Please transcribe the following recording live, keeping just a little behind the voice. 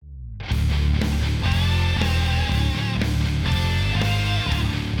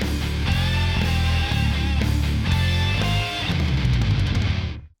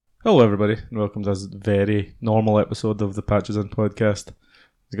Hello everybody, and welcome to this very normal episode of the Patches In podcast. I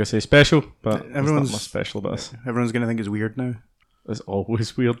was going to say special, but everyone's not much special about us. Everyone's going to think it's weird now. It's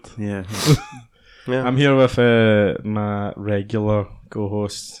always weird. Yeah. Yeah. I'm here with my regular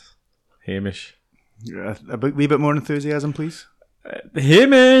co-host, Hamish. A wee bit more enthusiasm, please.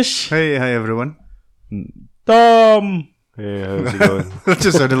 Hamish! Hi everyone. Tom! Hey, how's it going? It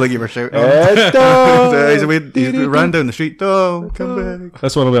just sounded like you were shouting. He ran down the street. Tom, come back.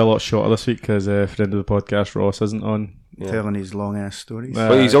 This one will be a lot shorter this week because friend of the podcast, Ross, isn't on. Yeah. Telling his long ass stories.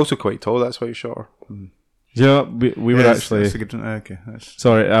 But he's also quite tall, that's why he's shorter. Yeah, we were actually... That's a good one. Okay.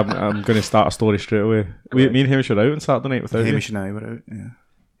 Sorry, I'm going to start a story straight away. Me and Hamish were out on Saturday night without Hamish and I were out, yeah.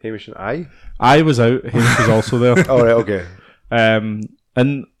 Hamish and I? I was out, Hamish was also there. Oh, right, okay.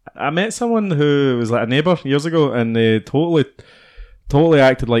 And I met someone who was like a neighbour years ago, and they totally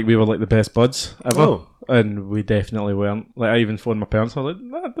acted like we were like the best buds ever. Oh. And we definitely weren't. Like, I even phoned my parents. I was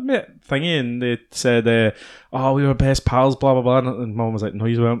like, "The mate thingy," and they said, "Oh, we were best pals." Blah blah blah. And Mum was like, "No,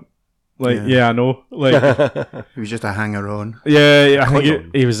 you weren't." Like, yeah, I know. Like, he was just a hanger-on. Yeah. I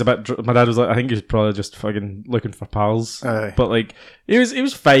think he was a bit. My dad was like, I think he was probably just fucking looking for pals. But like, he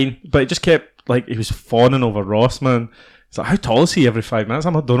was fine. But it just kept like he was fawning over Ross, man. He's like, how tall is he every 5 minutes?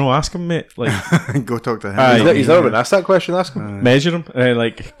 I don't know, ask him, mate. Like, go talk to him. He's never been asked that question, ask him. Measure him.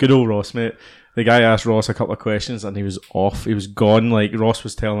 Like, good old Ross, mate. The guy asked Ross a couple of questions and he was off. He was gone. Like, Ross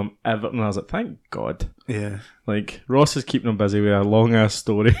was telling him everything. I was like, thank God. Yeah. Like, Ross is keeping him busy with a long ass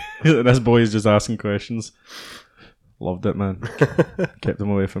story. And this boy is just asking questions. Loved it, man. Kept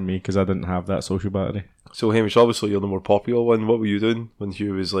him away from me because I didn't have that social battery. So, Hamish, obviously you're the more popular one. What were you doing when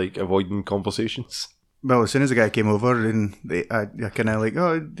Hugh was like avoiding conversations? Well, as soon as the guy came over, and I kind of like,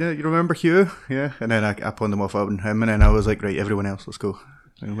 oh, yeah, you remember Hugh? Yeah. And then I pawned them off on him, and then I was like, right, everyone else, let's go.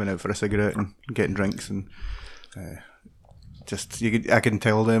 And went out for a cigarette and getting drinks, and I can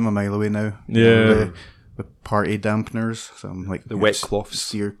tell them a mile away now. Yeah. The party dampeners, so I'm like the wet cloths.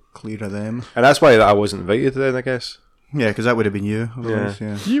 Steer clear of them. And that's why I wasn't invited then, I guess. Yeah, because that would have been you.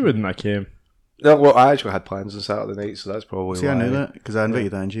 Yeah. You wouldn't have came. No, well, I actually had plans on Saturday night, so that's probably why. I knew that because I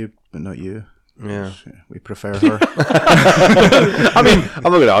invited Angie, but not you. Yeah, we prefer her. I mean, I'm not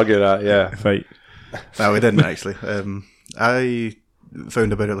going to argue that. Yeah, fight. No, we didn't actually. I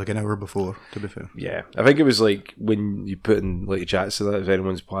found about it like an hour before, to be fair. Yeah, I think it was like when you put in like chats to that if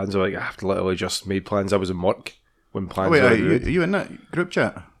anyone's plans are like I have to literally just made plans. I was in work when plans. Oh, wait, are you in that group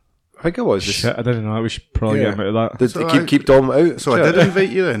chat? I think I was. Shit, I didn't know. We should probably get him out of that. Did they keep Dom out? So I did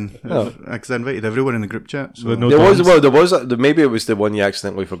invite you then, because I invited everyone in the group chat. So. No there was maybe it was the one you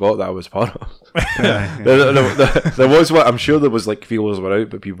accidentally forgot that I was part of. There was one. I'm sure there was like feelers were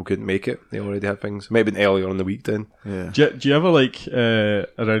out, but people couldn't make it. They already had things. Maybe earlier in the week then. Yeah. Do you ever like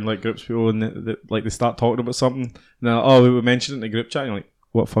around like groups people and like they start talking about something? Now, we mentioned it in the group chat. And you're like,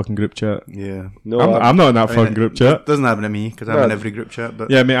 what fucking group chat? Yeah. No, I'm not in that fucking group chat. It doesn't happen to me because I'm in every group chat. But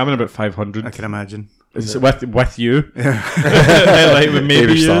yeah, mate, I'm in about 500. I can imagine. It's with you. Yeah. Like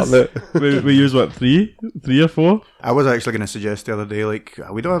we use what, three or four? I was actually going to suggest the other day, like,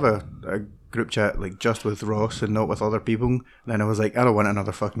 we don't have a group chat like just with Ross and not with other people. And then I was like, I don't want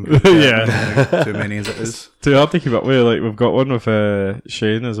another fucking group chat. Yeah. Too many as it is. Too hard to keep up with. Like, we've got one with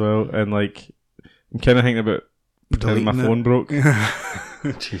Shane as well, and like I'm kind of thinking about pretending my phone broke.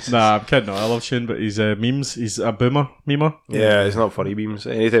 Nah, I'm kidding. No, I love Shane, but he's memes. He's a memer. Yeah, it's not funny memes.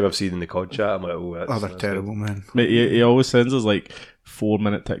 Anytime I've seen in the COD chat, I'm like, oh, they're terrible, man. Mate, he always sends us like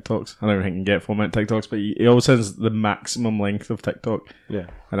 4-minute TikToks. I don't think he can get 4-minute TikToks, but he always sends the maximum length of TikTok. Yeah,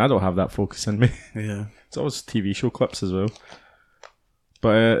 and I don't have that focus in me. Yeah, it's always TV show clips as well.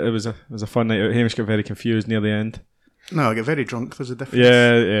 But it was a fun night out. Hamish got very confused near the end. No, I get very drunk. There's a difference.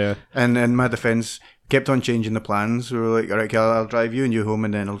 Yeah. And in my defence, kept on changing the plans. We were like, all right, okay, I'll drive you and you home,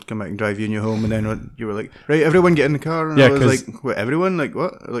 and then I'll come back and drive you and you home, and then you were like, right, everyone get in the car. And I was like, what, everyone? Like,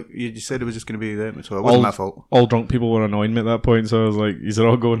 what? Like, you just said it was just going to be them, so it wasn't my fault. All drunk people were annoying me at that point, so I was like, these are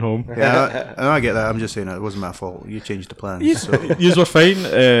all going home. Yeah, I get that. I'm just saying it wasn't my fault. You changed the plans. You were fine.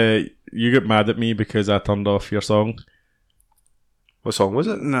 You got mad at me because I turned off your song. What song was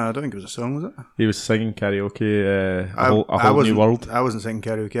it? No, I don't think it was a song, was it? He was singing karaoke, a whole new world. I wasn't singing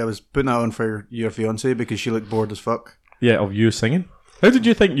karaoke. I was putting that on for your fiancée because she looked bored as fuck. Yeah, of you singing. How did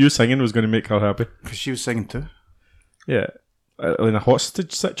you think you singing was going to make her happy? Because she was singing too. Yeah. In a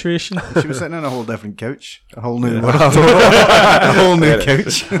hostage situation. She was sitting on a whole different couch. A whole new world. A whole new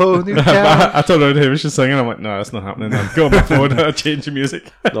couch. I told her he was just singing. I'm like, no, that's not happening. I'll go on my phone and change the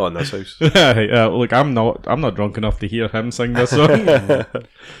music. Not in this house. Look, I'm not drunk enough to hear him sing this song.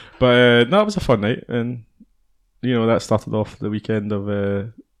 But no, it was a fun night, and that started off the weekend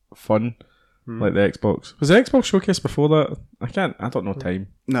of fun. like the Xbox. Was the Xbox showcase before that? I don't know time.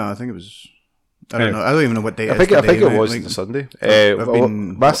 No, I think it was. I don't know. I don't even know what day. I think it was the Sunday.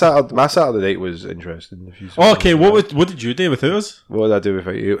 My Saturday night was interesting. Okay, what did you do without us? What did I do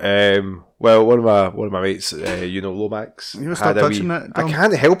without you? Well, one of my mates, Lomax. You stop touching that. I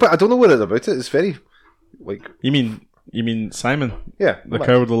can't help it. I don't know what it's about. It's very like. You mean Simon? Yeah, the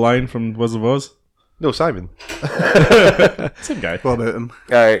Cowardly Lion from Wizard of Oz. No, Simon. Same guy. What about him?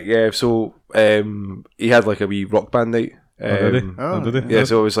 Yeah. So he had like a wee rock band night. Did he? Yeah.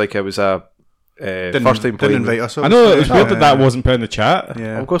 So it was a. First time playing. Didn't invite us. I know it was weird that wasn't put in the chat.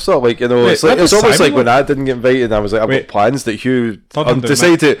 Yeah, of course not. Like it's almost like when I didn't get invited, and I was like, I've got plans that Hugh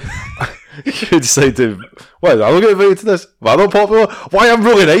decided to. Well, I don't get invited to this. Am I not popular? Why I'm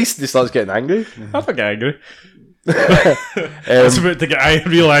really nice? And he starts getting angry. I don't get angry. I was about to get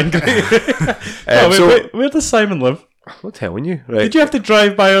real angry. Wait, where does Simon live? I'm not telling you. Right. Did you have to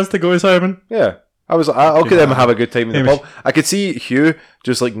drive by us to go to Simon? Yeah. I was like, okay, them have a good time in the pub. I could see Hugh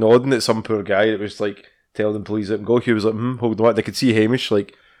just like nodding at some poor guy that was like telling him please let him go. Hugh was like, hold on. I could see Hamish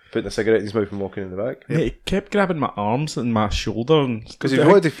like putting a cigarette in his mouth and walking in the back. Yeah, he kept grabbing my arms and my shoulder because he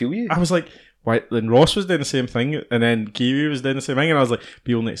wanted to feel you. I was like, why? Then Ross was doing the same thing, and then Kiwi was doing the same thing, and I was like,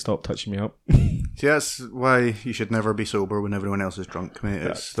 "People need to stop touching me up." See, that's why you should never be sober when everyone else is drunk, mate.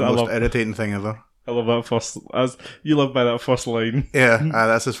 It's the most irritating thing ever. I love that first. You live by that first line. Yeah,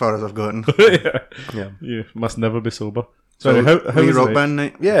 that's as far as I've gotten. Yeah. You must never be sober. So how was rock band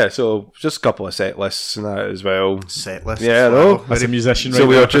night? Yeah, so just a couple of set lists and that as well. Set lists? Yeah, no. That's a musician. So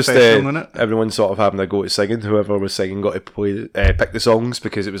we were just everyone sort of having a go at singing. Whoever was singing got to play, pick the songs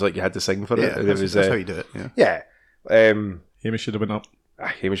because it was like you had to sing for it. And that's how you do it. Yeah. Hamish should have been up.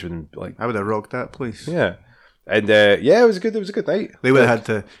 Hamish would like. I would have rocked that place. Yeah. And it was a good night. They would have had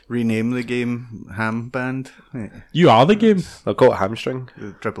to rename the game Ham Band. Right. You are the game. They'll call it Hamstring.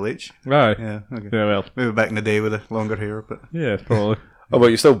 Triple H. Right. Yeah. Okay. Yeah. Well, maybe back in the day with the longer hair, but yeah, probably. Oh, but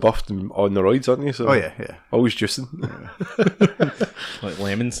you're still buffed and on the roids, aren't you? So yeah. Always juicing. Like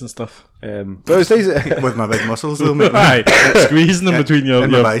lemons and stuff. But it was nice with my big muscles, though, mate. Right, squeezing them between your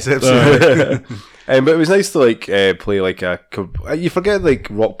biceps. But it was nice to like play like you forget like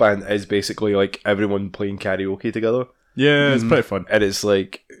rock band is basically like everyone playing karaoke together. Yeah, it's pretty fun. And it's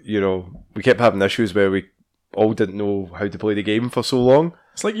like, we kept having issues where we all didn't know how to play the game for so long.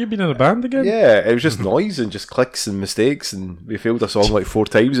 It's like you've been in a band again. Yeah, it was just noise and just clicks and mistakes, and we failed a song like 4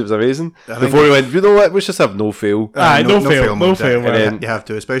 times. It was amazing. Before we went, you know what? Let's just have no fail. No fail. And then you have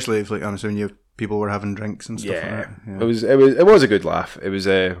to, especially if like I'm assuming people were having drinks and stuff. Yeah, like that. It was a good laugh. It was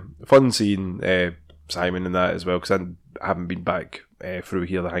fun seeing Simon and that as well because I haven't been back through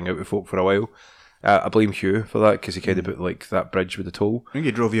here to hang out with folk for a while. I blame Hugh for that because he kind of put like that bridge with the toll. I think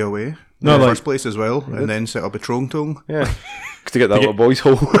he drove you away in the first place as well, and then set up a Trong. Yeah, to get that little boy's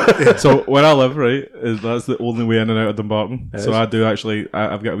hole. So where I live, right, that's the only way in and out of Dumbarton. So I do actually,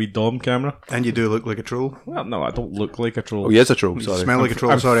 I've got a wee dom camera. And you do look like a troll. Well, no, I don't look like a troll. Oh, he is a troll. Sorry, you smell like a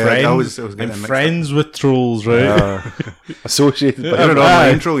troll. I'm sorry, I was I'm friends with trolls, right? Associated. You're an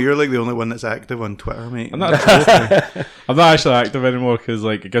online troll. You're like the only one that's active on Twitter, mate. I'm not a troll. I'm not actually active anymore because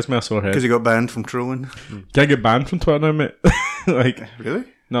like it gives me a sore head. Because you got banned from trolling. Can I get banned from Twitter now, mate? Like really?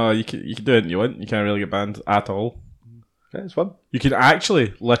 No, you can do anything you want. You can't really get banned at all. Yeah, it's fun. You can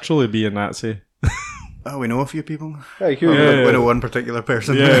actually, literally be a Nazi. Oh, we know a few people. Hey, Hugh. We know one particular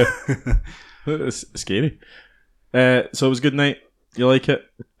person. Yeah. It's scary. So it was a good night. You like it?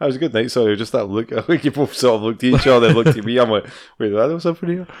 That was a good night. Sorry, just that look. I think you both sort of looked at each other and looked at me. I'm like, wait, did I know something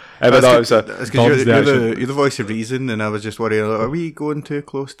here? That's because you're the voice of reason, and I was just worried, are we going too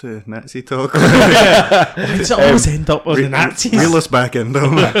close to Nazi talk? It's always end up on the Nazis. Reel us back in,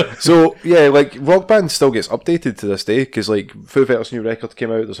 though. So, yeah, like, Rock Band still gets updated to this day, because, like, Foo Fighters' new record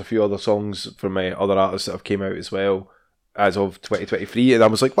came out, there's a few other songs from other artists that have came out as well, as of 2023, and I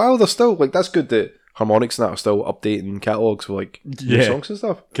was like, wow, they're still, like, that's good that Harmonix and that are still updating catalogues for like new songs and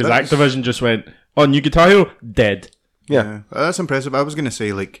stuff. Because Activision just went, new Guitar Hero, dead. Yeah. That's impressive. I was going to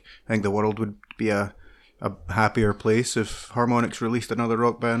say, like, I think the world would be a happier place if Harmonix released another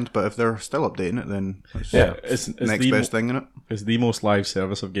Rock Band, but if they're still updating it, then it's next best thing in it. It's the most live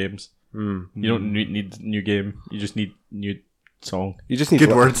service of games. You don't need new game. You just need new song. You just need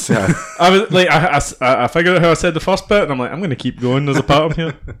good words. Yeah. I was like, I figured out how I said the first bit, and I'm like, I'm going to keep going. There's a pattern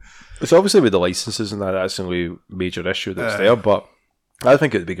here. It's obviously with the licenses and that's the only major issue that's there, but I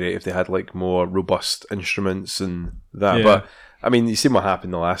think it'd be great if they had like more robust instruments and that. Yeah. But I mean, you seen what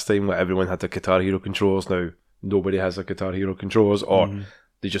happened the last time, like everyone had their Guitar Hero controllers. Now nobody has their Guitar Hero controllers, or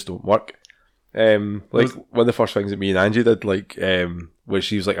they just don't work. Like one of the first things that me and Angie did, like where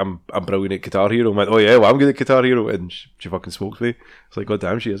she was like, I'm brilliant at Guitar Hero. I went, oh yeah, well I'm good at Guitar Hero, and she fucking smoked me. It's like, god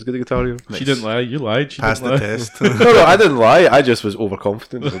damn, she is good at Guitar Hero. She didn't lie. You lied. She passed the test. No, I didn't lie. I just was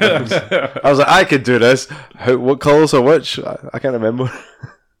overconfident. I was like, I could do this. What colours are which? I can't remember.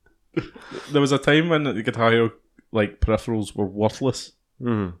 There was a time when the Guitar Hero like peripherals were worthless.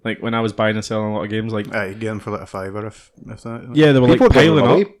 Mm. Like when I was buying and selling a lot of games, like you get them for like $5 if that. yeah, they were People like piling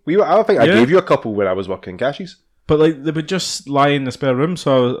up. I think I gave you a couple when I was working in Cashies. But like they would just lie in the spare room,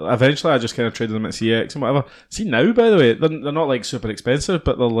 so eventually I just kind of traded them at CX and whatever. See now, by the way, they're not like super expensive,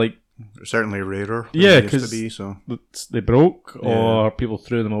 but they're like certainly rarer. Yeah, because they broke or people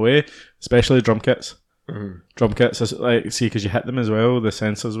threw them away, especially drum kits. Mm-hmm. Drum kits, is like see, because you hit them as well, the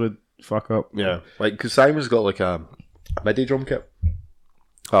sensors would fuck up. Yeah, like because Simon's got like a MIDI drum kit.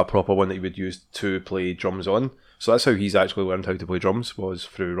 A proper one that he would use to play drums on. So that's how he's actually learned how to play drums, was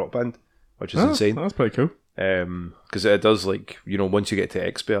through Rock Band, which is insane. That's pretty cool. Because it does, like, you know, once you get to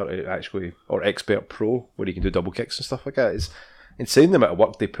Expert, or Expert Pro, where you can do double kicks and stuff like that, it's insane the amount of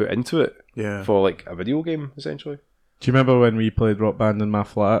work they put into it for like a video game, essentially. Do you remember when we played Rock Band in my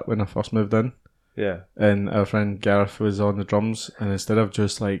flat when I first moved in? Yeah. And our friend Gareth was on the drums, and instead of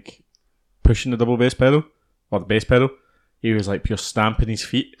just like pushing the double bass pedal, or the bass pedal, he was like pure stamping his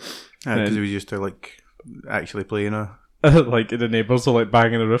feet. Because he was used to like actually playing a like the neighbours were like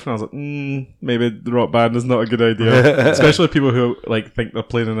banging the roof, and I was like, maybe the Rock Band is not a good idea, especially people who like think they're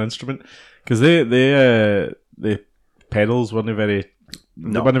playing an instrument, because the pedals weren't very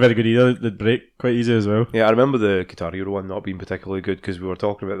good either. They'd break quite easy as well. Yeah, I remember the Guitar Hero one not being particularly good, because we were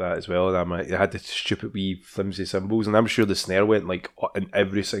talking about that as well, and I'm like, they had the stupid wee flimsy cymbals, and I'm sure the snare went like in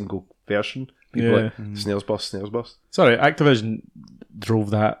every single version. People like, snares bust. Sorry, Activision drove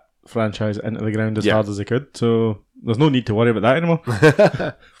that franchise into the ground as hard as they could, so there's no need to worry about that anymore.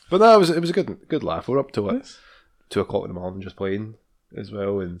 But no, it was a good laugh. We're up to it. 2:00 in the morning just playing as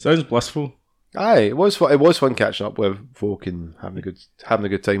well, and sounds blissful. Aye, it was fun catching up with folk and having a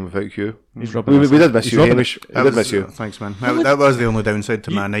good time without Hugh. We did miss you, Hamish. We did miss you. Thanks, man. That was the only downside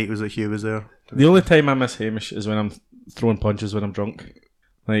to my night, was that Hugh was there. The only time I miss Hamish is when I'm throwing punches when I'm drunk.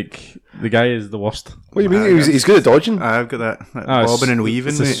 Like, the guy is the worst. What do you mean? He's good at dodging. I've got that bobbing and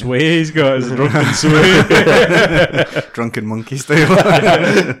weaving. It's a sway he's got. It's a drunken sway. Drunken monkey style.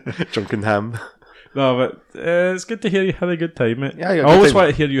 Drunken ham. No, but it's good to hear you had a good time, mate. Yeah, I always want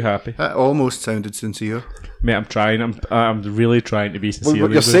to hear you happy. That almost sounded sincere. Mate, I'm trying. I'm really trying to be sincere.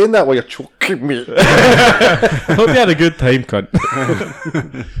 Well, you're saying that while you're choking me. I hope you had a good time, cunt.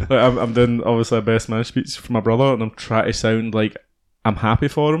 Like, I'm doing, obviously, a best man speech for my brother, and I'm trying to sound like I'm happy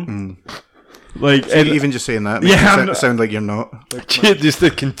for him. Like, so even just saying that makes you sound like you're not. Just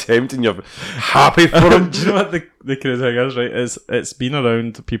the contempt in your happy for him. Do you know what the crazy thing is, right? It's been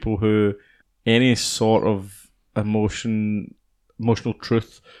around people who any sort of emotional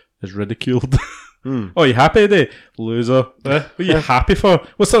truth is ridiculed. Oh, you happy today? Loser. What are you happy for?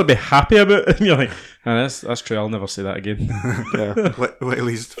 What's there to be happy about? And you're like, that's true, I'll never say that again.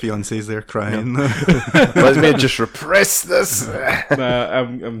 Whitely's fiance's there crying. Let me just repress this.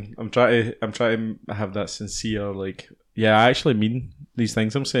 I'm trying to have that sincere, like, yeah, I actually mean these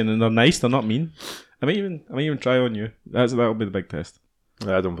things I'm saying, and they're nice, they're not mean. I might even try on you. That'll be the big test.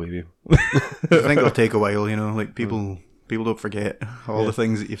 I don't believe you. I think it'll take a while, you know, like people don't forget all the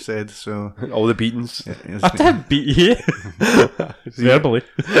things that you've said, so all the beatings. I did beat you verbally.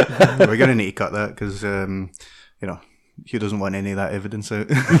 We're gonna need to cut that because you know, Hugh doesn't want any of that evidence out.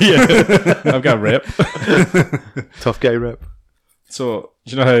 Yeah, I've got a rep. Tough guy rep. So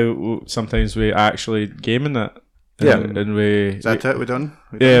do you know how sometimes we actually game in that? And we is that it? We're done.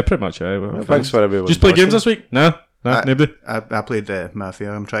 Yeah, pretty much. Yeah. Thanks for everyone. Just play games this week? No. Nobody. I played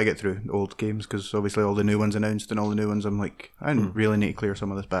Mafia. I'm trying to get through old games because obviously all the new ones announced and all the new ones. I'm like, I really need to clear some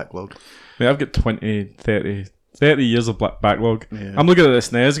of this backlog. Mate, I've got 20, 30 years of backlog. Yeah. I'm looking at this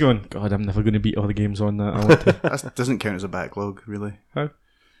SNES going, God, I'm never going to beat all the games on that. I want to. That doesn't count as a backlog, really. How?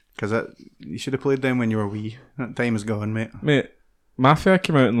 Because you should have played them when you were wee. That time is gone, mate. Mate, Mafia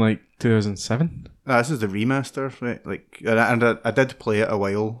came out in like 2007. This is the remaster, right? Like, and I did play it a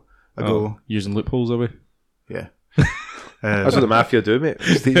while ago. Using loopholes away. Yeah. That's what the Mafia do, mate.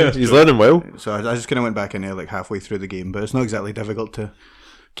 He's learning well. So I just kind of went back in there like halfway through the game, but it's not exactly difficult to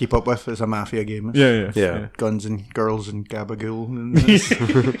keep up with. It's a Mafia game. It's Yeah. Guns and girls and Gabagool. And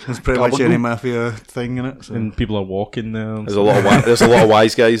there's pretty much any Mafia thing in it. So. And people are walking there. There's a lot of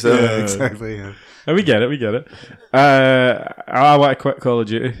wise guys there. Yeah, exactly. Yeah. And we get it. I want to quit Call of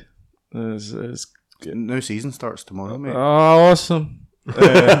Duty. It's New season starts tomorrow, mate. Oh, awesome.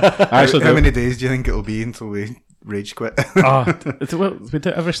 Actually, how many days do you think it'll be until we rage quit? We do it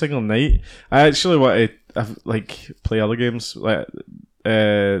every single night. I actually want to play other games. Like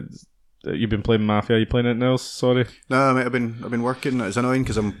you've been playing Mafia. Are you playing anything else? Sorry. No, mate, I've been working. It's annoying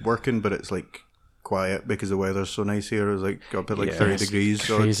because I'm working, but it's like quiet because the weather's so nice here. It's like got up at like 30 degrees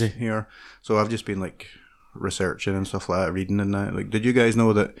crazy. Here. So I've just been like researching and stuff like that, reading and that. Like, did you guys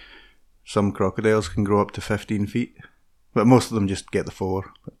know that some crocodiles can grow up to 15 feet? But most of them just get the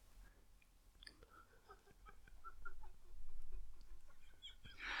 4.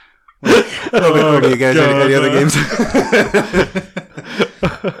 What do you guys? Any other games?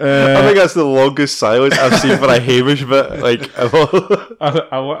 I think that's the longest silence I've seen for a Hamish bit. Like,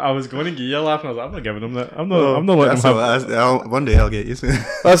 I was going to give you a laugh, and I was like, I'm not giving him that. I'm not letting him have. One day I'll get you.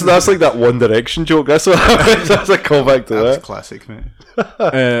 That's like that One Direction joke. That's a callback to That's classic, mate.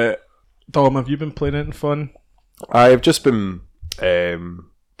 Dom, have you been playing anything fun? I've just been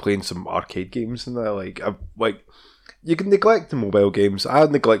playing some arcade games and that. You can neglect the mobile games. I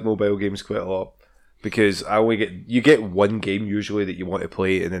neglect mobile games quite a lot because you get one game usually that you want to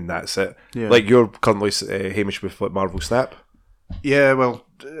play and then that's it. Yeah. Like you're currently Hamish with like Marvel Snap. Yeah, well,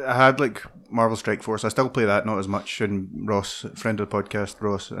 I had like Marvel Strike Force. I still play that, not as much. And Ross, friend of the podcast,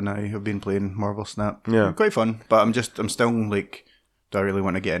 Ross and I have been playing Marvel Snap. Yeah, quite fun. But I'm still like, do I really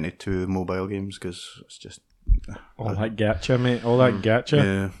want to get into mobile games because it's just. All that gacha, mate. All that gacha.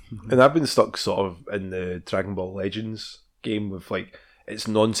 Yeah. And I've been stuck sort of in the Dragon Ball Legends game with like its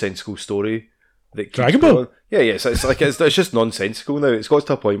nonsensical story. That Dragon Ball? Going. Yeah. It's just nonsensical now. It's got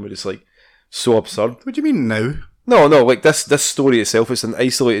to a point where it's like so absurd. What do you mean now? No. Like this story itself is an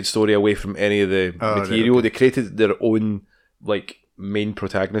isolated story away from any of the material. Right, okay. They created their own like main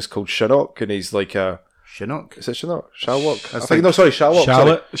protagonist called Shinnok, and he's like a. Shinnok? Is it Shinnok? Shalwok?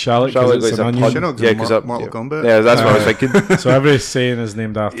 Shalwok. Charlotte, because it's an onion. Shinnok's Mortal Kombat. Yeah, that's what I was thinking. So every saying is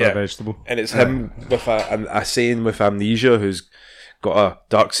named after a vegetable. And it's him with a saying with amnesia who's got a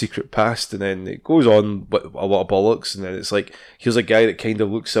dark secret past, and then it goes on with a lot of bollocks, and then it's like, here's a guy that kind of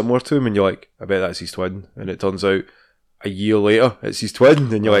looks similar to him, and you're like, I bet that's his twin. And it turns out a year later, it's his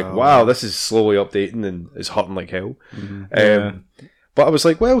twin, and you're like, wow, this is slowly updating, and it's hurting like hell. Mm-hmm. But I was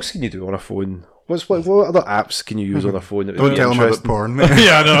like, what else can you do on a phone? What other apps can you use on a phone? Don't tell them about porn, mate.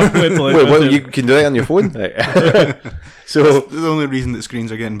 Yeah, I know. Wait, you can do that on your phone? So that's the only reason that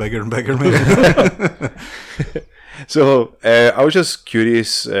screens are getting bigger and bigger, mate. So I was just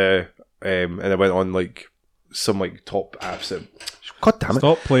curious, and I went on like some like top apps that. God damn it!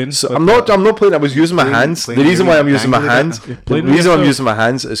 Stop playing. So I'm not playing. I was using my hands. The reason why I'm using my hands. The reason I'm using my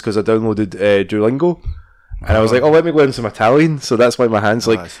hands is because I downloaded Duolingo. And I was like, let me learn some Italian. So that's why my hands,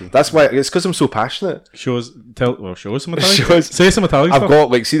 that's why, it's because I'm so passionate. Show us some Italian. Say some Italian I've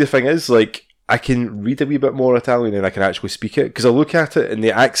got, see, the thing is, I can read a wee bit more Italian and I can actually speak it. Because I look at it and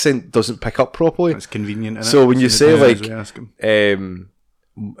the accent doesn't pick up properly. It's convenient, isn't so it? when you say, a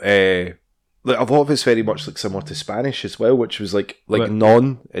lot of it's very much similar to Spanish as well, which was like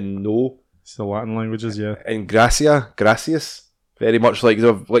non and no. It's the Latin languages, yeah. And gracias. Very much so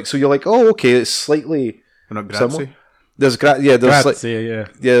you're like, oh, okay, it's slightly... Not grazie. There's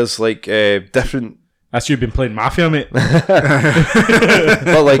there's different. That's you been playing Mafia, mate. But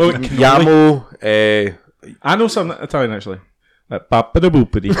like Yamo. I know some Italian actually. Like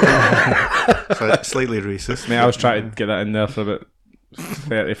Papadabupadi. Slightly racist. Mate, I was trying to get that in there for about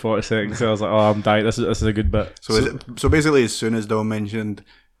 30-40 seconds. So I was like, oh, I'm dying. This is a good bit. So basically, as soon as Dom mentioned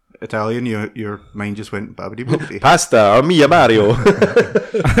Italian, your mind just went babidi. Pasta or mia Mario.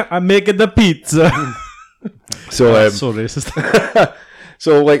 I'm making the pizza. So so racist.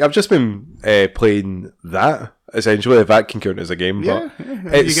 So I've just been playing that essentially. If that can count as a game, but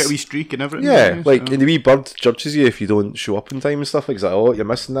you get a wee streak and everything. Yeah, and the wee bird judges you if you don't show up in time and stuff. Like, oh, you're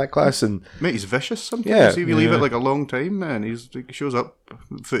missing that class, and mate, he's vicious sometimes. Yeah, if you leave it a long time, man, he shows up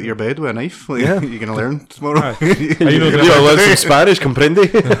foot of your bed with a knife. You're gonna learn tomorrow. You learn some Spanish, comprende?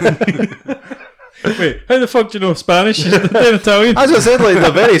 Wait, how the fuck do you know Spanish? They're Italian. As I said,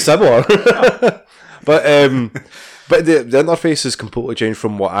 they're very similar. But the interface has completely changed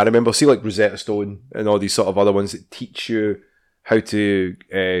from what I remember. See, like Rosetta Stone and all these sort of other ones that teach you how to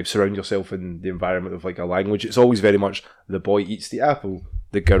surround yourself in the environment of a language. It's always very much the boy eats the apple,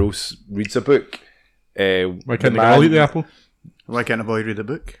 the girl reads a book. Why can't the girl eat the apple? Why can't the boy read a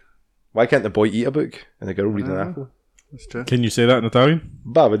book? Why can't the boy eat a book and the girl read an apple? That's true. Can you say that in Italian?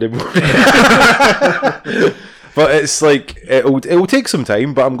 But it's it'll take some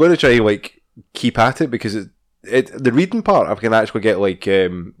time, but I'm going to try keep at it because the reading part I can actually get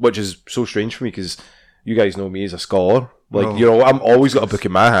which is so strange for me because you guys know me as a scholar. I'm always got a book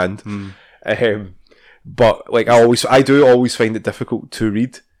in my hand. But I do always find it difficult to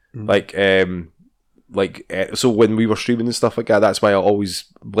read. So when we were streaming and stuff like that, that's why I always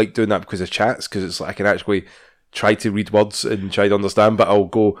like doing that because of chats, because it's I can actually try to read words and try to understand, but I'll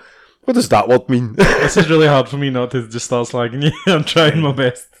go, what does that word mean? This is really hard for me not to just start slagging you. I'm trying my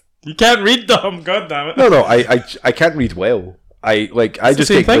best. You can't read them, god damn it. No, I can't read well. I just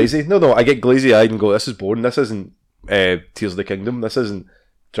get glazy. No, I get glazy eyed and go, this is boring. This isn't Tears of the Kingdom. This isn't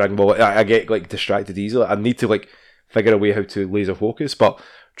Dragon Ball. I get like distracted easily. I need to like figure a way how to laser focus, but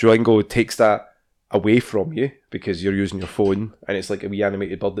Duolingo takes that away from you because you're using your phone and it's like a wee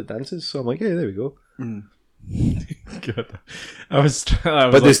animated bird that dances. So I'm like, yeah, there we go. God. I was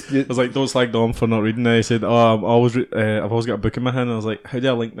like, don't slag Dom for not reading it. He said, I've always got a book in my hand. And I was like, how do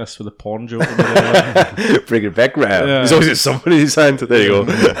I link this with a porn joke? Bring it back round. Yeah. There's always got somebody in his hand. There you go.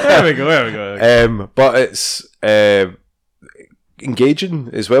 There we go. But it's engaging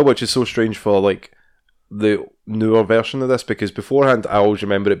as well, which is so strange for like the newer version of this, because beforehand I always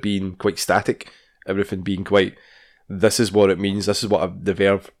remember it being quite static, everything being quite, this is what it means, this is what the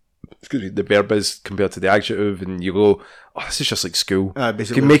verb is compared to the adjective, and you go, oh, this is just like school. You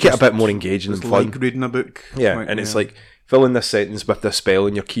can make it a bit more engaging and fun. Like reading a book. Yeah, like, and it's like, fill in this sentence with this spell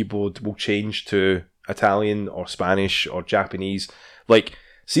and your keyboard will change to Italian or Spanish or Japanese. Like,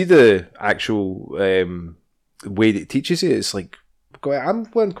 see the actual way that it teaches you, it's like, I'm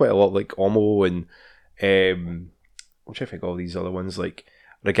learning quite a lot, like Omo and which I think all these other ones, like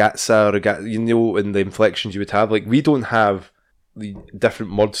ragazza, you know, and the inflections you would have. Like, we don't have the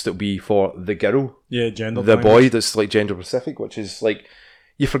different words that will be for the girl, gender, the boy, that's like gender specific, which is like,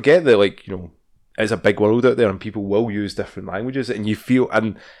 you forget that, like, you know, it's a big world out there and people will use different languages, and you feel,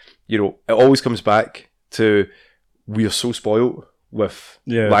 and you know, it always comes back to, we are so spoiled with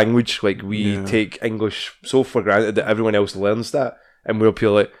language. Like, we take English so for granted that everyone else learns that, and we'll be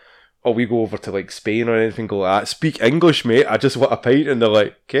like, oh, we go over to like Spain or anything, go like that, speak English, mate, I just want a pint, and they're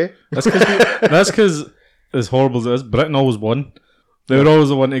like, okay. That's because as horrible as it is, Britain always won. They were always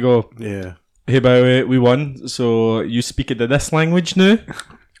the one to go, hey, by the way, we won, so you speak into this language now?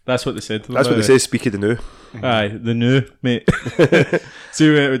 That's what they said to them. That's what they say, speak of the new. Aye, the new, mate. See,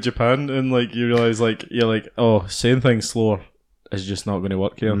 we went with Japan, and like, you realise, like, you're like, oh, saying things slower is just not going to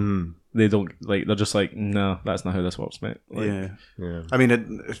work here. They don't, like, they're just like, no, that's not how this works, mate. Like, yeah. I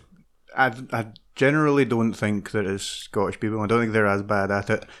mean, I generally don't think that as Scottish people, I don't think they're as bad at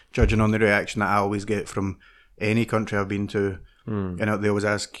it, judging on the reaction that I always get from any country I've been to. You know, they always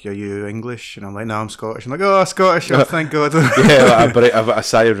ask, are you English? And I'm like, no, I'm Scottish. I'm like, oh, Scottish, oh, thank God. Yeah, but I've got a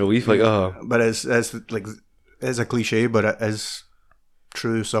sigh of relief, like, oh. But it's like, it's a cliche, but it is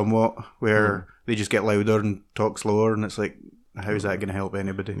true somewhat, where they just get louder and talk slower, and it's like, how is that going to help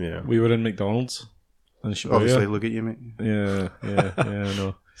anybody? Yeah. We were in McDonald's in Shibuya. Obviously, look at you, mate. Yeah, I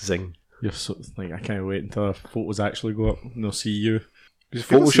know. Zing. You're so, like, I can't wait until our photos actually go up and they'll see you. Just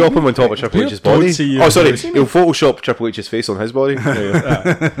Photoshop him on top of Triple H's body. Oh, sorry, he'll Photoshop Triple H's face on his body.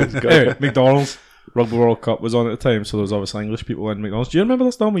 Anyway, McDonald's Rugby World Cup was on at the time, so there was obviously English people in McDonald's. Do you remember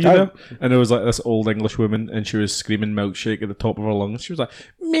this, Dom? Were you there? And there was like this old English woman, and she was screaming milkshake at the top of her lungs. She was like,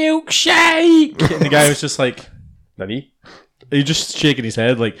 milkshake! And the guy was just like, Nani? He just shaking his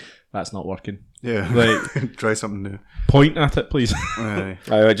head like, that's not working. Yeah, like, try something new. Point at it, please.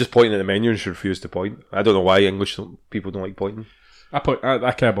 I just pointing at the menu and she refused to point. I don't know why English people don't like pointing. I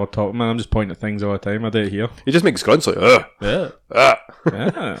can't bother talking, man. I'm just pointing at things all the time. I do it here. He just makes grunts like, ugh. Yeah.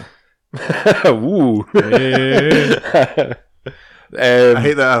 Yeah. Ooh. Yeah. I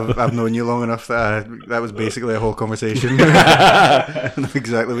hate that I've known you long enough that that was basically a whole conversation. I know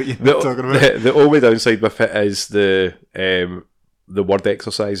exactly what you're talking about. The only downside with it is the word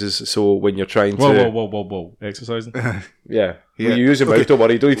exercises. So when you're trying to... Whoa. Exercising? Yeah. When you use your mouth, don't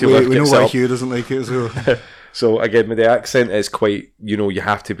worry. Don't need to we know why Hugh doesn't like it as well. So again, with the accent, it's quite, you know, you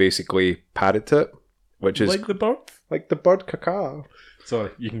have to basically parrot it, which is... Like the bird? Like the bird caca.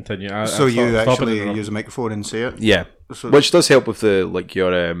 Sorry, you continue. So you actually use a microphone and say it? Yeah. So which does help with the, like,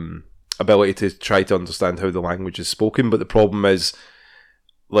 your ability to try to understand how the language is spoken, but the problem is,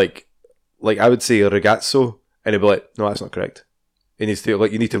 like I would say ragazzo, and it'd be like, no, that's not correct. It needs to,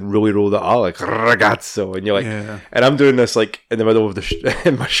 like, you need to really roll that R, like ragazzo, and you're like, and I'm doing this like in the middle of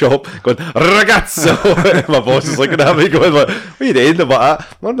in my shop, going ragazzo. And my boss is looking at me, going like, "What are you doing?" I'm like, "I'm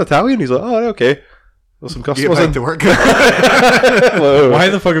learning Italian." He's like, "Oh, okay." There's some customers in to work. Why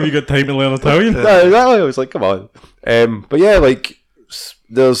the fuck have you got time to learn Italian? No, exactly. I was like, come on. But yeah, like,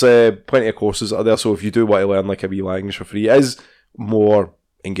 there's plenty of courses that are there. So if you do want to learn like a wee language for free, it is more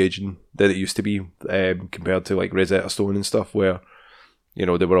engaging than it used to be compared to like Rosetta Stone and stuff, where, you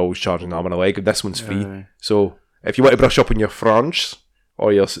know, they were always charging an arm and a leg, and this one's free. So if you want to brush up on your French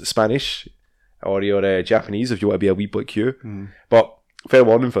or your Spanish or your Japanese, if you want to be a wee bit cute, but fair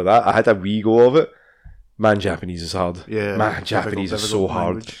warning for that, I had a wee go of it. Man, Japanese is hard. Yeah, Man, Japanese is so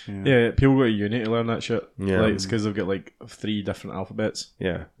hard. Yeah, people go to uni to learn that shit. Yeah. Like, it's because they've got like 3 different alphabets.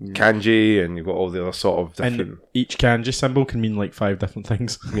 Yeah. Kanji, and you've got all the other sort of different... And each kanji symbol can mean like 5 different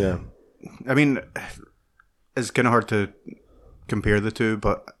things. Yeah. I mean, it's kind of hard to compare the two,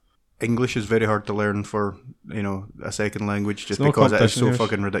 but English is very hard to learn for, you know, a second language just because it is so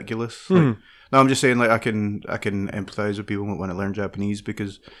fucking ridiculous. Like, no, I'm just saying, like, I can empathise with people who want to learn Japanese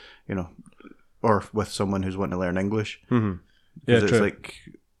because, you know, or with someone who's wanting to learn English. Yeah, it's true. like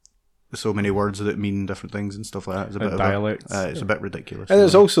so many words that mean different things and stuff like that. It's a bit dialects. It's a bit ridiculous. And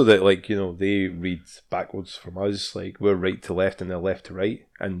it's also that, like, you know, they read backwards from us. Like, we're right to left and they're left to right.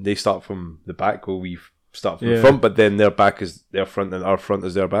 And they start from the back while we start from the front, but then their back is their front and our front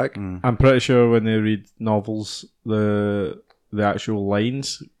is their back. I'm pretty sure when they read novels, the actual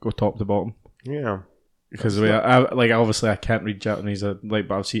lines go top to bottom. Yeah. Because obviously I can't read Japanese, but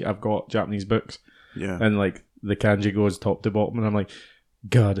I've got Japanese books. Yeah. And like the kanji goes top to bottom and I'm like,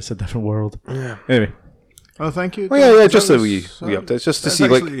 God, it's a different world. Yeah. Anyway. Oh, thank you. Well, yeah, just a wee update, just to see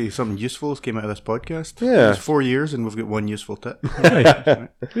like something useful came out of this podcast. Yeah. It's 4 years and we've got one useful tip. Right.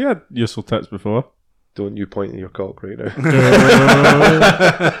 We had useful tips before. Don't you point at your cock right now.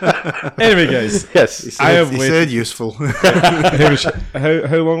 Anyway, guys. Yes. He said useful.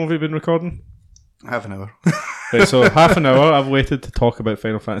 How long have we been recording? Half an hour. Right, so half an hour I've waited to talk about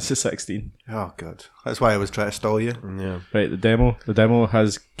Final Fantasy 16. Oh, God. That's why I was trying to stall you. Yeah. Right, the demo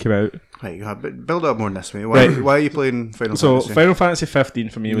has come out. Right, but build up more on this, mate. Why are you playing Final Fantasy? So, Final Fantasy 15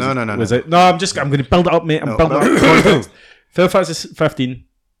 for me was... No. I'm going to build it up, mate. I'm building it up. Context. Final Fantasy 15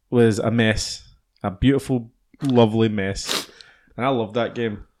 was a mess. A beautiful, lovely mess. And I loved that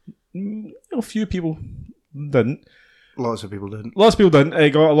game. A few people didn't. Lots of people didn't.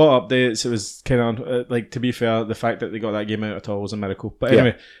 It got a lot of updates. It was kind of, to be fair, the fact that they got that game out at all was a miracle. But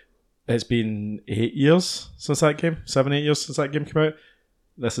anyway, it's been 8 years since that game. 7-8 years since that game came out.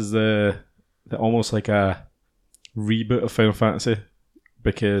 This is the almost like a reboot of Final Fantasy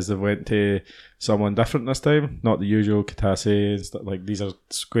because they went to someone different this time. Not the usual Katase and stuff. Like, these are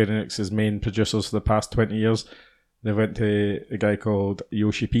Square Enix's main producers for the past 20 years. They went to a guy called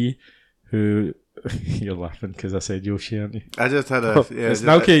Yoshi P, who... You're laughing because I said Yoshi, aren't you? I just had a... it's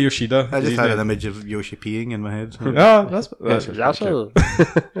Naoki Yoshida. I just had an image of Yoshi peeing in my head. That's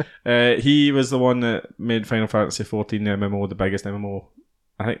he was the one that made Final Fantasy 14 the MMO, the biggest MMO.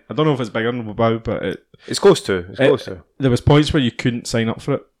 I don't know if it's bigger than WoW, but it's close to. There was points where you couldn't sign up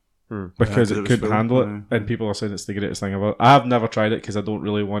for it because it couldn't handle it, and people are saying it's the greatest thing ever. I have never tried it because I don't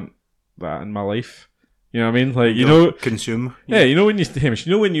really want that in my life. You know what I mean? Like, consume. Yeah,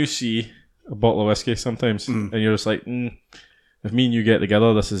 when you see a bottle of whiskey sometimes, and you're just like, if me and you get together,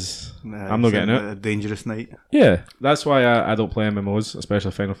 I'm not getting it. A dangerous night. Yeah, that's why I don't play MMOs,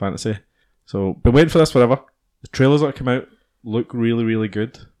 especially Final Fantasy. So, been waiting for this forever. The trailers that come out look really, really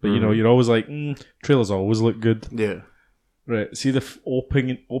good, but you're always like, trailers always look good. Yeah. Right. See, the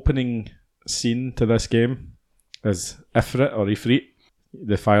opening scene to this game is Ifrit,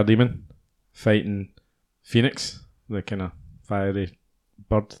 the fire demon, fighting Phoenix, the kind of fiery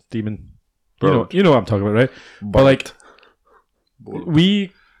bird demon. You know what I'm talking about, right? But like,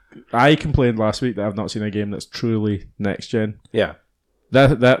 I complained last week that I've not seen a game that's truly next gen. Yeah.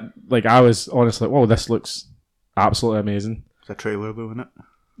 That like, I was honestly like, whoa, this looks absolutely amazing. It's a trailer though, isn't it?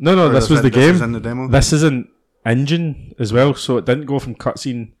 No, this was the game. This is in the demo. This is an engine as well, so it didn't go from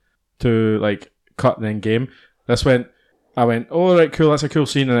cutscene to like cut and then game. I went, oh right, cool, that's a cool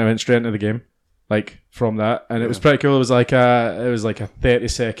scene, and I went straight into the game, like from that, and it was pretty cool. It was like a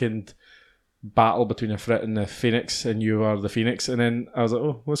 30-second battle between Ifrit and the Phoenix, and you are the Phoenix, and then I was like,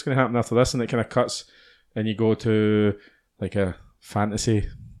 oh, what's going to happen after this? And it kind of cuts, and you go to like a fantasy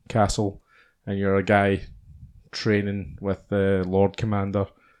castle, and you're a guy training with the Lord Commander.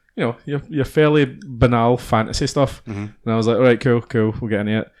 You know, your fairly banal fantasy stuff. Mm-hmm. And I was like, all right, cool, we'll get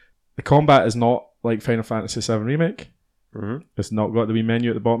into it. The combat is not like Final Fantasy VII Remake. Mm-hmm. It's not got the wee menu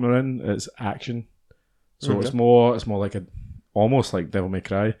at the bottom or in. It's action, so it's more like almost like Devil May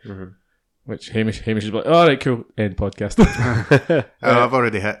Cry. Mm-hmm. Which Hamish is like, all right, cool, end podcast. I've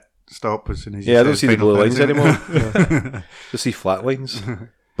already hit stop as soon as you I don't see the blue lines anymore. Just see flat lines.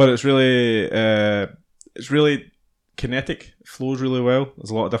 But it's really kinetic. It flows really well.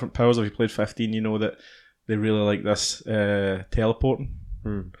 There's a lot of different powers. If you played 15, you know that they really like this teleporting.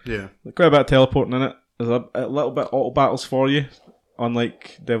 Yeah, quite a bit of teleporting in it. There's a little bit of auto battles for you,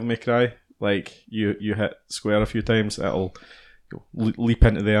 unlike Devil May Cry. Like you hit square a few times, it'll leap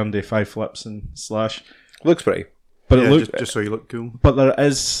into there and do 5 flips and slash. Looks pretty, but it looks just so you look cool. But there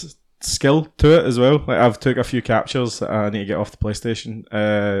is skill to it as well. Like, I've took a few captures that I need to get off the PlayStation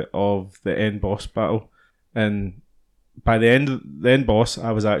of the end boss battle, And by the end boss,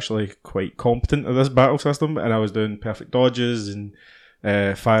 I was actually quite competent at this battle system, and I was doing perfect dodges and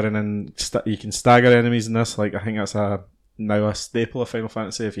firing in. You can stagger enemies in this. Like I think that's now a staple of Final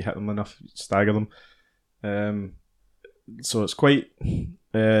Fantasy. If you hit them enough, you stagger them. So it's quite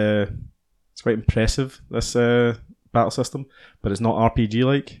impressive, this battle system, but it's not RPG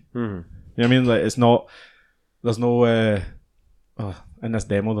like. Mm-hmm. You know what I mean? Like it's not. There's no in this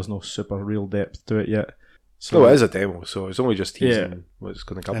demo. There's no super real depth to it yet. So it is a demo, so it's only just teasing what's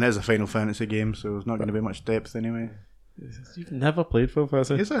going to come. And it is a Final Fantasy game, so there's not going to be much depth anyway. You've never played Final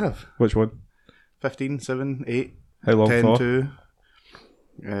Fantasy? Yes, I have. Which one? 15, 7, 8, How long 10, for? 2.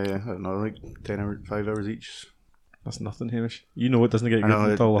 I don't know, like 10 or 5 hours each. That's nothing, Hamish. You know it doesn't get good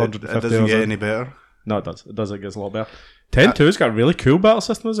know, until 150 it doesn't hours get in. any better. No, it does. It does. It gets a lot better. 10-2's got a really cool battle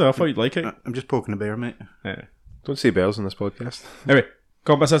system as well. I thought you'd like it. I'm just poking the bear, mate. Yeah. Don't say bells in this podcast. Anyway,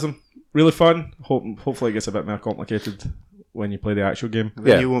 combat system. Really fun. Hopefully it gets a bit more complicated when you play the actual game.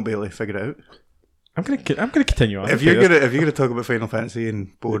 Then you won't be able to figure it out. I'm gonna continue on. If you're gonna talk about Final Fantasy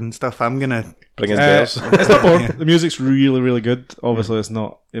and boring stuff, I'm gonna bring in bells. It's not boring. The music's really, really good. Obviously, it's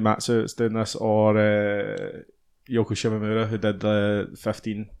not Imatsu that's doing this or Yoko Shimomura who did the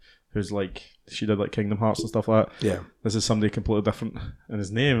 15. Who's like she did like Kingdom Hearts and stuff like that. Yeah, this is somebody completely different, and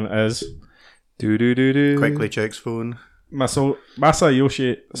his name is quickly checks phone.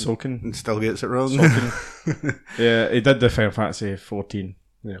 Masayoshi Soken. And still gets it wrong. Yeah, he did the Final Fantasy 14.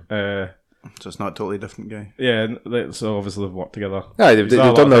 Yeah. So it's not a totally different guy. Yeah, so obviously they've worked together. Yeah, they've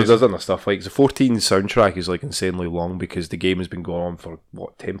done their stuff. Like the 14 soundtrack is like insanely long because the game has been going on for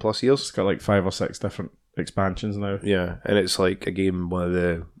 10 plus years. It's got like 5 or 6 different expansions now. Yeah, and it's like a game, one of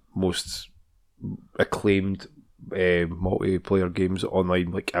the most acclaimed multiplayer games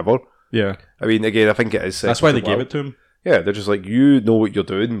online like ever. Yeah, I mean, again, I think it is. That's why they gave it to him. Yeah, they're just like, you know what you're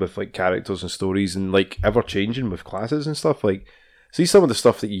doing with like characters and stories and like ever changing with classes and stuff. Like, see some of the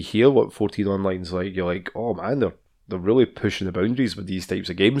stuff that you hear what 14 Online's like, you're like, oh man, they're really pushing the boundaries with these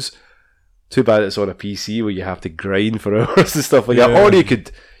types of games. Too bad it's on a PC where you have to grind for hours and stuff like that. Or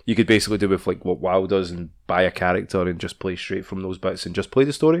you could basically do with like what WoW does and buy a character and just play straight from those bits and just play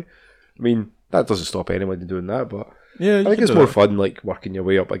the story. I mean, that doesn't stop anyone doing that, but I think it's more fun, like working your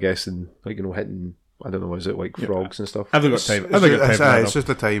way up, I guess, and like hitting. I don't know, is it like frogs and stuff? Have they got time? It's just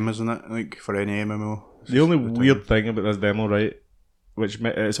the time, isn't it? Like for any MMO. The only weird thing about this demo, right? Which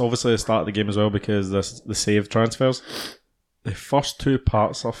it's obviously the start of the game as well because the save transfers. The first 2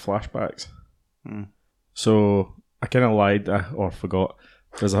 parts are flashbacks. So I kind of lied or forgot.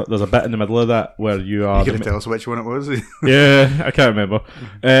 There's a bit in the middle of that where you are. You gotta tell us which one it was. Yeah, I can't remember.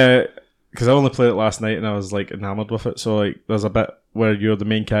 Because I only played it last night and I was like enamored with it. So like, there's a bit where you're the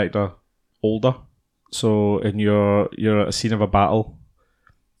main character, older. So and you're at a scene of a battle.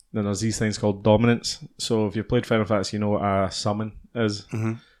 Then there's these things called dominance. So if you've played Final Fantasy, you know what a summon is.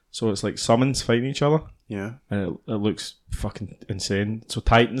 Mm-hmm. So it's like summons fighting each other. Yeah. And it looks fucking insane. So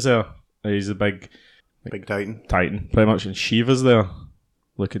Titan's there. He's a big Titan. Titan, pretty much. And Shiva's there.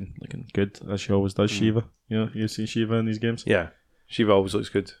 Looking good, as she always does, Shiva. You know, you see Shiva in these games? Yeah. Shiva always looks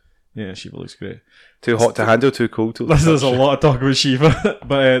good. Yeah, Shiva looks great. Too hot to handle, too cold to There's a lot of talk about Shiva.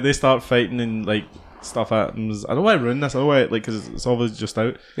 But they start fighting and like stuff happens. I don't want to ruin this. I don't want to, like, because it's obviously just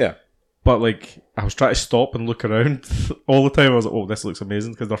out. Yeah. But like, I was trying to stop and look around all the time. I was like, oh, this looks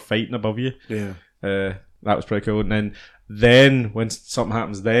amazing because they're fighting above you. Yeah. That was pretty cool. And then when something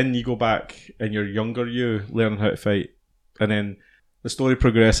happens, then you go back and you're younger you learn how to fight. And then the story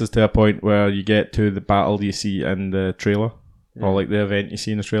progresses to a point where you get to the battle you see in the trailer. Or like the event you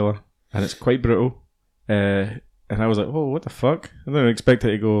see in the trailer. And it's quite brutal. And I was like, oh, what the fuck? I didn't expect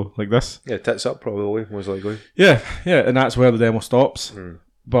it to go like this. Yeah, tits up probably, most likely. Yeah, and that's where the demo stops.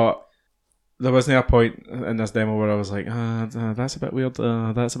 But there wasn't a point in this demo where I was like, that's a bit weird,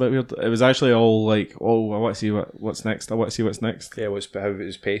 that's a bit weird. It was actually all like, oh, I want to see what's next, I want to see what's next. Yeah, how it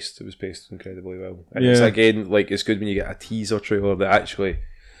was paced. It was paced incredibly well. And it's again, like, it's good when you get a teaser trailer that actually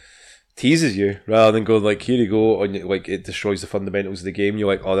teases you rather than going like, here you go, and like it destroys the fundamentals of the game. You're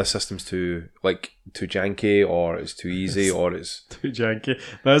like, oh, this system's too janky, or it's too easy, or it's too janky.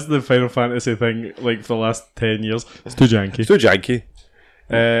 That's the Final Fantasy thing, like for the last 10 years. It's too janky. It's too janky.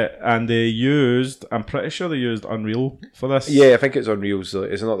 And I'm pretty sure they used Unreal for this. Yeah, I think it's Unreal. So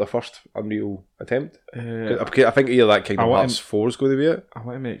is it not the first Unreal attempt? I think either that Kingdom Hearts 4 is going to be it. I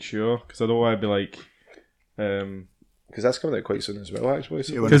want to make sure because I don't want to be like. Because that's coming out quite soon as well, actually.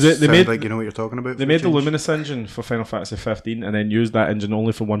 Because they made like you know what you're talking about. They made the Luminous engine for Final Fantasy 15, and then used that engine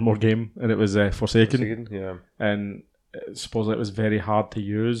only for one more game, and it was Forsaken. Yeah, and supposedly it was very hard to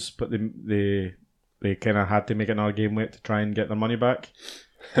use, but they kind of had to make another game with it to try and get their money back,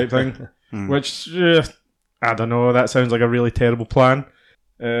 type thing. Which I don't know. That sounds like a really terrible plan.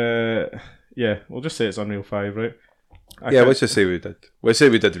 Yeah, we'll just say it's Unreal 5, right? Let's just say we did. Let's say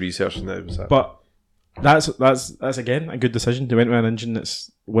we did research and it was that. But that's again a good decision. They went with an engine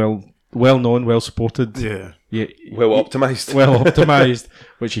that's well known, well supported. Yeah, well optimized. Well optimized,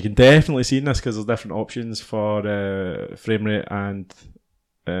 which you can definitely see in this because there's different options for frame rate and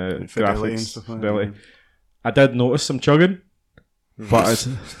graphics and stuff like fidelity. I did notice some chugging. But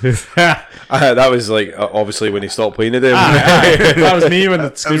that was like obviously when he stopped playing it. That was me when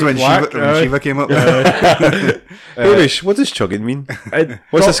the screen was black. When Shiva came up. Hamish, what does chugging mean?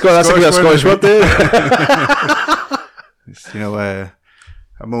 What's the Scottish? That's a Scottish word, there. It's, a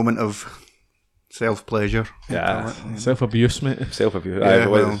moment of self-pleasure. Yeah, self-abuse, mate. Self-abuse. Yeah,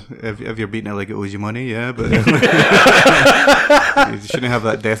 well, if you're beating it like it owes you money, yeah, but you shouldn't have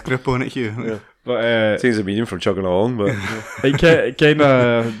that death grip on it, Hugh. Yeah. But seems a medium for chugging along, but it kind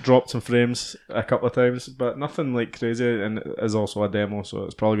of dropped some frames a couple of times, but nothing like crazy. And it is also a demo, so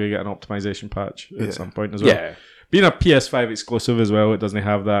it's probably going to get an optimization patch at some point as well. Yeah, being a PS5 exclusive as well, it doesn't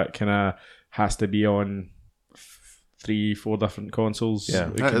have that kind of has to be on 3-4 different consoles. Yeah,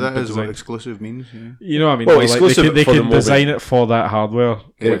 that is what exclusive means. Yeah. You know what I mean? Well, like exclusive they for can the design moment. it for that hardware.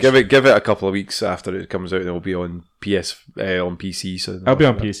 Yeah, give it a couple of weeks after it comes out, and it'll be on on PC. So I'll be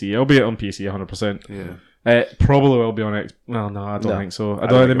on PC. I'll be on PC 100%. Yeah. Probably will be on X. Well, no, I don't think so. I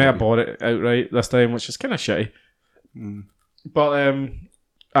don't. They may have bought it outright this time, which is kind of shitty. But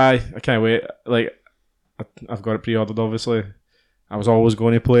I can't wait. Like I've got it pre-ordered. Obviously, I was always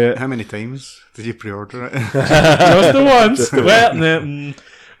going to play it. How many times did you pre-order it? Just the once.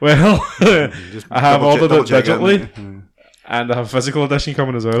 I have ordered it digitally, and I have a physical edition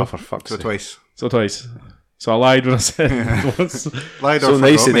coming as well. Oh, for fuck's sake. Twice. So twice. So I lied when I said once. So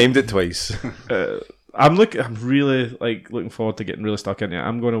nice they named it twice. I'm really looking forward to getting really stuck in it.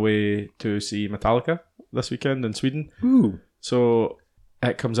 I'm going away to see Metallica this weekend in Sweden. Ooh. So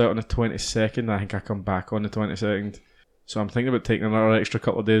it comes out on the 22nd. I think I come back on the 22nd. So I'm thinking about taking another extra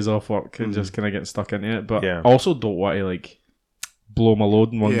couple of days off work and just kind of getting stuck into it. But also don't want to blow my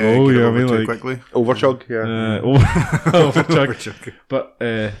load in one go. You know what I mean? Quickly. Overchug, yeah. Overchug. But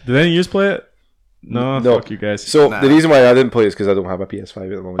did any of you play it? No, fuck you guys. So the reason why I didn't play is because I don't have a PS5 at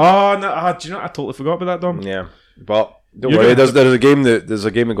the moment. Oh no! Do you know? I totally forgot about that, Dom. Yeah, but don't worry. There's a game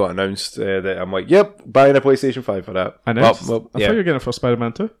that got announced that I'm like, yep, buying a PlayStation 5 for that. Announced? I thought you were getting it for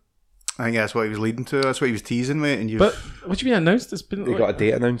Spider-Man 2. I think that's what he was leading to. That's what he was teasing, mate. And But what do you mean announced? It's been. They got a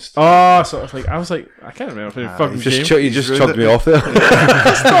date announced. Oh, sort of I was like, I can't remember. Fucking you just chugged me off there.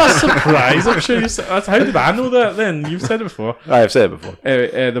 That's not a surprise. I'm sure you said. How did I know that? Then you've said it before. I've said it before.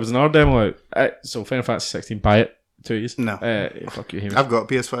 There was another demo out. So Final Fantasy 16, buy it. 2 years. No. Fuck you, Hamish. I've got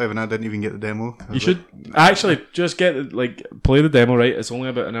PS5 and I didn't even get the demo. You should actually just get play the demo, right? It's only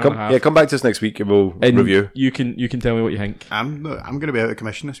about an hour and a half. Yeah, come back to us next week and we'll review. You can tell me what you think. I'm going to be out of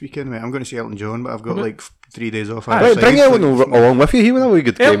commission this weekend, mate. I'm going to see Elton John, but I've got 3 days off. Right, bring Elton along with you. He went a really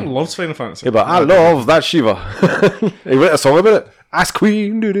good game. Elton loves Final Fantasy. Yeah, but I love that Shiva. He wrote a song about it. Ask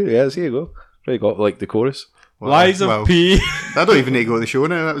Queen, do it. Yes, here you go. Right, got the chorus. Lies of P. I don't even need to go to the show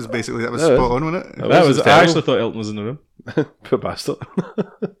now. That was spot on, wasn't it? I actually thought Elton was in the room. Poor bastard.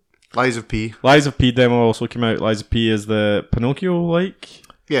 Lies of P. Lies of P demo also came out. Lies of P is the Pinocchio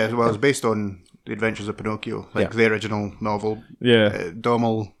Yeah, well, it's based on the Adventures of Pinocchio, the original novel. Yeah. Dom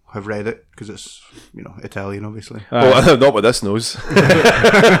will have read it because it's Italian, obviously. Well, not with this nose.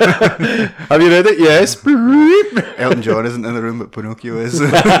 Have you read it? Yes. Elton John isn't in the room, but Pinocchio is.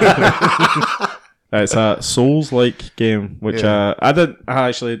 It's a Souls-like game, which I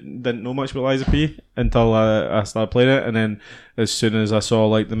actually didn't know much about Lies of P until I started playing it, and then as soon as I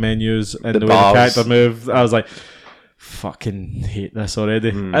saw the menus and the way the character moved, I was like, fucking hate this already.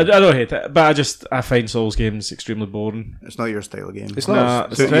 I don't hate it, but I find Souls games extremely boring. It's not your style of game. It's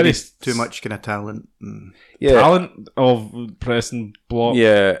not. It's very too much kind of talent. Talent of pressing block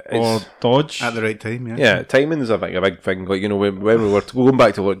or dodge at the right time. Yeah, timing is a big thing. When we were going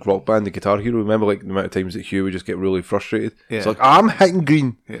back to Rock Band and Guitar Hero, remember the amount of times that Hugh would just get really frustrated. It's like, I'm hitting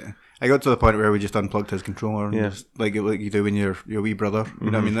green. Yeah. I got to the point where we just unplugged his controller and just like you do when you're your wee brother.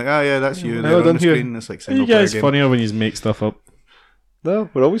 You know what I mean? Like, that's you. They're on the screen. It's like single player game. You guys funnier when you make stuff up. No,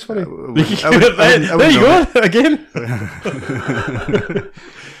 we're always funny. There you go again.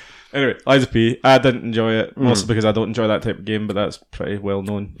 Anyway, Lies of P. I didn't enjoy it, mostly because I don't enjoy that type of game, but that's pretty well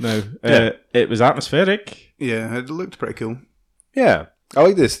known now. It was atmospheric. Yeah, it looked pretty cool. Yeah, I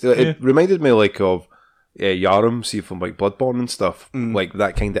like this. It reminded me of Yarum, see from Bloodborne and stuff, like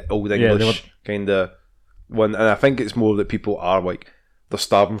that kind of old English kind of one. And I think it's more that people are they're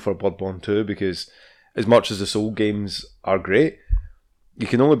starving for Bloodborne 2, because as much as the Soul games are great, you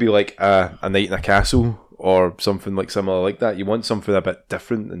can only be a knight in a castle or something like similar like that. You want something a bit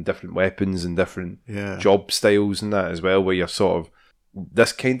different and different weapons and different job styles and that as well, where you're sort of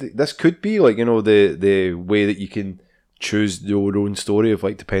this could be like, you know, the way that you can choose your own story of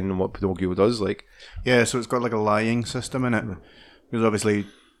like depending on what Pinocchio does. Like, yeah, so it's got like a lying system in it, because obviously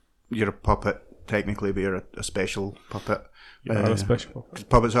you're a puppet technically, but you're a special puppet. You're a special puppet.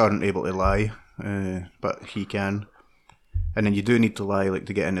 Puppets aren't able to lie, but he can. And then you do need to lie, like,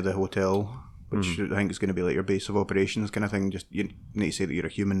 to get into the hotel, which I think is going to be like your base of operations kind of thing. Just you need to say that you're a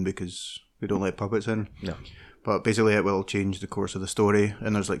human because they don't let puppets in. No. But basically, it will change the course of the story,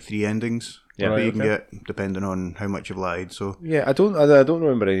 and there's like 3 endings that you can get depending on how much you've lied. So yeah, I don't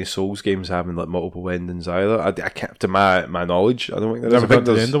remember any Souls games having like multiple endings either. I can't, to my knowledge, I don't think there's never got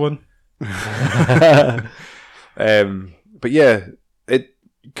to the end of one. But yeah, it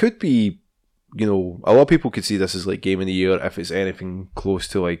could be. You know, a lot of people could see this as like game of the year if it's anything close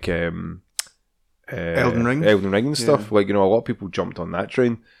to like Elden Ring and stuff. Like, you know, a lot of people jumped on that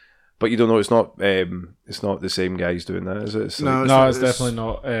train, but you don't know it's not the same guys doing that, is it? It's it's definitely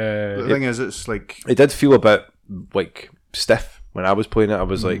not. The thing is, it's like it did feel a bit like stiff when I was playing it. I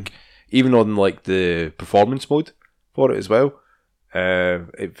was like, even on like the performance mode for it as well,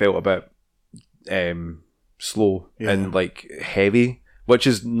 it felt a bit slow and like heavy, which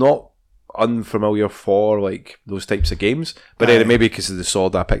is not unfamiliar for like those types of games, but then maybe because of the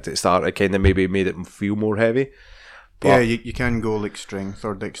sword I picked at the start, it kind of maybe made it feel more heavy. But, you can go like strength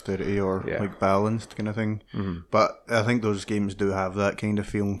or dexterity or like balanced kind of thing, but I think those games do have that kind of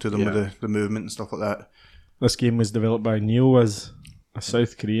feel to them with the movement and stuff like that. This game was developed by Neo, as a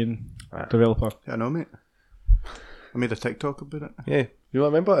South Korean developer. Yeah, I know, mate. I made a TikTok about it. Yeah, you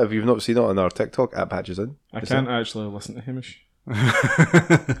remember, if you've not seen it on our TikTok at Patches In, I can't actually listen to Hamish.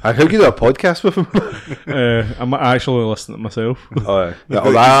 I could do a podcast with him. I'm actually listening to myself. Right, there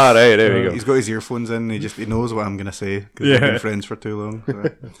we go. He's got his earphones in. He knows what I'm gonna say because we've been friends for too long.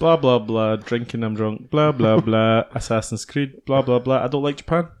 So. Blah blah blah. Drinking, I'm drunk. Blah blah blah. Assassin's Creed. Blah blah blah. I don't like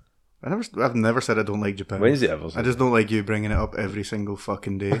Japan. I've never said I don't like Japan. When's it ever? I just don't like you bringing it up every single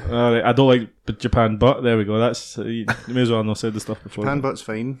fucking day. Alright, I don't like Japan, but there we go. That's you may as well not said the stuff before. Japan butt's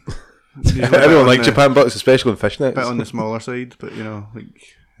fine. Everyone likes Japan butts, especially in fishnets. Bit on the smaller side, but you know, like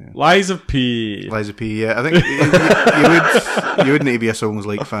Lies of P. Lies of P. Yeah, I think you would need to be a Songs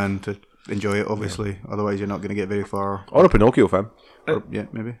Like fan to enjoy it. Obviously, otherwise you're not going to get very far. Or a Pinocchio fan. Yeah,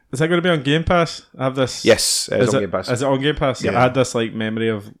 maybe. Is that going to be on Game Pass? I have this. Yes, it's on Game Pass. Is it on Game Pass? Yeah. I had this like memory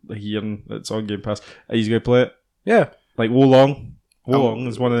of hearing it's on Game Pass. Are you going to play it? Yeah. Like Wolong. Wolong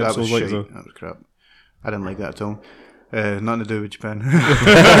is one of the Souls like. That was crap. I didn't like that at all. Nothing to do with Japan.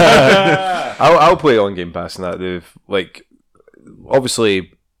 I'll play it on Game Pass and that. They've like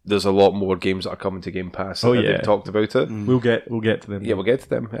obviously there's a lot more games that are coming to Game Pass. They've talked about it. We'll get to them. Yeah, we'll get to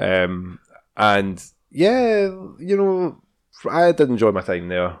them. And yeah, you know, I did enjoy my time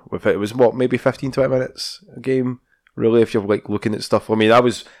there with it. It was maybe 15-20 minutes a game. Really, if you're like looking at stuff. I mean, I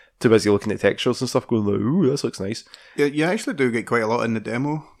was too busy looking at textures and stuff, going like, "Ooh, this looks nice." Yeah, you actually do get quite a lot in the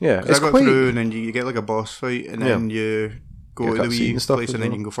demo. Yeah, it's I got through, and then you get like a boss fight, and then you go to the wee place, and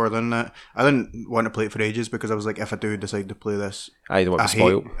then you can go further than that. I didn't want to play it for ages because I was like, if I do decide to play this, I don't want to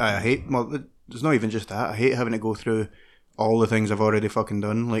spoil. I hate. Well, it's not even just that. I hate having to go through all the things I've already fucking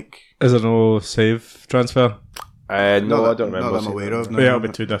done. Like, is there no save transfer? No, I don't remember. Not that I'm aware of. No. Yeah, it'll be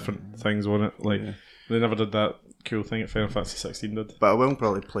 2 different things, won't it? Like they never did that cool thing at Final Fantasy 16 did. But I will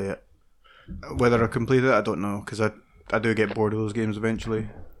probably play it. Whether I complete it, I don't know, because I do get bored of those games eventually,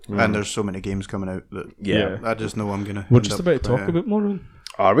 and there's so many games coming out that I just know I'm gonna. We're just about to talk about more. On.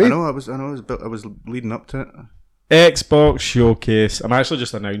 Are we? I was leading up to it. Xbox Showcase. I'm actually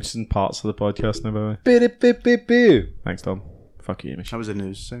just announcing parts of the podcast now, by the way. Thanks, Tom. Fuck you, Amish. That was a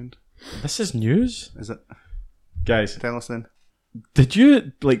news sound. This is news? Is it? Guys. Tell us then. Did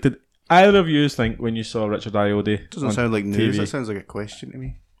either of you think when you saw Richard Iodi? Doesn't sound like news. TV? That sounds like a question to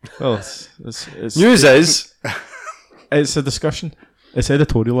me. Well, it's news is. It's a discussion. It's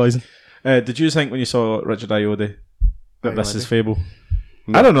editorialising. Did you think when you saw Richard Iodi that this is Fable?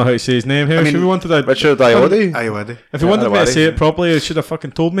 No. I don't know how to say his name here. Should we wanted to Richard Iodi? Iodi. If you wanted me to say it properly, you should have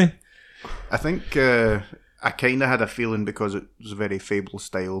fucking told me. I think I kind of had a feeling because it was very Fable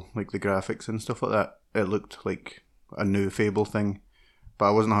style, like the graphics and stuff like that. It looked like a new Fable thing, but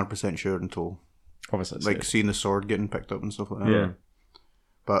I wasn't 100% sure until obviously like seeing the sword getting picked up and stuff like that. Yeah.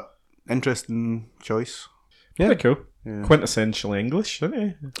 But interesting choice. Yeah, cool. Yeah. Quintessentially English, isn't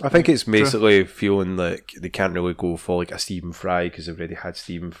it? I think it's basically feeling like they can't really go for like a Stephen Fry because they've already had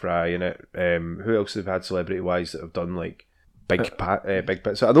Stephen Fry in it. Who else have had celebrity wise that have done like big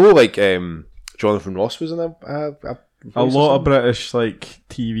bits? So I know like Jonathan Ross was in a a lot of British like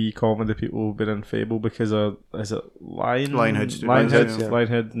TV comedy people have been in Fable because of is it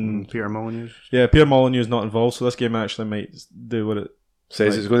Lionhead and Peter Molyneux. Yeah, Peter Molyneux is not involved, so this game actually might do what it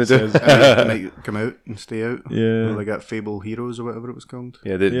says it's going to do. It might come out and stay out. Yeah, they got Fable Heroes or whatever it was called.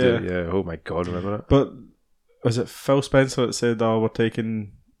 Yeah, they do. Yeah, oh my god, remember it? But was it Phil Spencer that said, "Oh, we're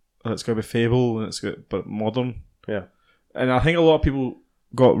taking it's going to be Fable and but modern"? Yeah, and I think a lot of people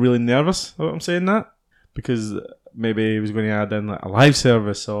got really nervous about him saying that because maybe he was going to add in like a live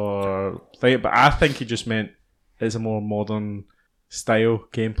service or thing, but I think he just meant it's a more modern style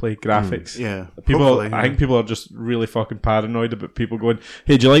gameplay graphics. I think people are just really fucking paranoid about people going,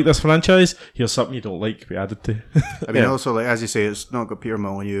 hey, do you like this franchise? Here's something you don't like to be added to. I mean, also, like as you say, it's not got Peter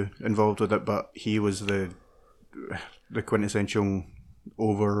Molyneux involved with it, but he was the quintessential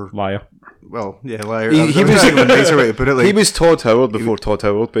liar. Well, yeah, liar. He was a nicer way to put it. Like, he was Todd Howard before Todd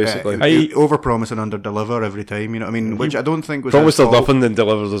Howard, basically. He overpromise and underdeliver every time. You know what I mean? Which I don't think was promised us nothing and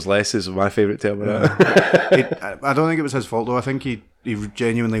delivers us less is my favourite term. I don't think it was his fault though. I think he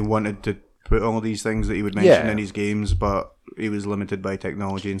genuinely wanted to put all these things that he would mention in his games, but he was limited by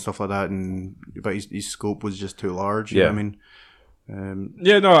technology and stuff like that. But his scope was just too large. You know what I mean?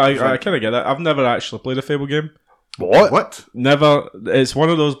 I kind of get that. I've never actually played a Fable game. What? Never. It's one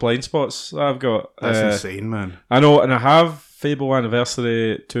of those blind spots I've got. That's insane, man. I know, and I have Fable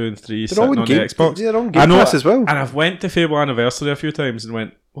Anniversary 2 and 3 sitting on the Xbox. They're on Game Pass as well. And I've went to Fable Anniversary a few times and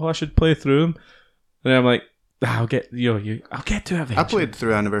went, well, I should play through them. And then I'm like, I'll get to it eventually. I played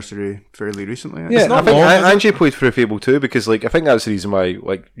through Anniversary fairly recently. Yeah, I think Angie played through Fable 2 because like I think that's the reason why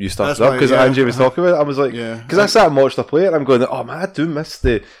like you started up because Angie was talking about it. I was like, because I sat and watched her play it and I'm going, oh man, I do miss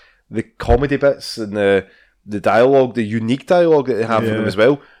the comedy bits and the dialogue, the unique dialogue that they have for them as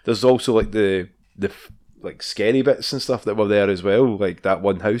well. There's also like the like scary bits and stuff that were there as well, like that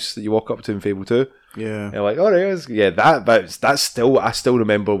one house that you walk up to in Fable 2. Yeah, and like, all right, that's still I still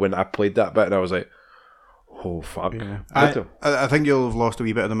remember when I played that bit and I was like, oh fuck. Yeah. I think you'll have lost a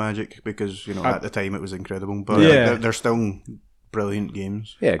wee bit of the magic because at the time it was incredible, but they're still brilliant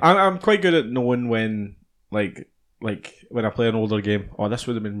games. Yeah, I'm quite good at knowing when like when I play an older game, this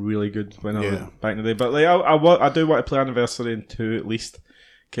would have been really good when I was back in the day. But like, I do want to play Anniversary in 2 at least,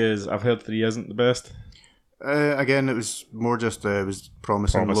 because I've heard 3 isn't the best. Again, it was more just it was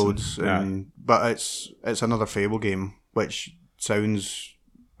promising loads, but it's another Fable game, which sounds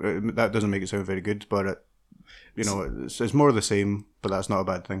that doesn't make it sound very good, but it's more of the same. But that's not a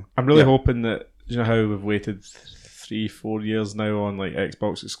bad thing. I'm really hoping that how we've waited 3-4 years now on like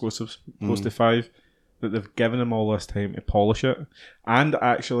Xbox exclusives, close to 5. That they've given them all this time to polish it, and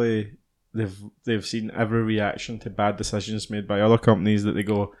actually they've seen every reaction to bad decisions made by other companies that they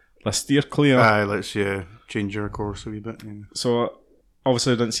go, let's steer clear. Let's change your course a wee bit. Yeah. So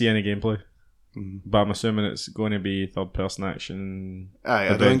obviously I didn't see any gameplay, but I'm assuming it's going to be third person action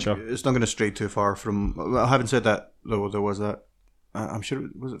adventure. I think it's not going to stray too far from. Well, having said that, though, there was that. I'm sure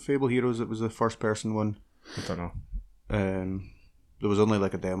was it Fable Heroes that was the first person one. I don't know. There was only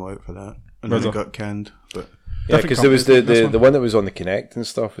like a demo out for that, and then it got canned. But yeah, because there was the one that was on the Kinect and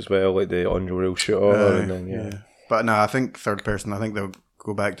stuff as well, like the Unreal shooter. And then, But no, I think third person. I think they'll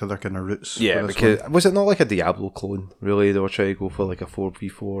go back to their kind of roots. Yeah, because was it not like a Diablo clone? Really, they were trying to go for like a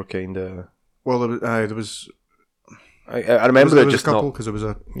 4v4 kind of. Well, there was. I remember there was a couple because there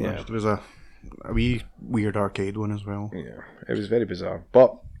was a wee weird arcade one as well. Yeah, it was very bizarre,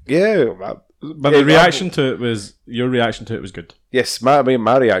 but yeah. But the reaction to it was your reaction to it was good. Yes, my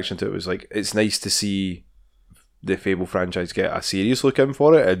reaction to it was like it's nice to see the Fable franchise get a serious look in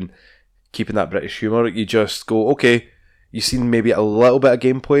for it and keeping that British humour. You just go, okay, you've seen maybe a little bit of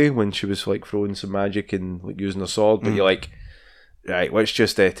gameplay when she was like throwing some magic and like using a sword, but you're like, right, let's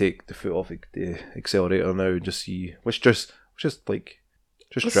just take the foot off the accelerator now and just see. Let's just drift.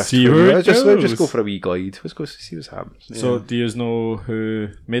 See where it goes. Let's just go for a wee glide. Let's go see what's happening. So, do you know who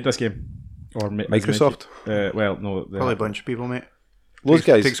made this game? Or Microsoft? Well, no. Probably a bunch of people, mate. Those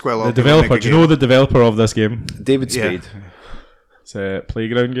guys. Takes quite a lot the developer. Do you know the developer of this game? David Spade. It's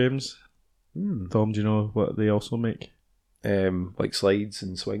Playground Games. Tom, do you know what they also make? Like slides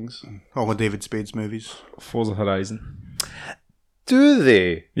and swings. All of David Spade's movies. Forza Horizon. Do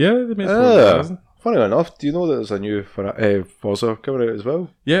they? Yeah, they made Forza Horizon. Funny enough, do you know that there's a new Forza coming out as well?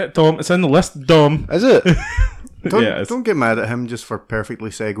 Yeah, Tom, it's in the list, Dom. Is it? Don't get mad at him just for perfectly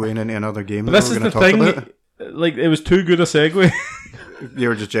segueing into another game. But this is the thing. Like, it was too good a segue. You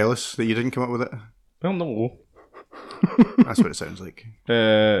were just jealous that you didn't come up with it? Well, no. That's what it sounds like.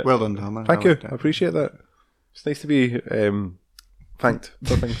 Well done, Tom. Thank you. I appreciate that. It's nice to be thanked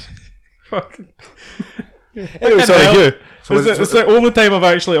for things. Anyway, sorry, you. So it's the only time I've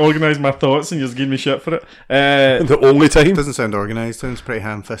actually organised my thoughts and you're just giving me shit for it. The only time? It doesn't sound organised. Sounds pretty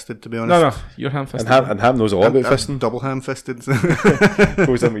ham-fisted, to be honest. No, you're ham-fisted. And Ham knows all about fisting. Double ham-fisted.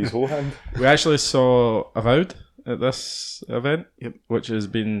 Goes in with his whole hand. We actually saw Avowed at this event, Yep. which has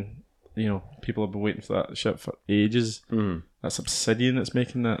been, people have been waiting for that shit for ages. Mm. That's Obsidian that's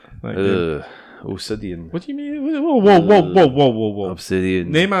making that game. Obsidian. What do you mean? Whoa.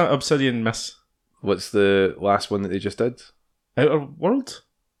 Obsidian. Name an Obsidian miss. What's the last one that they just did? Outer Worlds?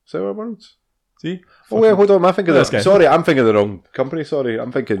 Is that Outer Worlds? See? Oh, wait, hold on. Am I thinking This of guy. Sorry, I'm thinking of the wrong company. Sorry.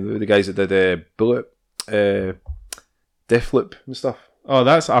 I'm thinking the guys that did Bullet, Deathloop and stuff. Oh,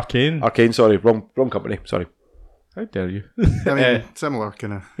 that's Arcane. Arcane, sorry. Wrong company. Sorry. How dare you? I mean, similar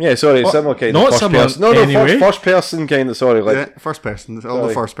kind of. Yeah, sorry. Similar kind not of first similar person. No, anyway. first person kind of, sorry. Like, Yeah, first person. All Sorry.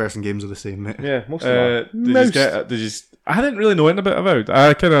 the first person games are the same, mate. yeah, most of them. I didn't really know anything about Avowed.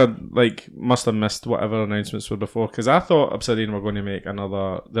 I kind of must have missed whatever announcements were before because I thought Obsidian were going to make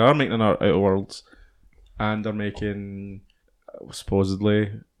another. They are making another Outer Worlds, and they're making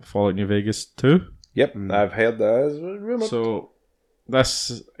supposedly Fallout New Vegas 2. Yep, I've heard that as rumored. So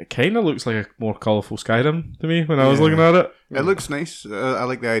this kind of looks like a more colourful Skyrim to me when I was looking at it. It looks nice. I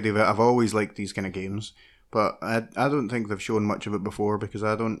like the idea of it. I've always liked these kind of games, but I don't think they've shown much of it before because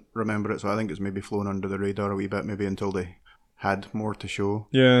I don't remember it. So I think it's maybe flown under the radar a wee bit, maybe until they had more to show.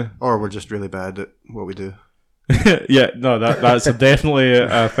 Yeah. Or we're just really bad at what we do. Yeah, no, that's definitely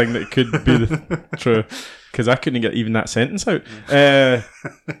a thing that could be true because I couldn't get even that sentence out.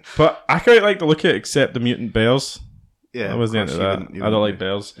 But I quite like to look at except the mutant bears. Yeah, I wasn't into that. I don't like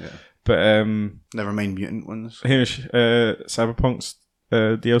bears. Yeah. But Never mind mutant ones. Hamish, Cyberpunk's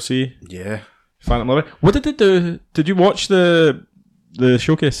DLC, Yeah, Phantom Liberty. What did they do? Did you watch the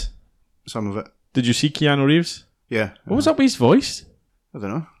showcase? some of it. Did you see Keanu Reeves? Yeah. What was up with his voice? I don't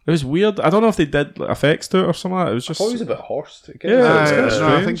know. It was weird. I don't know if they did effects to it or something like that. It was I just thought he was a bit hoarse. Yeah, it's kinda no,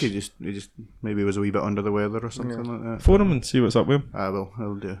 I strange. think he just maybe was a wee bit under the weather or something like that. phone him and see what's up with him.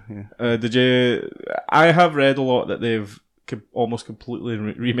 I'll do. Yeah. Did you? I have read a lot that they've almost completely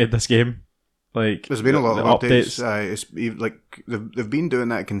remade this game. Like There's been a lot the of updates. Like they've been doing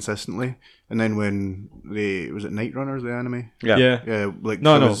that consistently, and then when was it Night Runners the anime? Yeah. Like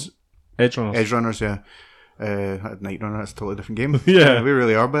No, there no. was Edge Runners. Edge Runners, yeah. Night Runner, that's a totally different game. Yeah. We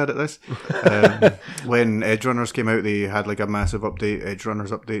really are bad at this. When Edge Runners came out, they had like a massive update, Edge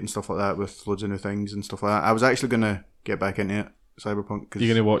Runners update and stuff like that with loads of new things and stuff like that. I was actually going to get back into it, Cyberpunk.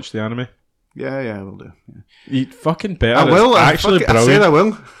 You're gonna watch the anime? Yeah, I will do. Yeah. You fucking better. I will. It's actually I said brilliant. I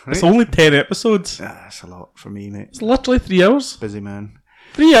will. Right? It's only 10 episodes. That's a lot for me, mate. It's literally 3 hours. Busy man.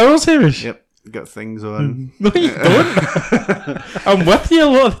 3 hours, Hamish. Yep. Got things on. No, you don't. I'm with you a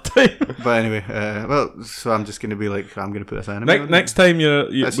lot of the time. But anyway, so I'm just going to be like, I'm going to put this anime on. Next time we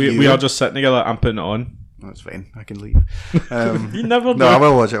you. are just sitting together, I'm putting it on. That's fine. I can leave. You never No, know. I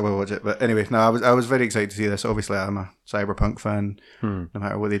will watch it. But anyway, no, I was very excited to see this. Obviously, I'm a Cyberpunk fan, no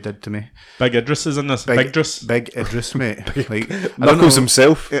matter what they did to me. Big Idris is in this. Big Idris. Big Idris, mate. Like, Knuckles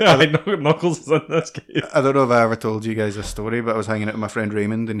himself. I know Knuckles is in this game. I don't know if I ever told you guys this story, but I was hanging out with my friend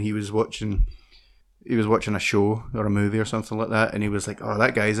Raymond, and he was watching a show or a movie or something like that, and he was like, "Oh,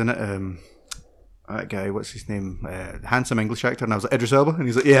 that guy's in it." That guy, what's his name? Handsome English actor. And I was like, Idris Elba? And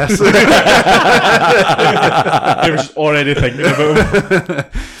he's like, yes. He was just already thinking about him.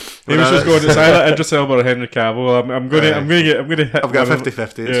 He was just going, it's either Idris Elba or Henry Cavill. I'm going to hit. I've got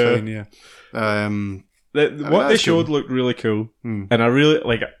 50-50. It's fine, yeah. What they showed cool. looked really cool. And I really,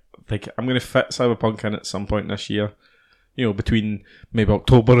 like I'm going to fit Cyberpunk in at some point this year. You know, between maybe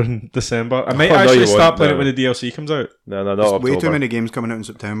October and December. I might actually start playing it when the DLC comes out. No, not There's October. way too many games coming out in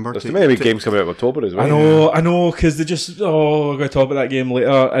September. There's too many games coming out in October as well. I know, because they just, we're going to talk about that game later.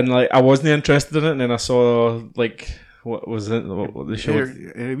 And like, I wasn't interested in it, and then I saw, like, what was it? What they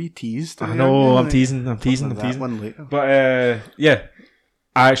showed? Are we teased? I know, I'm teasing. That one later. But, yeah.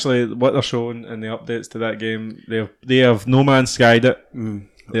 Actually, what they're showing in the updates to that game, they have No Man's Skied it.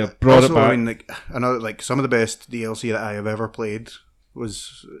 They have brought it back. I mean, like, I know, like, some of the best DLC that I have ever played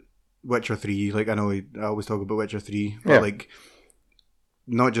was Witcher 3. Like, I know I always talk about Witcher 3, but like,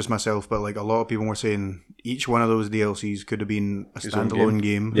 not just myself, but like a lot of people were saying each one of those DLCs could have been a standalone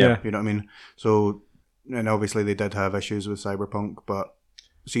game. Yeah. You know what I mean? So, and obviously they did have issues with Cyberpunk, but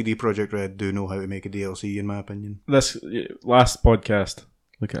CD Projekt Red do know how to make a DLC, in my opinion. This last podcast,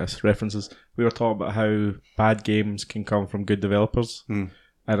 look at us, references, we were talking about how bad games can come from good developers.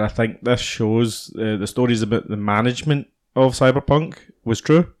 And I think this shows the stories about the management of Cyberpunk was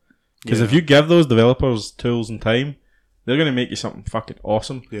true. Because if you give those developers tools and time, they're going to make you something fucking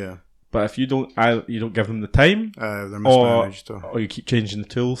awesome. Yeah. But if you don't give them the time, they're mismanaged. or you keep changing the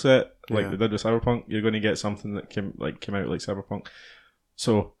tool set like they did with Cyberpunk, you're going to get something that came out like Cyberpunk.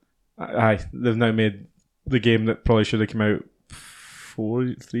 So, they've now made the game that probably should have come out 4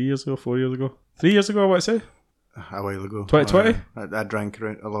 years ago. 3 years ago, I want to say. A while ago. 2020? I drank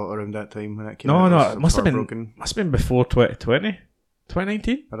a lot around that time when it came out. No, it must have been before 2020.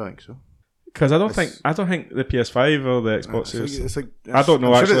 2019? I don't think so. Because I don't think the PS5 or the Xbox Series. I don't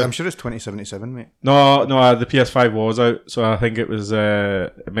know. I'm sure it's 2077, mate. No, the PS5 was out, so I think it was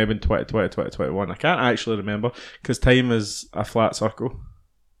maybe in 2020, 2021. I can't actually remember because time is a flat circle.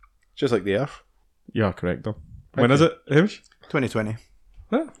 Just like the Earth. Yeah, correct. Though. When is it, Hamish? 2020.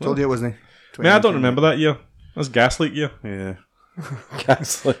 Yeah, told you it wasn't. I don't remember that year. That's Gaslight year. Yeah.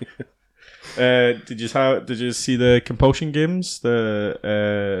 Gaslight. Did you see the Compulsion games?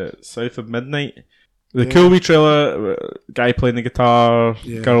 The South of Midnight. The cool wee trailer. Guy playing the guitar.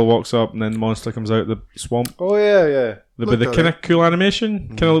 Girl walks up, and then the monster comes out of the swamp. Oh yeah. The kind of cool animation,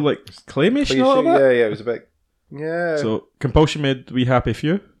 kind of look like claymation a little bit. Yeah, it was a bit. Yeah. So Compulsion made We Happy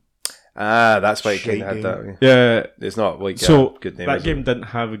Few. That's why it kind of had that. Yeah, it's not like good name. That game didn't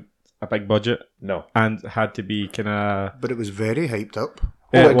have a big budget. No, and had to be kind of. But it was very hyped up.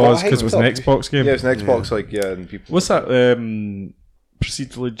 It was because it was an Xbox game. Yeah, it's an Xbox. And people. What's that?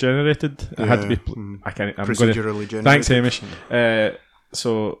 Procedurally generated. It had to be. I can't. I'm procedurally generated. Thanks, Hamish.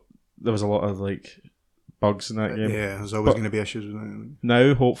 So there was a lot of bugs in that game. Yeah, there's always going to be issues with that.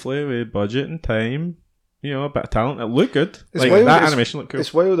 Now, hopefully, with budget and time, a bit of talent, it looked good. That animation looked cool.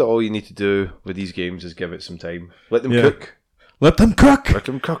 It's wild that all you need to do with these games is give it some time. Let them cook. Let them cook. Let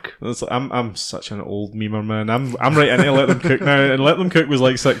them cook. I'm such an old memer, man. I'm right into Let Them Cook now, and Let Them Cook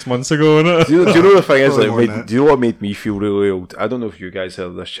was 6 months ago, innit? Do you know the thing is? Do you know what made me feel really old? I don't know if you guys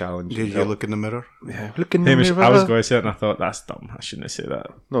heard this challenge. Did you look in the mirror? Yeah, look in the mirror. I was going to say it, and I thought that's dumb. I shouldn't have said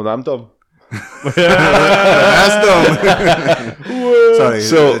that. No, I'm dumb. That's dumb. Sorry.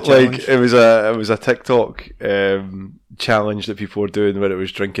 So it was a TikTok challenge that people were doing where it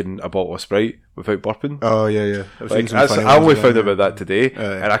was drinking a bottle of Sprite without burping. Oh yeah. I only found out about that today,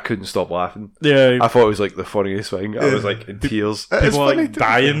 and I couldn't stop laughing. Yeah, I thought it was the funniest thing. I was in tears. People were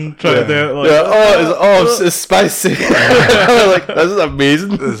dying trying to do it. It's spicy. I was this is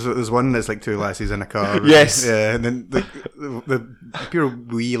amazing. There's one that's two lassies in a car. Right? Yes. Yeah, and then the pure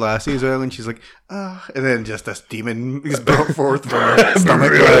wee lassie as well, and she's and then just this demon is brought forth from her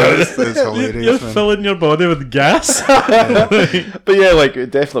stomach. It's hilarious. You're filling your body with gas. But yeah,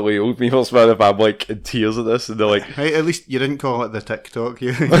 definitely old meals, man. If I'm in tears at this, and they're hey, at least you didn't call it the TikTok.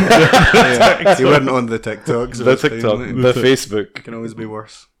 You weren't on the TikTok. So the TikTok, the Facebook can always be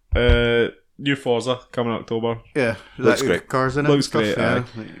worse. New Forza coming October. Yeah, looks great. Cars in it. Looks great. Yeah,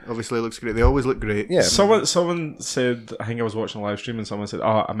 obviously it looks great. They always look great. Yeah. Someone said, I think I was watching a live stream, and someone said,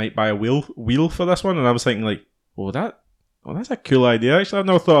 "Oh, I might buy a wheel for this one," and I was thinking that's a cool idea. Actually, I've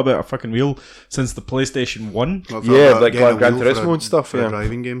never thought about a fucking wheel since the PlayStation 1. Gran Turismo and stuff. For a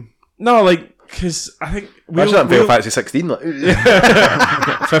driving game. No, because I think imagine that in Final Fantasy 16.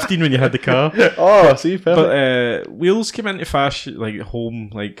 15 when you had the car. Oh, see, perfect. But wheels came into fashion,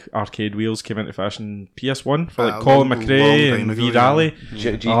 home arcade wheels came into fashion PS1 for Colin McRae and V Rally.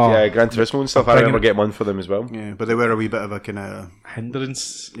 Gran Turismo and stuff. I remember getting one for them as well. Yeah, but they were a wee bit of a kind of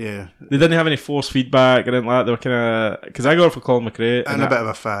hindrance. Yeah, they didn't have any force feedback. I didn't like that. They were kind of because I got it for Colin McRae and a bit of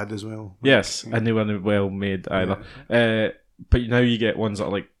a fad as well. Yes, and they weren't well made either. But now you get ones that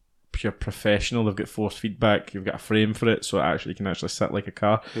are pure professional. They've got force feedback. You've got a frame for it, so it can actually sit like a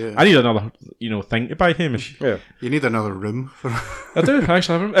car. Yeah. I need another thing to buy, Hamish. Yeah, you need another room for. I do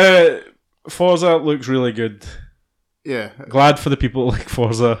actually have room. Forza looks really good. Yeah, glad for the people like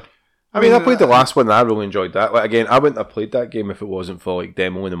Forza. I mean, I played the last one and I really enjoyed that. Again, I wouldn't have played that game if it wasn't for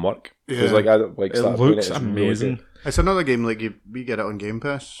demoing and work. Because I don't it looks amazing. Really it's another game we get it on Game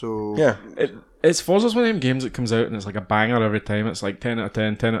Pass, so yeah. It's Forza's one of them games that comes out and it's a banger every time. It's 10 out of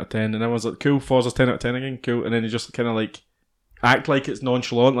 10, 10 out of 10, and everyone's cool, Forza's 10 out of 10 again, cool, and then you just kind of act like it's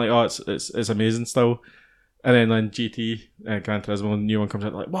nonchalant, it's amazing still. And then GT, Gran Turismo, the new one comes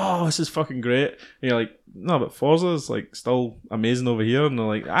out, wow, this is fucking great. And you're no, but Forza's still amazing over here. And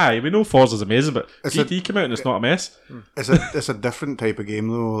they're we know Forza's amazing, but GT came out and it's not a mess. It's a different type of game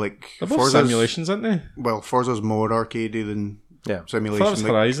though. They're both simulations, aren't they? Well, Forza's more arcadey than simulation. I thought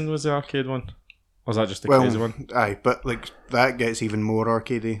Horizon was the arcade one. Or was that just the crazy one? Aye, but that gets even more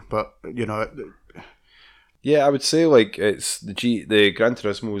arcadey. But yeah, I would say it's the Gran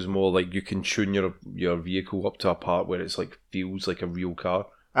Turismo is more you can tune your vehicle up to a part where it's feels like a real car.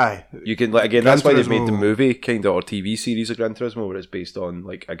 Aye, you can again. That's why they've made the movie or TV series of Gran Turismo, where it's based on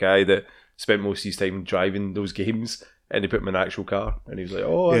a guy that spent most of his time driving those games, and they put him in an actual car, and he was like,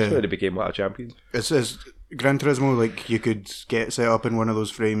 "Oh, that's where they became like a champion." It's Gran Turismo, like you could get set up in one of those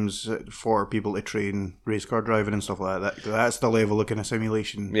frames for people to train race car driving and stuff like that. That's the level of kind of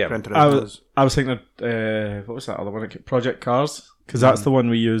simulation. Yeah. Gran Turismo is. I was thinking, what was that other one? Project Cars, because that's the one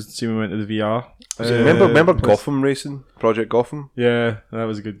we used. See, we went to the VR. Remember Gotham Racing, Project Gotham? Yeah, that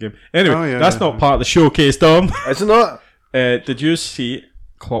was a good game. Anyway, that's not part of the showcase, Dom. Is it not? Did you see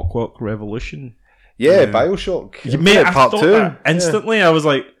Clockwork Revolution? Yeah, Bioshock. You made part thought 2 that instantly. I was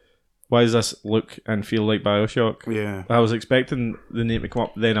like, why does this look and feel like Bioshock? Yeah. I was expecting the name to come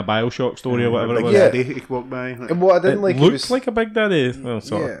up, then a Bioshock story or whatever it was. Yeah, they walk by. And what I didn't like, looked it was like a Big Daddy. Well,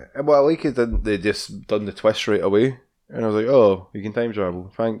 sort of. yeah. And what I like is that they just done the twist right away, and I was like, oh, you can time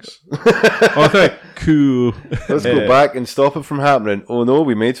travel. Thanks. Okay, cool. Let's go back and stop it from happening. Oh no,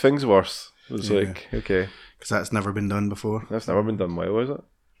 we made things worse. It was like, okay, Because that's never been done before. that's never been done well, is it?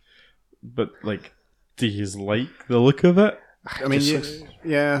 But like, do you like the look of it? I mean,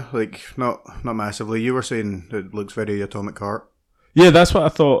 yeah, like not massively. You were saying it looks very Atomic Heart. Yeah, that's what I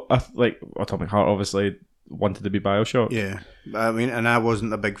thought. Like Atomic Heart obviously wanted to be Bioshock. Yeah, I mean, and I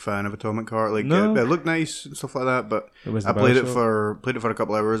wasn't a big fan of Atomic Heart. Like, No. it looked nice and stuff like that, but It was I the played it Bioshock. for a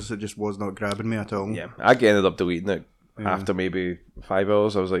couple hours. It just was not grabbing me at all. Yeah, I ended up deleting it after maybe 5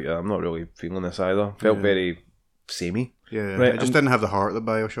 hours. I was like, I'm not really feeling this either. Felt very samey. Yeah, Right, it just didn't have the heart that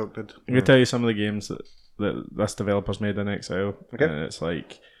Bioshock did. I'm gonna tell you some of the games that this developer's made in Exile. Okay. And it's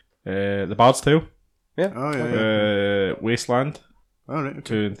like The Bard's Tale, Oh yeah. Wasteland All right. Okay.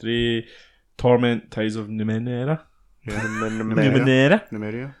 2 and 3, Torment, Ties of Numenera. Yeah. Numenera.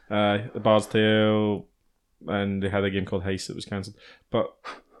 Numeria. The Bard's Tale, and they had a game called Heist that was cancelled. But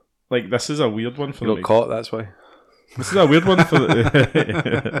like, this is a weird one for You them. got caught, that's why. This is a weird one for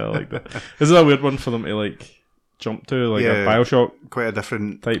I like that. This is a weird one for them to like jump to, like a Bioshock Quite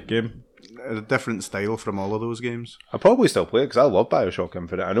a different style from all of those games. I probably still play it because I love Bioshock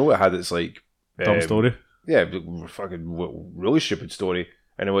Infinite. I know it had its like dumb story. Yeah, fucking really stupid story.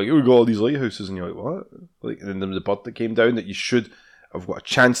 And they're like, oh, we got all these lighthouses, and you're like, what? Like, and then there was a bird that came down that you should have got a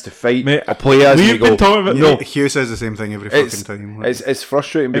chance to fight. Mate, or play as. we've been talking about No, Hugh says the same thing every fucking time. Like, It's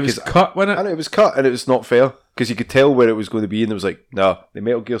frustrating It because was cut, wasn't I it? know it was cut and it was not fair because you could tell where it was going to be, and it was like, nah, the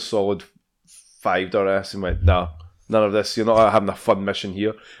Metal Gear Solid 5 our ass and went, nah, none of this. You're not having a fun mission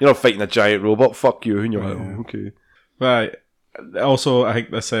here. You're not fighting a giant robot. Fuck you. And you're like, oh, okay. Right. Also, I think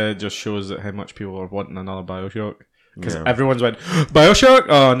this just shows that how much people are wanting another Bioshock. Because everyone's went, Bioshock?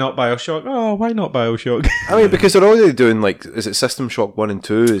 Oh, not Bioshock. Oh, why not Bioshock? I mean, because they're already doing, like, is it System Shock 1 and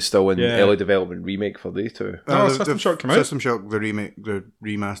 2 is still in early development remake for these two? No, System Shock came out. System Shock, the remake, the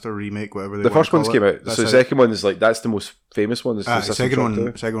remaster, remake, whatever they The want first to call one's it. came out. That's So the how- second one is, like, that's the most famous one. Is the System Shock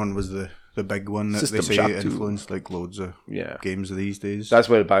 2. second one was the big one that System they say Shock 2. influenced like loads of Yeah. games of these days. That's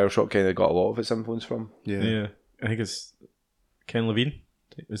where Bioshock kind of got a lot of its influence from. Yeah. I think it's Ken Levine.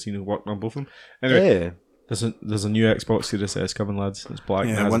 Has he worked on both of them? Anyway, Yeah. there's a new Xbox Series S coming, lads. It's black.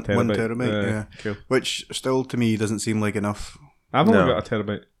 and Yeah, has one a terabyte. terabyte, yeah. Cool. Which still to me doesn't seem like enough. I've only No. got a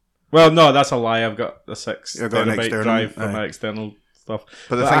terabyte. Well, no, that's a lie. I've got a 6 You've got an terabyte external, drive for aye. my external stuff.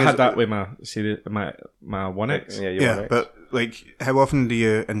 But the But thing I is, had that with my series, my One X. Yeah, you yeah, want it. but like, how often do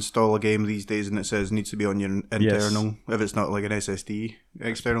you install a game these days and it says needs to be on your internal if it's not like an SSD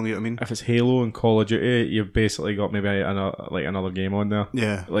external? You know what I mean? If it's Halo and Call of Duty, you've basically got maybe another game on there.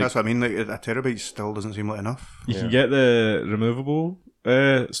 Yeah, Like- that's what I mean. Like, a terabyte still doesn't seem like enough. You can get the removable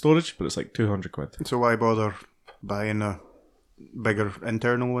storage, but it's like £200. So why bother buying a bigger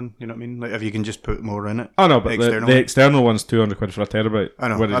internal one? You know what I mean? Like, if you can just put more in it. Oh no, but External the one? external one's £200 for a terabyte. I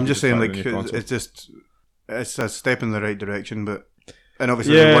know. whereas I'm you just saying, buy it like, in your console. it's a step in the right direction, but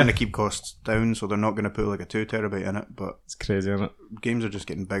obviously Yeah. they want to keep costs down, so they're not going to put like a 2 terabyte in it. But It's crazy, isn't it? games are just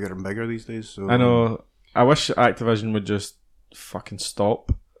getting bigger and bigger these days. So I know. I wish Activision would just fucking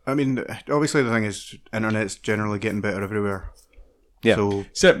stop. I mean, obviously the thing is, internet's generally getting better everywhere. Yeah. So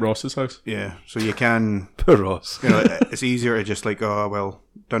Except Ross's house. yeah, so you can, Poor Ross. you know, it's easier to just like, oh well,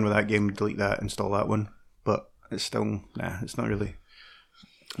 done with that game, delete that, install that one. But it's still, it's not really.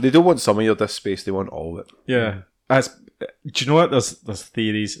 They don't want some of your disk space, they want all of it. Yeah. Do you know what? There's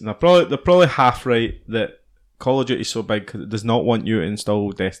theories, and they're probably half right that Call of Duty is so big because it does not want you to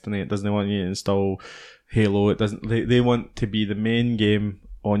install Destiny. It doesn't want you to install Halo. It doesn't. They want to be the main game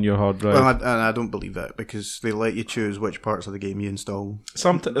on your hard drive. Well, I don't believe that because they let you choose which parts of the game you install.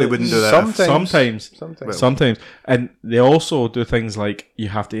 They wouldn't do that if- Sometimes, and they also do things like you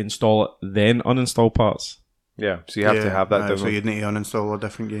have to install it, then uninstall parts. Yeah, so you have to have that. So you'd need to uninstall a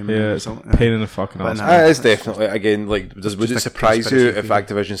different game. Yeah, it's a pain in the fucking But ass. nah. It's definitely, again, like, would it just a surprise you conspiracy if theory.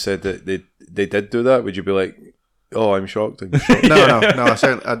 Activision said that they did do that? Would you be like, Oh, I'm shocked. No,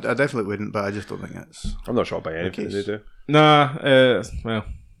 I definitely wouldn't, but I just don't think it's... I'm not shocked by anything they do. Nah, well...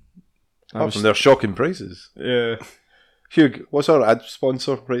 Apart from their shocking prices. Yeah. Hugh, what's our ad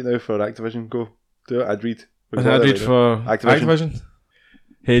sponsor right now for Activision? Go do it, ad read. An ad read for Activision.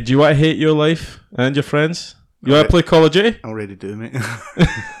 Hey, do you want to hate your life and your friends? You want to play Call of Duty? I already do, mate.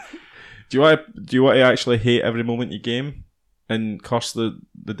 Do you want to actually hate every moment you game and curse the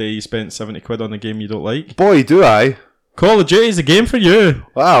day you spent £70 on a game you don't like? Boy, do I. Call of Duty is a game for you.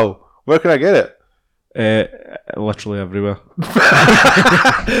 Wow. Where can I get it? Literally everywhere.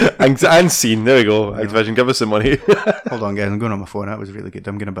 and seen. There we go. Activision, give us some money. Hold on, guys. I'm going on my phone. That was really good.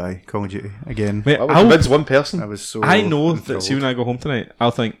 I'm going to buy Call of Duty again. Mate, I was convinced one person. I know that see when I go home tonight,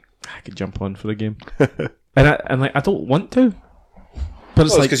 I'll think I could jump on for the game, and I don't want to, but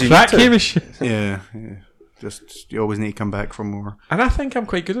it's like crack game-ish. Yeah. Just you always need to come back for more. And I think I'm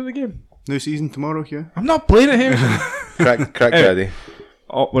quite good at the game. New season tomorrow, Hugh. I'm not playing it here. crack ready.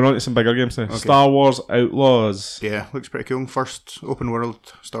 Oh, we're on to some bigger games now. Okay. Star Wars Outlaws. Yeah, looks pretty cool. First open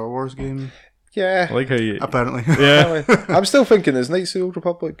world Star Wars game. Yeah. I like how you... Apparently. Yeah. I'm still thinking, is Knights of the Old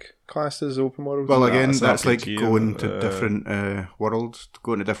Republic classed as open world? Well, again, that's like going to different worlds,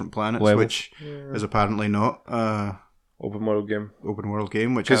 going to different planets, which is apparently not open world game. Open world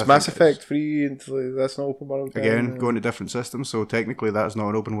game, which because Mass Effect 3, that's not open world game. Again, going to different systems, so technically that's not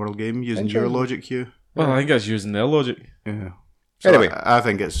an open world game using your logic, Hugh. Well, I think that's using their logic. Yeah. So anyway, I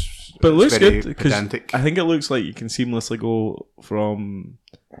think it's... But it looks good, because pedantic. I think it looks like you can seamlessly go from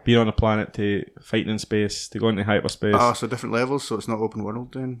being on a planet to fighting in space to going to hyperspace. Oh, so different levels, so it's not open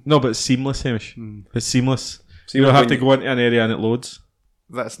world then? No, but it's seamless, Hamish. It's seamless. So you don't have to go into an area and it loads.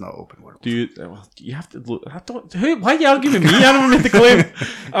 That's not open world. Do you? Well, you have to look. Why are you arguing with me? I don't made the claim.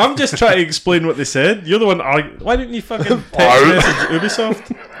 I'm just trying to explain what they said. You're the one arguing. Why didn't you fucking text message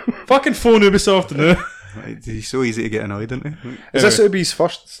Ubisoft? Fucking phone Ubisoft now. He's so easy to get annoyed, isn't he? Is this Ubi's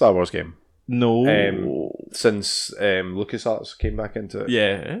first Star Wars game? No. Since LucasArts came back into it?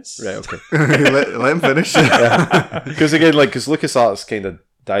 Yes. Right, okay. let him finish. Because again, because LucasArts kind of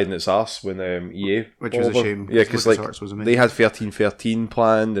died in its arse when EA... Which was a shame. Yeah, because they had 1313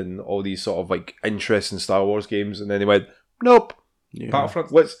 planned and all these sort of like interesting Star Wars games, and then they went, nope. Yeah.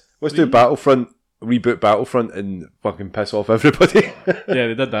 Battlefront. Let's do Battlefront, reboot Battlefront, and fucking piss off everybody. Yeah,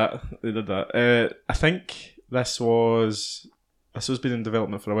 they did that. I think this has been in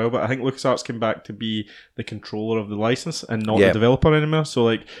development for a while, but I think LucasArts came back to be the controller of the license and not the developer anymore. So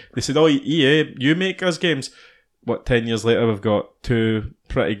like they said, oh EA, you make us games. 10 years later we've got 2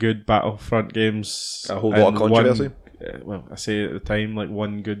 pretty good Battlefront games. A whole lot of controversy. I say at the time, like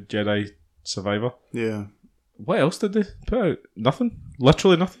 1 good Jedi Survivor. Yeah. What else did they put out? Nothing.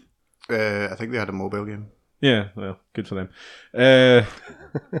 Literally nothing. I think they had a mobile game. Yeah, well, good for them.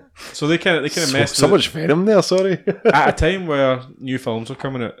 So they kind of messed. So much venom there. Sorry. At a time where new films were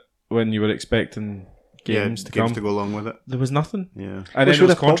coming out, when you were expecting games to come to go along with it, there was nothing. Yeah, and then there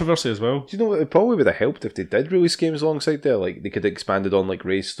was controversy as well. Do you know what? It probably would have helped if they did release games alongside there. Like they could have expanded on like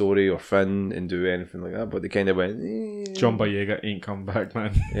Rey's story or Finn and do anything like that. But they kind of went. John Boyega ain't come back,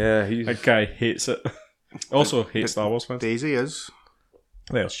 man. Yeah, that guy hates it. Also hates Star Wars fans. Daisy is.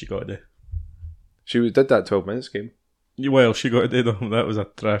 What else she got to do? She did that 12 minutes game. Well, she got to do though. That was a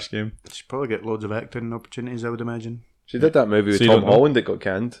trash game. She'd probably get loads of acting opportunities, I would imagine. She did that movie with Tom Holland that got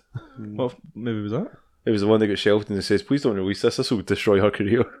canned. What movie was that? It was the one that got shelved and it says, please don't release this will destroy her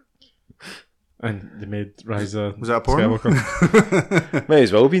career. And they made Rise of Was that a porn? May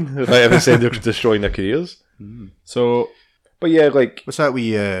as well have been. If I ever said they're destroying their careers. So, but yeah, like... What's that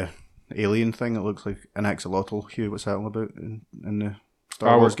wee alien thing that looks like an axolotl, Hugh? What's that all about in the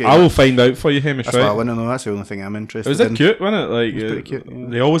Star Wars game? I will find out for you, Hamish. That's what I want to know. That's the only thing I'm interested in. Was it cute, wasn't it? Like, it was pretty cute, yeah.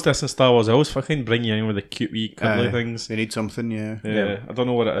 They always this in Star Wars. They always fucking bring you in with the cute wee cuddly things. They need something, yeah. I don't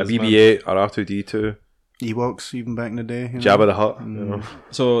know what it is. A BB-8 or R2-D2. Ewoks, even back in the day. Jabba the Hutt. You know.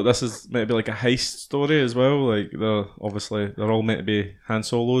 So this is meant to be like a heist story as well. Like they're all meant to be Han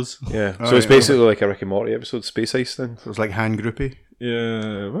Solos. Yeah. So it's basically like a Rick and Morty episode, space heist thing. So it's like Han Groupie.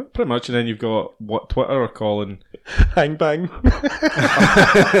 Yeah, well, pretty much. And then you've got what Twitter are calling Hang Bang.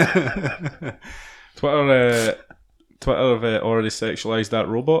 Twitter have already sexualized that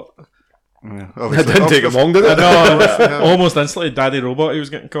robot. Yeah, it didn't take him long, did it? No, almost instantly, Daddy Robot. He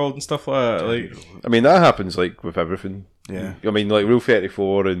was getting called and stuff like that. Like, I mean, that happens like with everything. Yeah. I mean, like Rule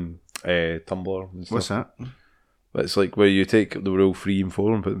 34 and Tumblr. And stuff. What's that? It's like where you take the Rule 3 and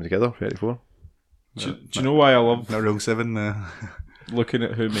 4 and put them together. 34. Do you know why I love not Rule 7? Looking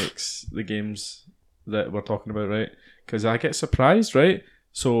at who makes the games that we're talking about, right? Because I get surprised, right?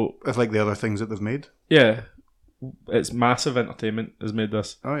 So with like the other things that they've made. Yeah. It's Massive Entertainment has made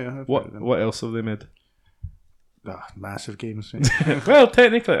this. Oh yeah. What else have they made? massive games. Well,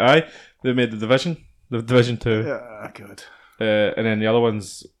 technically, they made the Division 2. Yeah, good. And then the other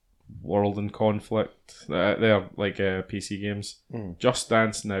one's World and Conflict. They're like PC games. Just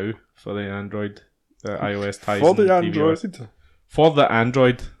Dance Now for the Android, iOS ties. For the Android. For the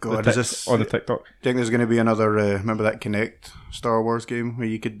Android. God, is this on the TikTok? Do you think there's going to be another? Remember that Kinect Star Wars game where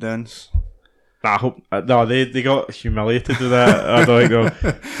you could dance? I hope no. They got humiliated with that. I don't go.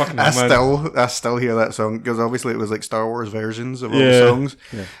 Fucking I still hear that song because obviously it was like Star Wars versions of all the songs,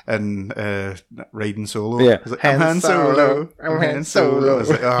 and riding solo. Yeah, like, I'm Han Solo. I'm Han Solo. I was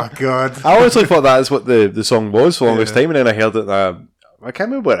like, oh god. I honestly thought that is what the song was for the longest time, and then I heard it. I can't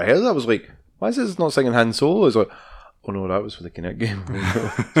remember where I heard it. I was like, why is this not singing Han Solo? I was like, oh no, that was for the Kinect game.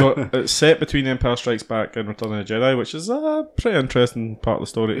 So it's set between Empire Strikes Back and Return of the Jedi, which is a pretty interesting part of the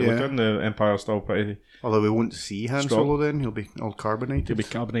story to look at. The Empire's still pretty. Although we won't see Han Solo then, he'll be all carbonated. He'll be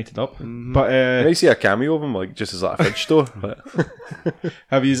carbonated up. Mm-hmm. But I see a cameo of him, like just as at a fridge store. But.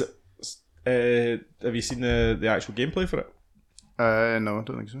 Have you seen the actual gameplay for it? No, I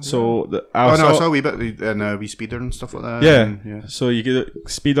don't think so. So I saw a wee bit and a wee speeder and stuff like that. Yeah. So you could do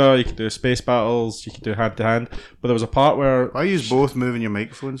speeder, you could do space battles, you could do hand to hand. But there was a part where I use both moving your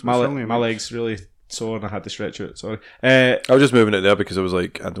microphones. My legs really sore and I had to stretch out. Sorry. I was just moving it there because I was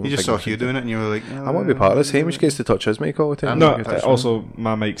like, I don't. You just saw Hugh doing it and you were like, I want to be part of this. Hamish gets to touch his mic all the time. No, also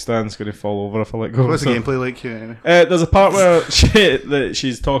my mic stand's going to fall over if I let go. What's the gameplay like? Anyway? There's a part where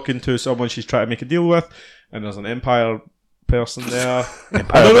she's talking to someone she's trying to make a deal with, and there's an Empire person there.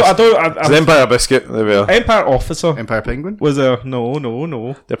 It's an Empire biscuit. There we are. Empire officer. Empire penguin? Was there? No.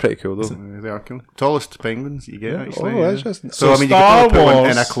 They're pretty cool though. They are cool. Tallest penguins you get, actually. Oh, interesting. So I mean, you Star could probably put one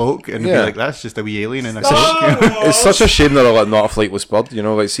in a Wars. cloak and be like, that's just a wee alien in a Star cloak. Wars. It's such a shame they're like not a flightless bird. You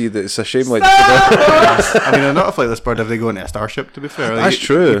know, like see that it's a shame like. I mean, they're not a flightless bird if they go into a starship. To be fair, That's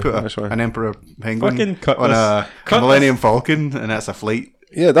true. You put That's right. an Emperor penguin Fucking cut on this. a Millennium Falcon, and that's a flight.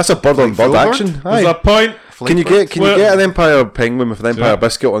 Yeah, that's a bird on bird Flight action. There's Aye. a point. Can you get an Empire penguin with an Empire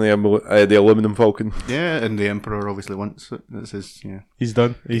biscuit on the aluminum Falcon? Yeah, and the Emperor obviously wants it. That's his. Yeah, He's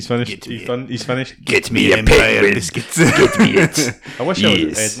done. He's finished. He's finished. Get me a penguin. biscuits. Get me it. I wish I was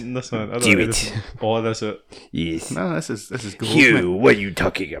Yes. editing this one. I don't Do know it. all this out. Yes. No, this is gold. Hugh, what are you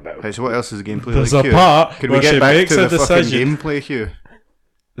talking about? Right, so what else is the gameplay There's like? a Hugh? part Could we where get she back makes to a the fucking decision. gameplay, Hugh?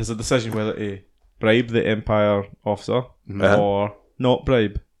 There's a decision whether to bribe the Empire officer Uh-huh. or not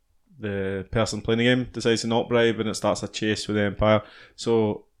bribe. The person playing the game decides to not bribe, and it starts a chase with the Empire.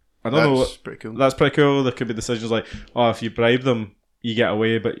 So I don't know. That's pretty cool. That's pretty cool. There could be decisions like, oh, if you bribe them, you get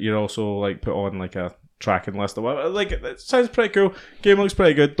away, but you're also like put on like a tracking list or whatever. Like it sounds pretty cool. Game looks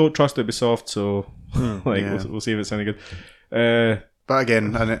pretty good. Don't trust Ubisoft, so like Yeah. we'll see if it's any good. But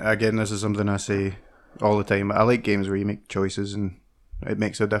again, this is something I say all the time. I like games where you make choices and it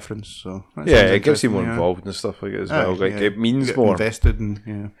makes a difference. So that Yeah, sounds it gets you more interesting, involved and stuff like it as Aye, well. Like yeah. it means Get more. invested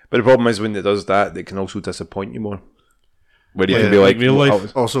and But the problem is when it does that, it can also disappoint you more. Where you Yeah, can be like, like real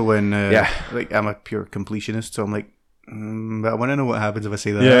life. Also, when Yeah. like I'm a pure completionist, so I'm like, but I want to know what happens if I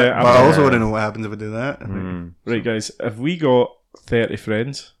say that. Yeah, but I also yeah. want to know what happens if I do that. Right, guys, have we got 30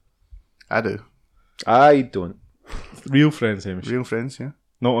 friends? I do. I don't. Real friends, Hamish. Real friends, yeah.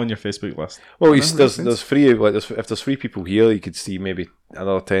 Not on your Facebook list. Well, Real friends. there's three. Like, if there's three people here, you could see maybe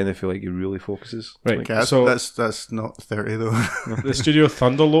another 10 if you like. You really focuses. Right, Like, Okay, so that's not 30 though. the studio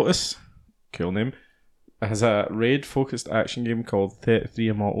Thunder Lotus, cool name, has a raid-focused action game called 33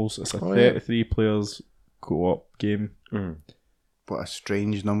 Immortals. It's a 33 players co-op game. What a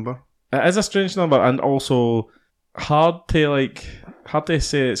strange number. It is a strange number, and also hard to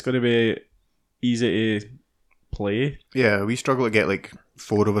say it's going to be easy to play. Yeah, we struggle to get like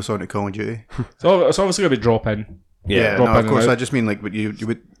 4 of us onto Call of Duty. So it's obviously going to be drop in. Yeah, drop no, in of and course. out. I just mean like, but you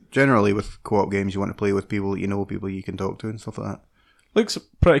would generally with co-op games, you want to play with people that you know, people you can talk to and stuff like that. Looks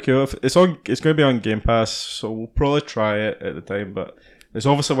pretty cool. It's going to be on Game Pass, so we'll probably try it at the time. But it's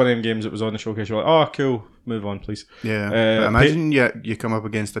obviously one of them games that was on the showcase. You're like, oh, cool, move on, please. Yeah, but imagine you come up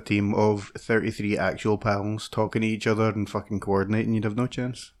against a team of 33 actual pals talking to each other and fucking coordinating. You'd have no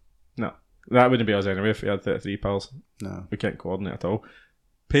chance. No, that wouldn't be us anyway if we had 33 pals. No. We can't coordinate at all.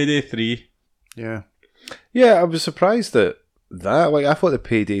 Payday 3. Yeah. Yeah, I was surprised at that. Like, I thought the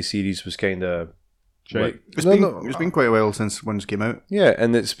Payday series was kind of like It's been quite a while since ones came out. Yeah,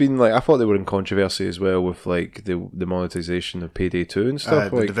 and it's been like I thought they were in controversy as well with like the monetization of Payday 2 and stuff.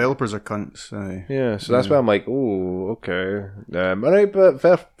 The like, developers are cunts. yeah, so that's why I'm like, oh, okay. Alright, but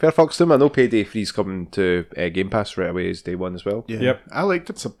fair fucks to them. I know Payday 3's coming to Game Pass right away as day one as well. Yeah. Yep. I liked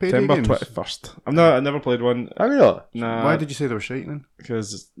it. Payday September games. 21st. I never played one. I mean, not. Nah. Why did you say they were shite then?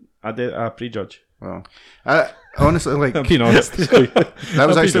 Because I did a prejudge. Well, honestly, like I'm being honest. that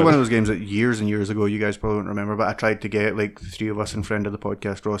was actually one of those games that years and years ago, you guys probably won't remember, but I tried to get like the three of us and friend of the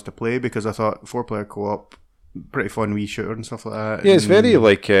podcast Ross to play because I thought 4-player co-op, pretty fun wee shooter and stuff like that. Yeah, it's very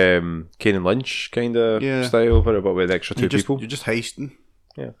like Kane and Lynch kind of Yeah. style, but with extra two people. You're just heisting.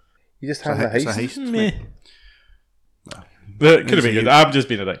 Yeah, you just have It's a a heist. heist. Meh. But it could have been good. I'm just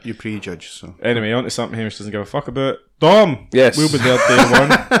being a dick. You prejudge, so. Anyway, on to something Hamish doesn't give a fuck about. Dom! Yes. We'll be there day one.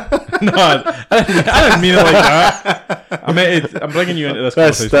 No, I didn't mean it like that. I'm bringing you into this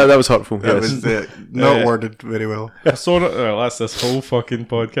conversation. That was hurtful. That Yes. was not worded very well. Persona, that's this whole fucking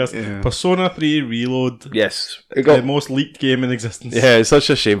podcast. Yeah. Persona 3 Reload. Yes. It The got, most leaked game in existence. yeah, it's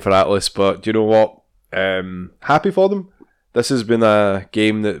such a shame for Atlas, but do you know what? Happy for them. This has been a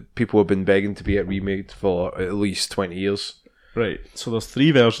game that people have been begging to be remade for at least 20 years. Right, so there's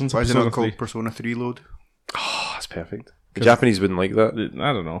 3 versions Why of is it Persona not 3. called Persona 3 Load? Oh, that's perfect. The Japanese wouldn't like that.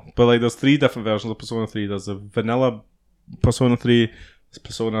 I don't know. But like there's 3 different versions of Persona 3. There's the vanilla Persona 3, there's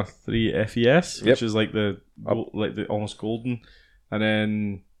Persona 3 FES, which Yep. is like the almost golden, and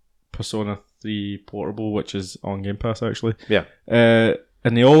then Persona 3 Portable, which is on Game Pass actually. Yeah.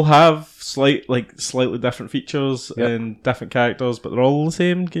 And they all have slightly different features Yep. and different characters, but they're all the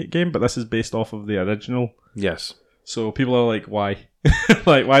same game. But this is based off of the original. Yes. So people are like, why?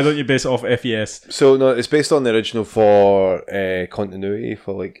 Like, why don't you base it off FES? So no, it's based on the original for continuity,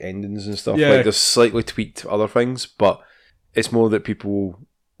 for like endings and stuff. Yeah. Like there's slightly tweaked other things, but it's more that people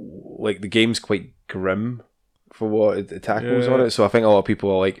like the game's quite grim for what it tackles Yeah. on it. So I think a lot of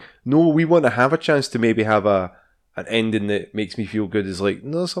people are like, no, we want to have a chance to maybe have an ending that makes me feel good. Is like,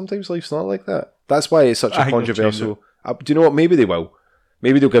 no, sometimes life's not like that. That's why it's such I a think they've controversial. Do you know what? Maybe they will.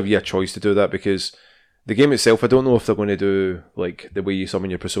 Maybe they'll give you a choice to do that because the game itself, I don't know if they're going to do like the way you summon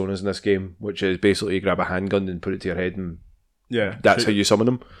your personas in this game, which is basically you grab a handgun and put it to your head and Yeah, that's how you summon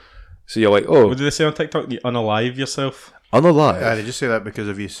them. So you're like, oh, What did they say on TikTok? You unalive yourself. unalive. Yeah, they just say that because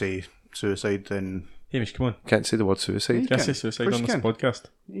if you say suicide, then Hamish, come on. Can't say the word suicide. Can I say can. suicide Of on course this you podcast?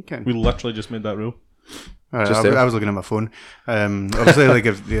 you can. We literally just made that rule. Alright, Just there. I was looking at my phone. Obviously, like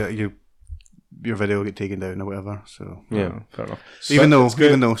if your video will get taken down or whatever. So Yeah. Fair enough. even But it's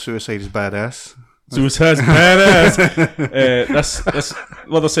good. though suicide is badass, Suicide's badass. This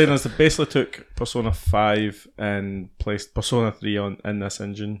what they're saying is they basically took Persona 5 and placed Persona 3 in this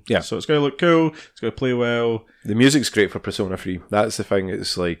engine. Yeah. So it's going to look cool. It's going to play well. The music's great for Persona 3. That's the thing.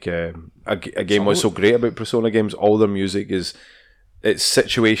 It's like a game what's so great about Persona games. All their music it's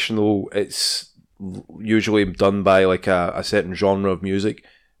situational. It's usually done by like a certain genre of music,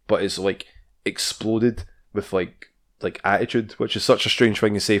 but it's like exploded with like attitude, which is such a strange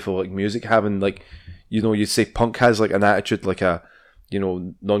thing to say for like music having like, you know, you'd say punk has like an attitude, like a, you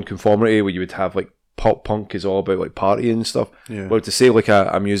know, non-conformity, where you would have like pop punk is all about like partying and stuff. Yeah. But to say like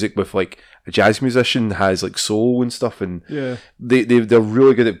a music with like a jazz musician has like soul and stuff, and Yeah. they're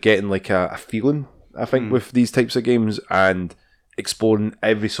really good at getting like a feeling, I think, with these types of games and exploring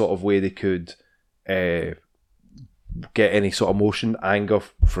every sort of way they could get any sort of emotion, anger,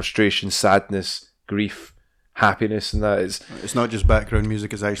 frustration, sadness, grief, happiness, and that is it's not just background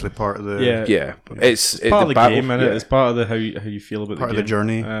music; it's actually part of the It's part of the game, innit? It's part of the how you feel about part the of the game.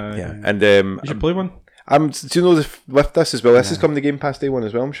 journey. yeah. And You should play one. do you know with this as well? This is coming to Game Pass Day 1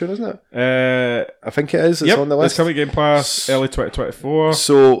 as well, I'm sure, isn't it? I think it is. It's Yep, on the it's list. coming Game Pass early 2024.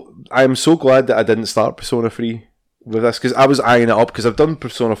 So I'm so glad that I didn't start Persona 3 with this, because I was eyeing it up, because I've done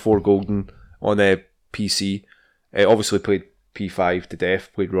Persona 4 Golden on a PC. Obviously played P5 to death,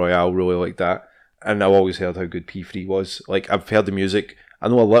 played Royale, really like that. And I've always heard how good P3 was. Like, I've heard the music. I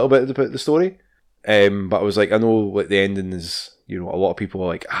know a little bit about the story. But I was like, I know like the ending is, you know, a lot of people are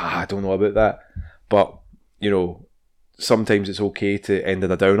like, I don't know about that. But, you know, sometimes it's okay to end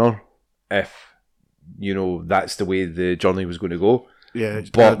in a downer if, you know, that's the way the journey was going to go. Yeah,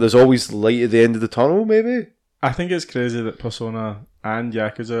 But there's always light at the end of the tunnel, maybe? I think it's crazy that Persona and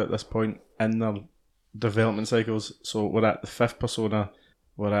Yakuza at this point in their development cycles. So we're at the 5th Persona,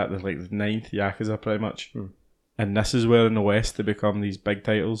 we're at the 9th Yakuza pretty much, and this is where in the West they become these big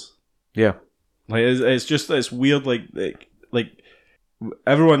titles. Yeah. Like it's weird. Like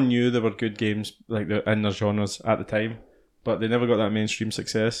everyone knew there were good games like in their genres at the time, but they never got that mainstream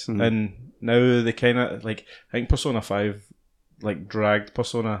success. And now they kind of like, I think Persona 5 like dragged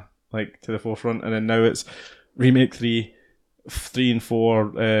Persona like to the forefront, and then now it's Remake 3 and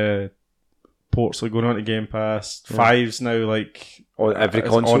 4 ports are going on to Game Pass. 5's now like On every it's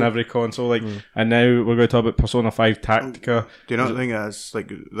console. on every console, like, and now we're going to talk about Persona 5 Tactica. do you not think that's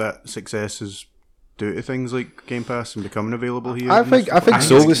like that success is due to things like Game Pass and becoming available here? I and think stuff like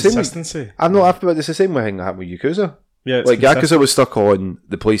so. that? The same. Consistency. I'm not after about this. The same thing that happened with Yakuza. Yeah, it's like consistent. Yakuza was stuck on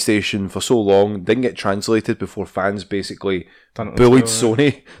the PlayStation for so long, didn't get translated before fans basically Done it bullied themselves,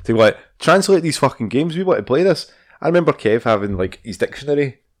 Sony to be like, translate these fucking games, we want to play this. I remember Kev having like his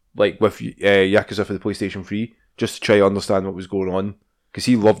dictionary like with Yakuza for the PlayStation 3 just to try to understand what was going on because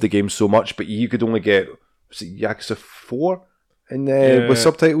he loved the game so much, but he could only get Yakuza 4 with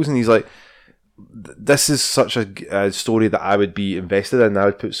subtitles, and he's like, this is such a story that I would be invested in. I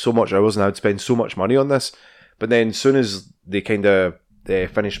would put so much hours and I would spend so much money on this. But then as soon as they kind of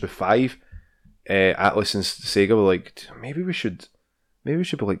finished with 5, Atlas and Sega were like, maybe we should be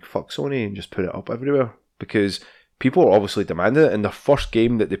like, fuck Sony and just put it up everywhere, because people are obviously demanding it. And the first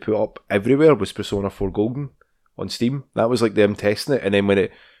game that they put up everywhere was Persona 4 Golden on Steam. That was like them testing it, and then when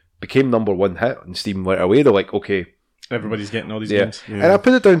it became number 1 hit and Steam went away, they're like, okay, everybody's getting all these games. And I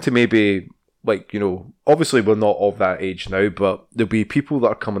put it down to maybe, like, you know, obviously we're not of that age now, but there'll be people that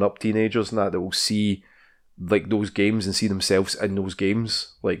are coming up, teenagers and that will see like those games and see themselves in those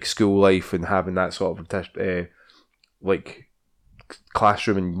games, like school life and having that sort of like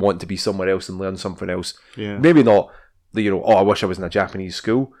classroom and want to be somewhere else and learn something else. Yeah. Maybe not the, you know, oh, I wish I was in a Japanese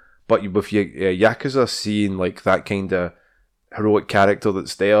school, but with Yakuza, seeing like that kind of heroic character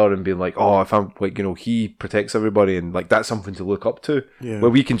that's there and being like, oh, if I'm like, you know, he protects everybody, and like that's something to look up to. Yeah. Where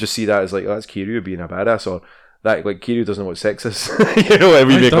we can just see that as like, oh, that's Kiryu being a badass, or that like Kiryu doesn't know what sex is. You know, and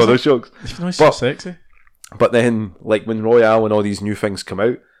we make all those jokes. He's so sexy. But then, like when Royale and all these new things come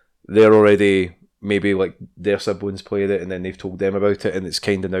out, they're already maybe like their siblings played it, and then they've told them about it, and it's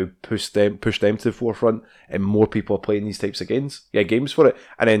kind of now pushed them to the forefront, and more people are playing these types of games for it.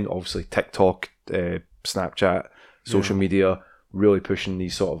 And then obviously TikTok, Snapchat, social media really pushing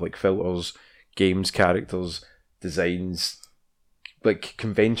these sort of like filters, games, characters, designs, like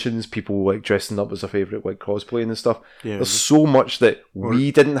conventions, people like dressing up as their favourite, like cosplaying and stuff. Yeah, there's so much that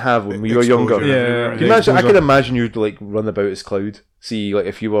we didn't have when we were younger. Yeah, can you imagine, I can imagine you'd like run about as Cloud. See, like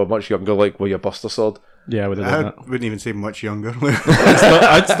if you were much younger, like with your Buster Sword. Yeah, I would have done that. Wouldn't even say much younger.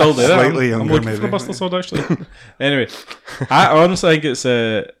 I'd still do that. Slightly younger, I'm looking maybe. for the Buster Sword, actually. Anyway, I honestly think it's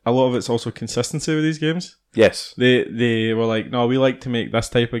a lot of it's also consistency with these games. Yes. They were like, no, we like to make this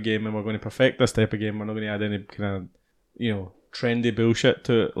type of game and we're going to perfect this type of game. We're not going to add any kind of, you know, trendy bullshit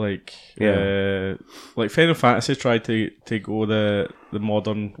to it. Like Final Fantasy tried to go the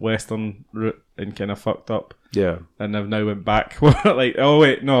modern Western route and kind of fucked up. Yeah. And they've now went back. Like,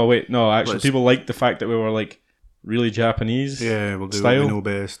 no. Actually, people liked the fact that we were like really Japanese. Yeah, we'll do style. what we know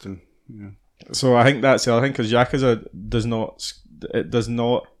best. And yeah. So I think that's the other thing, because Yakuza does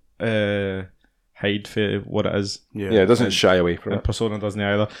not hide for what it is. Yeah, it doesn't shy away from it. Persona doesn't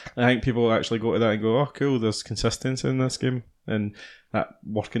either. I think people actually go to that and go, oh, cool, there's consistency in this game. And that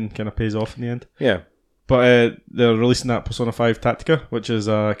working kind of pays off in the end. Yeah. But they're releasing that Persona 5 Tactica, which is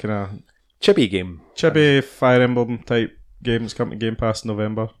a kind of chibi Fire Emblem type game that's coming to Game Pass in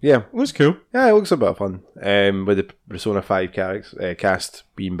November. Yeah. It looks cool. Yeah, it looks a bit of fun. With the Persona 5 cast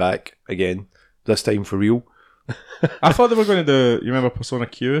being back again, this time for real. I thought they were going to do, you remember Persona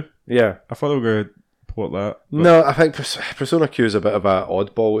Q? Yeah. I thought they were going to port that. No, I think Persona Q is a bit of an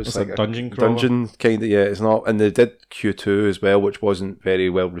oddball. It's like a dungeon crawler. Dungeon kind of, yeah, it's not. And they did Q2 as well, which wasn't very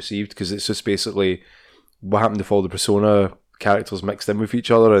well received, because it's just basically what happened if all the Persona characters mixed in with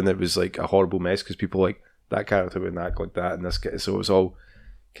each other, and it was like a horrible mess because people like that character wouldn't act like that, and this, so it was all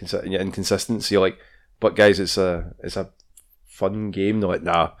inconsistency. Like, but guys, it's a fun game. They're like,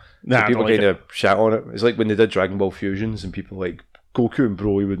 nah. So people kind of shat on it. It's like when they did Dragon Ball Fusions, and people like, Goku and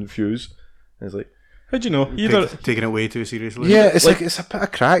Broly wouldn't fuse. And it's like, how'd you know? Taking it way too seriously. Yeah, it's like it's a bit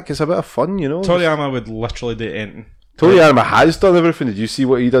of crack. It's a bit of fun, you know. Toriyama would literally do anything. Toriyama has done everything. Did you see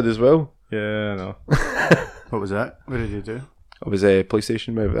what he did as well? Yeah, I know. What was that? What did you do? It was a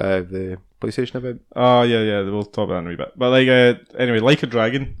PlayStation, the PlayStation event. Oh, yeah. We'll talk about that in a wee bit. But like, anyway, Like a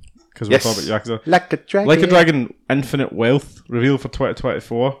Dragon, because we're talking about Yakuza. Like a Dragon Infinite Wealth revealed for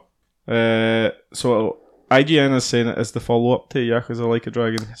 2024. So IGN is saying it is the follow-up to Yakuza Like a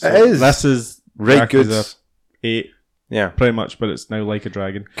Dragon. So it is. This is right, Yakuza 8. Yeah, pretty much, but it's now Like a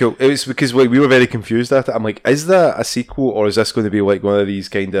Dragon. Cool. It was because we were very confused at it. I'm like, is that a sequel, or is this going to be like one of these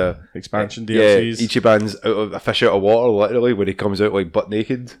kind of expansion DLCs? Yeah, Ichiban's a fish out of water, literally, when he comes out like butt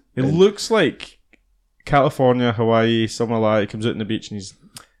naked. It looks like California, Hawaii, somewhere like that. He comes out on the beach and he's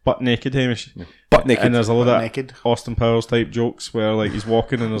butt naked, Hamish. Butt naked. And there's a lot of Austin Powers type jokes where like he's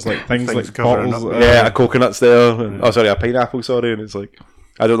walking and there's like things like bottles. A coconut's there. And, a pineapple, sorry. And it's like,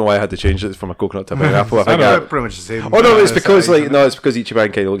 I don't know why I had to change it from a coconut to a pineapple. I think pretty much the same. Oh no, it's because it's because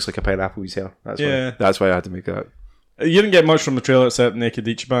Ichiban kind of looks like a pineapple. His hair. That's why I had to make that. You didn't get much from the trailer except naked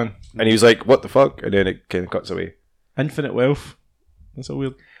Ichiban, and he was like, "What the fuck?" And then it kind of cuts away. Infinite Wealth. That's a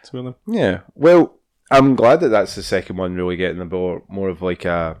weird name. Yeah. Well, I'm glad that that's the second one really getting the more of like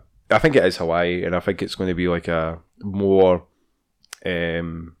a. I think it is Hawaii, and I think it's going to be like a more,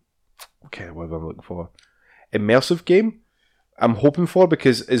 okay, what am I looking for? Immersive game. I'm hoping for,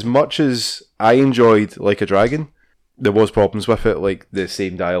 because as much as I enjoyed Like a Dragon, there was problems with it, like the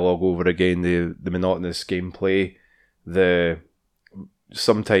same dialogue over again, the monotonous gameplay, the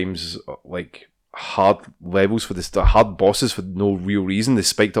sometimes like hard levels for the hard bosses for no real reason. They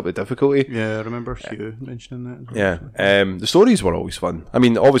spiked up the difficulty. Yeah, I remember Hugh mentioning that. As well. The stories were always fun. I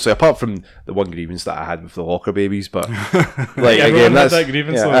mean, obviously, apart from the one grievance that I had with the locker babies, but like again, that's that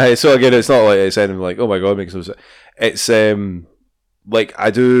grievance. so again, it's not like it's anything like, oh my god, it makes no sense. It's like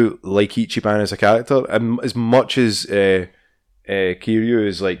I do like Ichiban as a character, and as much as Kiryu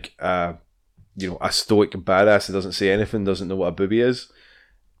is like a stoic badass that doesn't say anything, doesn't know what a booby is.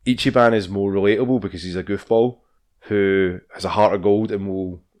 Ichiban is more relatable because he's a goofball who has a heart of gold and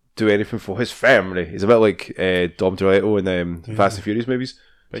will do anything for his family. He's a bit like Dom Toretto in Fast and Furious movies.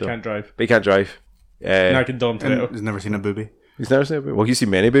 But he can't drive. But he can't drive. I can Dom Toretto. He's never seen a booby. He's never seen a booby. Well, he's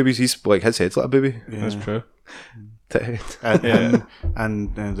seen many boobies. He's like, his head's like a booby. Yeah. That's true.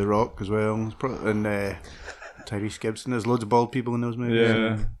 And The Rock as well. And Tyrese Gibson. There's loads of bald people in those movies.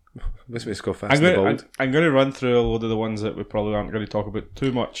 Yeah. This makes go fast and bald. I'm going to run through a load of the ones that we probably aren't going to talk about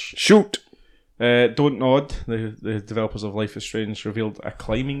too much. Shoot! Don't Nod, the developers of Life is Strange, revealed a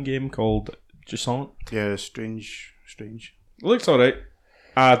climbing game called Jusant. Yeah, strange. It looks alright.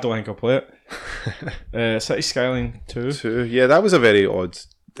 I don't think I'll play it. City Skyline 2. Yeah, that was a very odd.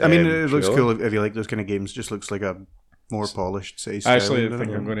 I mean, it looks cool if you like those kind of games. It just looks like a more polished City Skyline. Actually, I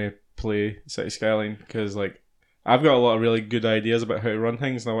think I'm going to play City Skyline because, like, I've got a lot of really good ideas about how to run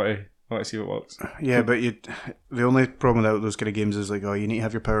things, and I want to see what works. Yeah, but the only problem with those kind of games is like, you need to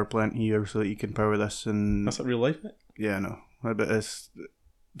have your power plant here so that you can power this, and that's not real life, mate. Yeah, no. But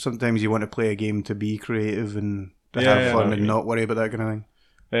sometimes you want to play a game to be creative and to have fun and not worry about that kind of thing.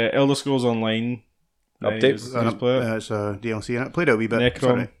 Elder Scrolls Online update. It's a DLC, and I played it a wee bit.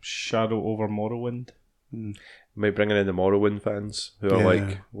 Necrom Shadow over Morrowind. Might bring in the Morrowind fans who are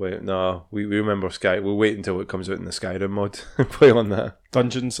like, wait, no, we remember Sky. We'll wait until it comes out in the Skyrim mod and play on that.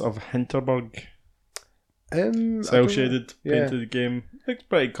 Dungeons of Hinterberg. Cell shaded, painted game. Looks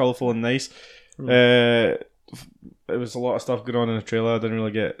pretty colourful and nice. There was a lot of stuff going on in the trailer. I didn't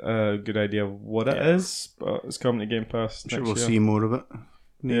really get a good idea of what it is, but it's coming to Game Pass. I'm sure we'll see more of it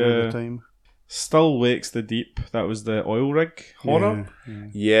near the time. Still Wakes the Deep. That was the oil rig horror.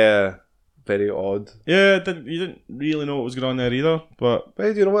 Yeah. Very odd. Yeah, you didn't really know what was going on there either. But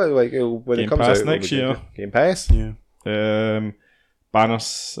you know what? Like when Game it comes Pass out next year. Game Pass. Yeah. Banner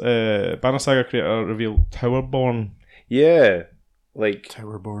Saga creator revealed Towerborn. Yeah, like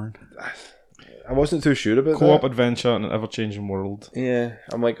Towerborn. I wasn't too sure about co-op that. adventure in an ever-changing world. Yeah,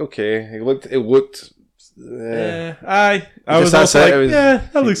 I'm like, okay. It looked. I was also like,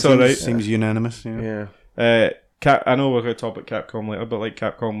 that looks alright. Seems unanimous. Yeah. I know we're going to talk about Capcom later, but like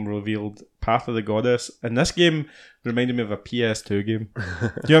Capcom revealed Path of the Goddess, and this game reminded me of a PS2 game. Do you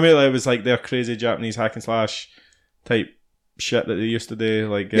know what I mean? Like, it was like their crazy Japanese hack and slash type shit that they used to do,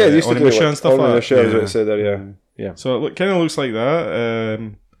 like they used to do and stuff like that. Yeah. So it kind of looks like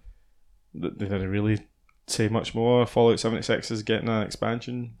that. They didn't really say much more. Fallout 76 is getting an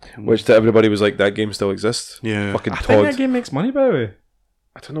expansion, which to everybody was like, that game still exists. Yeah, fucking I Todd. think that game makes money, by the way.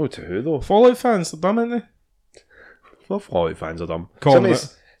 I don't know to who though. Fallout fans, they're dumb, aren't they? Well, Fallout fans are dumb.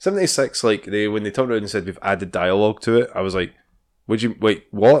 76, like when they turned around and said we've added dialogue to it, I was like, would you wait?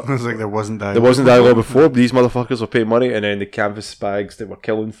 What? I was like, there wasn't dialogue. There wasn't dialogue before. These motherfuckers were paying money, and then the canvas bags that were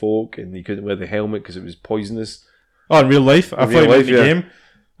killing folk, and you couldn't wear the helmet because it was poisonous. Oh, in real life, I thought you meant the game.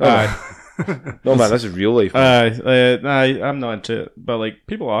 No man, this is real life. I'm not into it, but like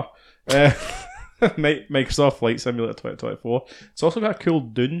people are. Microsoft Flight Simulator 2024. It's also got a cool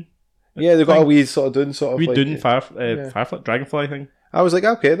Dune. Yeah, they've got a wee sort of Dune Dune Firefly Dragonfly thing. I was like,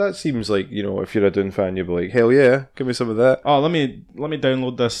 okay, that seems like, if you're a Dune fan, you'd be like, hell yeah, give me some of that. Oh, let me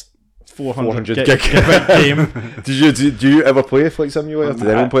download this 400 gig game. Did you ever play Flight Simulator? Did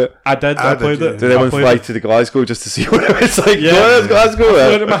anyone play it? I did. I played it. Did anyone fly to the Glasgow just to see what it was like? Yeah, no, Glasgow. I flew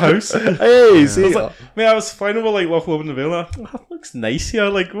out of my house. Hey, see. I was flying over like Loch Lomond and Vale. That looks nice here.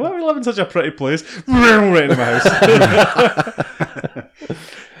 Like, why are we living in such a pretty place? Right into my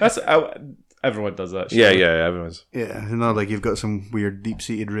house. Everyone does that. Yeah, everyone's. Yeah, it's not like you've got some weird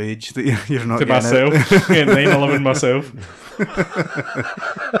deep-seated rage that you're not to getting myself. 9/11 myself.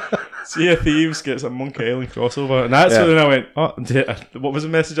 Sea of Thieves gets a Monkey Island crossover, and that's when I went, what was the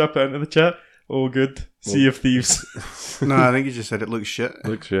message I put into the chat? Oh, good. Sea of Thieves. No, I think you just said it looks shit.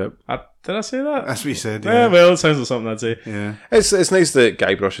 Looks shit. Did I say that? That's what you said. Yeah, Yeah, well, it sounds like something I'd say. yeah. It's nice that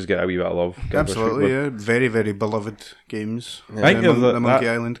Guybrush has got a wee bit of love. Guybrush Absolutely, Threepwood. yeah. Very, very beloved games. I think The Monkey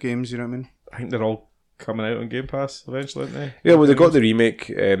Island games, you know what I mean? I think they're all coming out on Game Pass eventually, aren't they? Yeah, well, they got the remake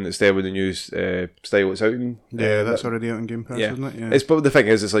that's there with the new style it's out in. Yeah, that's already out on Game Pass, yeah. isn't it? Yeah. But the thing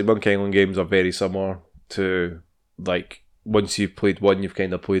is, it's like Monkey Island games are very similar to, like, once you've played one, you've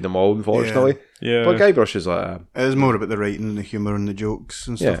kind of played them all, unfortunately. Yeah. But Guybrush is like It is more about the writing, the humour and the jokes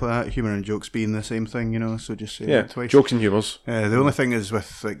and stuff like that. Humour and jokes being the same thing, you know, so just say it twice. jokes and humours. The only thing is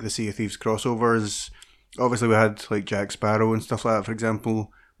with like the Sea of Thieves crossovers, obviously we had like Jack Sparrow and stuff like that, for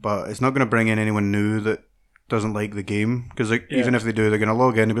example, but it's not going to bring in anyone new that doesn't like the game, because like, even if they do, they're going to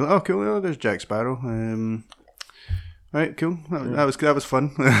log in and be like, oh cool, oh, there's Jack Sparrow. Right, cool. That was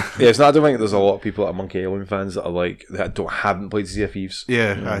fun. Yeah, I don't think there's a lot of people that are Monkey Island fans that are like that haven't played Sea of Thieves.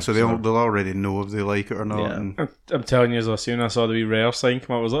 Yeah, so they'll already know if they like it or not. Yeah. And I'm telling you, as soon as I saw the wee rare sign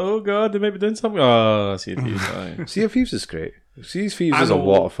come up, I was like, oh god, they might be doing something. Oh, Sea of Thieves. Aye. Sea of Thieves is great. Sea of Thieves I is a know.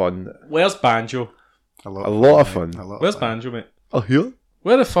 lot of fun. Where's Banjo? A lot of fun. Where's Banjo, mate? Oh, here?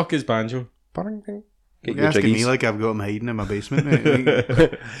 Where the fuck is Banjo? Get You're your asking me jiggies. like I've got him hiding in my basement, mate.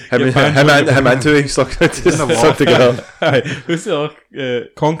 Like, Him and Tui stuck together. Aye. Who's the other?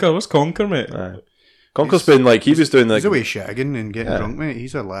 Conker? What's Conker, mate? Conker's been like, he was doing like... he's away shagging and getting drunk, mate.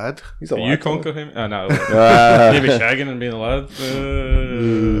 He's a lad. He's a Are lad, you though. Conker him? Oh, no. Ah. Maybe shagging and being a lad. I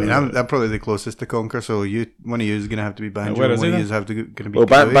mean, I'm probably the closest to Conquer, so one of you is going to have to be Banjo, where and is one he of then? you have to going to be Well,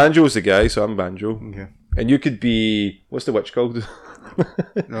 Chloe. Banjo's the guy, so I'm Banjo. Okay. And you could be... What's the witch called?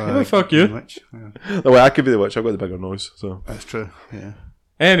 Oh, fuck you. Much. Yeah, No, I could be the witch. I've got the bigger nose, so... that's true. Yeah.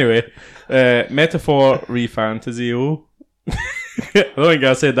 Anyway, metaphor re-fantasy. Oh. I don't think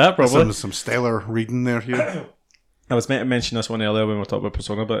I said that properly. Some stellar reading there, Hugh. I was meant to mention this one earlier when we were talking about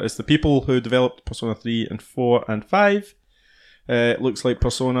Persona, but it's the people who developed Persona 3 and 4 and 5. It looks like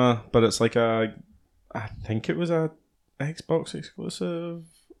Persona, but it's like I think it was a Xbox exclusive.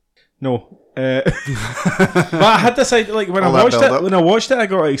 No. But I had decided, like, when I watched it, I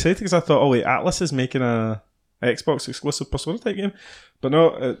got excited because I thought, oh wait, Atlas is making a Xbox exclusive Persona type game. But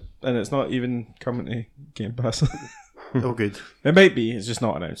no, and it's not even coming to Game Pass. Oh, good. It might be, it's just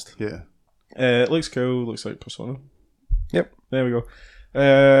not announced. Yeah. It looks cool, looks like Persona. Yep. There we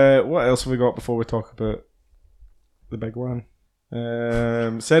go. What else have we got before we talk about the big one?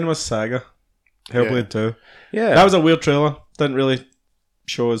 Senua's Saga. Hellblade 2. Yeah. That was a weird trailer. Didn't really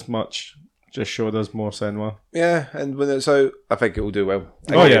show us much. Just showed us more Senua. Yeah, and when it's out, I think it will do well.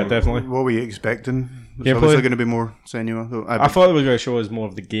 Oh yeah, definitely. What were you expecting? It's Gameplay? obviously going to be more Senua, though. I thought it was going to show us more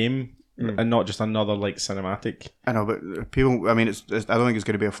of the game and not just another like cinematic. I know, but people. I mean, it's I don't think it's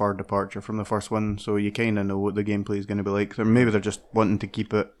going to be a far departure from the first one, so you kind of know what the gameplay is going to be like. So maybe they're just wanting to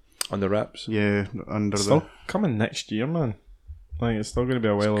keep it, On the wraps. yeah, under It's the. still coming next year, man. Like it's still going to be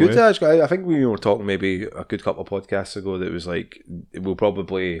a while Good, away. actually. I think we were talking maybe a good couple of podcasts ago that it was like we'll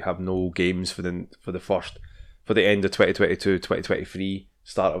probably have no games for the end of 2022, 2023,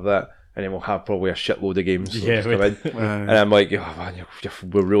 start of that, and then we'll have probably a shitload of games. Yeah, come in. And I'm like, oh man,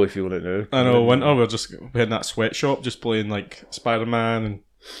 we're really feeling it now. I know. Winter, we had that sweatshop just playing like Spider-Man and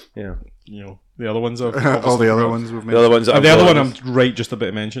Yeah, you know the other ones. Are all the other ones we've the other made. ones. The other one I'm right just a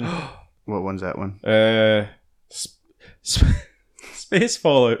bit mentioned. What one's that one? Space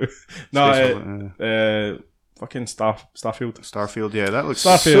Fallout. No, Fallout, fucking Starfield. Starfield, yeah, that looks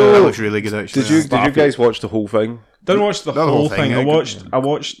Starfield. that looks really good actually. Did you guys watch the whole thing? Didn't watch the Not whole thing. I I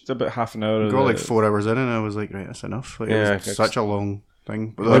watched about half an hour. I Of got the- like 4 hours in, and I was like, right, that's enough. Like, Yeah, it was it's- such a long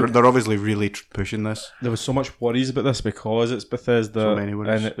thing, but they're obviously really pushing this. There was so much worries about this because it's Bethesda, So many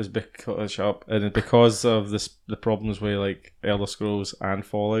worries. and it was because of the problems with like Elder Scrolls and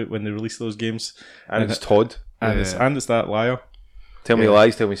Fallout when they released those games, And it's Todd. and it's that liar Tell me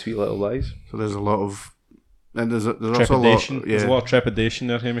lies. Tell me sweet little lies. So there's a lot of, and there's also a lot, trepidation. yeah, There's a lot of trepidation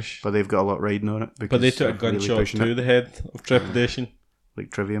there, Hamish. but they've got a lot riding on it. But Because they took a they're really gunshot pushing to it. the head of trepidation, Like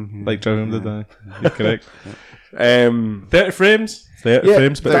Trivium, yeah. like Trivium did. You're correct. 30 frames, Yeah,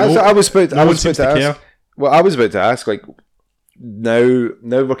 frames, but that's no, what I was about. no I one was seems about to to ask. care. Well, I was about to ask. Like now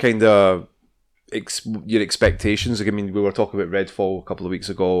we're kind of your expectations. Like, I mean, we were talking about Redfall a couple of weeks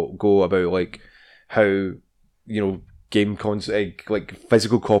ago about like how game like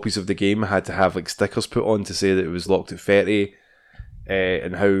physical copies of the game had to have like stickers put on to say that it was locked at 30.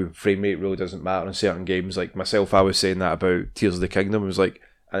 And how frame rate really doesn't matter in certain games. Like myself, I was saying that about Tears of the Kingdom. It was like,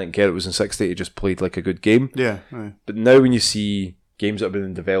 I didn't care it was in 60, it just played like a good game. Yeah, aye. But now when you see games that have been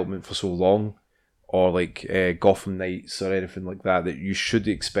in development for so long, or like Gotham Knights or anything like that you should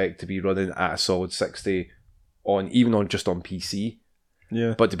expect to be running at a solid 60 even on PC.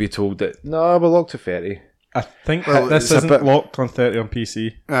 Yeah. But to be told that, no, we're locked to 30. I think Well, this it's a isn't bit- locked on 30 on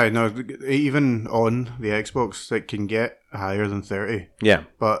PC. Aye, no, even on the Xbox, it can get higher than 30, Yeah.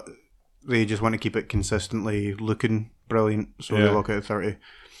 but they just want to keep it consistently looking brilliant, so they Yeah. lock it at 30.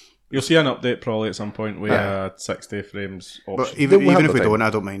 You'll see an update probably at some point with 60 frames option. But even They'll have if we the time. don't, I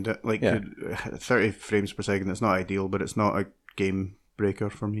don't mind it. Like, Yeah. 30 frames per second, it's not ideal, but it's not a game breaker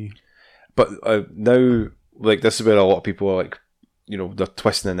for me. But now, like, this is where a lot of people are like, you know, they're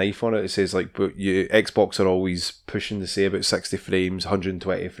twisting the knife on it. It says, like, but Xbox are always pushing to say about 60 frames,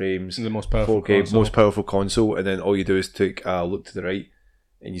 120 frames, The most powerful 4K, console. most powerful console, and then all you do is take a look to the right,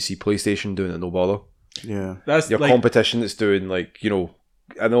 and you see PlayStation doing it no bother. Yeah. That's Your like, competition that's doing, like, you know,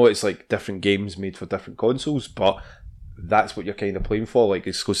 I know it's like different games made for different consoles, but that's what you're kind of playing for, like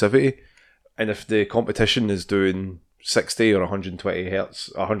exclusivity. And if the competition is doing 60 or 120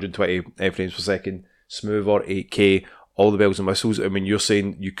 hertz, 120 frames per second, smooth or 8K, all the bells and whistles, I mean, you're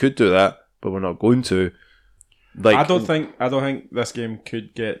saying you could do that, but we're not going to. Like, I don't think this game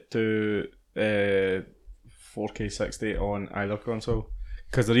could get to 4K 60 on either console,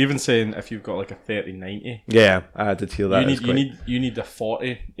 because they're even saying if you've got like a 3090, Yeah, I did hear that. you need the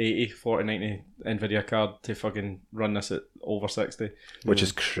 4080, 4090 Nvidia card to fucking run this at over 60. which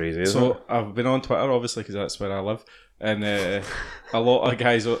is crazy, isn't it? So I've been on Twitter, obviously, because that's where I live, and a lot of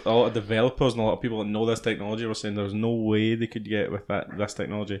guys, a lot of developers, and a lot of people that know this technology were saying there's no way they could get with this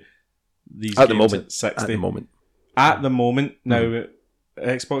technology. These At the games moment. at 60. At the moment. At the moment, now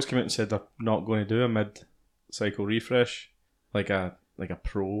Xbox came out and said they're not going to do a mid-cycle refresh, like a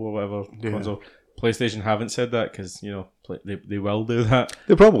Pro or whatever console. PlayStation haven't said that because they will do that.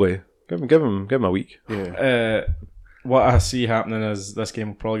 They probably give them a week. Yeah. What I see happening is this game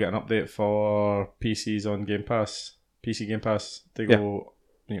will probably get an update for PCs on Game Pass, PC Game Pass to go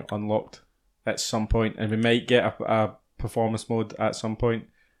unlocked at some point, and we might get a performance mode at some point.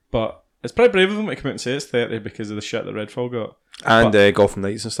 But it's pretty brave of them to come out and say it's 30 because of the shit that Redfall got. And Gotham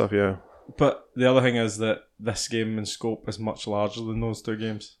Knights and stuff, yeah. But the other thing is that this game in scope is much larger than those two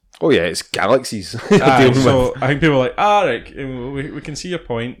games. Oh yeah, it's galaxies. Aye, so I think people are like, right, we can see your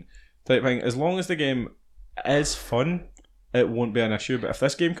point type thing. As long as the game is fun, it won't be an issue. But if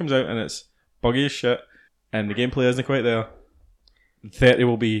this game comes out and it's buggy as shit and the gameplay isn't quite there, 30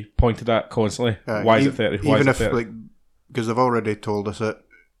 will be pointed at constantly. Why is it 30? Why Even is it 30? because they've already told us it,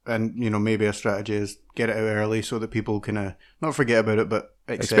 and maybe a strategy is get it out early so that people can not forget about it, but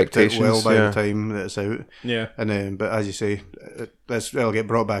accept it well by the time that it's out. Yeah. And then, but as you say, it'll get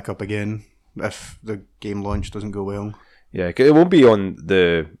brought back up again if the game launch doesn't go well. Yeah, 'cause it won't be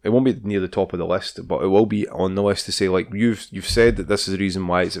near the top of the list, but it will be on the list to say, like, you've said that this is the reason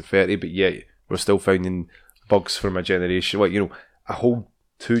why it's at 30, but yet we're still finding bugs from a generation, like, a whole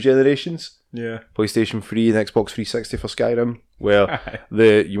 2 generations. Yeah. PlayStation 3 and Xbox 360 for Skyrim, where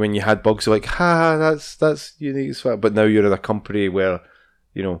when you had bugs, you're like, that's unique as fuck. But now you're in a company where,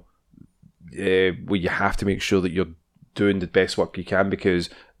 where you have to make sure that you're doing the best work you can, because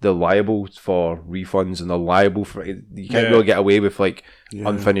they're liable for refunds and they're liable for, you can't really get away with like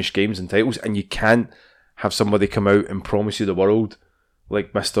unfinished games and titles, and you can't have somebody come out and promise you the world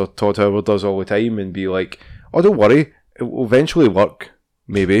like Mr. Todd Howard does all the time and be like, oh, don't worry, it will eventually work.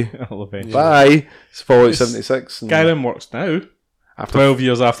 Maybe. Bye. It's Fallout 76. Skyrim works now. After 12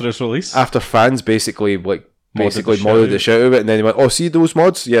 years after its release. After fans basically modded the the shit out of it, and then they went, oh, see those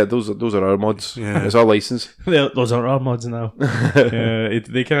mods? Yeah, those are our mods. Yeah. It's our license. Those are our mods now.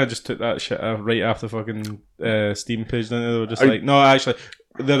 They kind of just took that shit right after fucking Steam page, didn't they? They were just like, no, actually,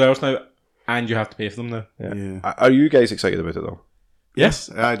 they're ours now, and you have to pay for them now. Yeah. Are you guys excited about it though? Yes.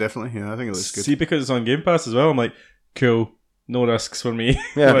 Yeah, definitely. Yeah, I think it looks good. See, because it's on Game Pass as well, I'm like, cool. No risks for me.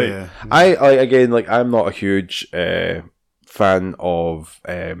 Yeah. Like, I'm not a huge fan of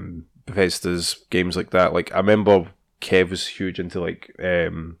Bethesda's games like that. Like, I remember Kev was huge into like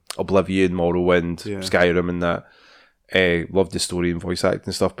Oblivion, Morrowind, Skyrim, and that. Loved the story and voice acting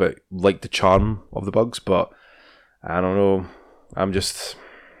and stuff, but liked the charm of the bugs. But I don't know. I'm just.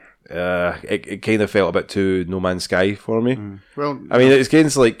 It kind of felt a bit too No Man's Sky for me. Well, I mean, it's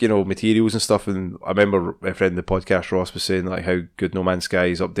against like materials and stuff, and I remember a friend of the podcast, Ross, was saying like how good No Man's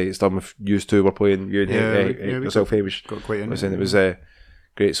Sky's updates done. If you two were playing, you and yourself, Hamish, got quite into was saying it. it was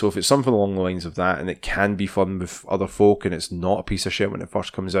great. So if it's something along the lines of that, and it can be fun with other folk, and it's not a piece of shit when it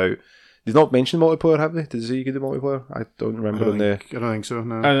first comes out. They've not mentioned multiplayer, have they? Did they say you could do multiplayer? I don't remember. I don't think so.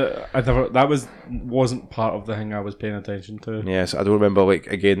 No. I never. That wasn't part of the thing I was paying attention to. Yes, I don't remember. Like,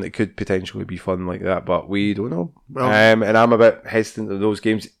 again, it could potentially be fun like that, but we don't know. Well- And I'm a bit hesitant of those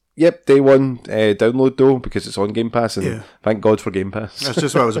games. Yep, day one download though, because it's on Game Pass, and Yeah. thank God for Game Pass. That's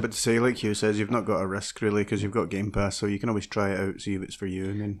just what I was about to say. Like Hugh says, you've not got a risk really because you've got Game Pass, so you can always try it out, see if it's for you,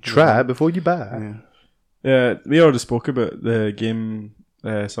 and then Try before you buy. Yeah. Yeah, we already spoke about the game,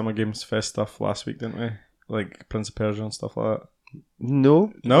 Summer Games Fest stuff last week, didn't we? Like Prince of Persia and stuff like that.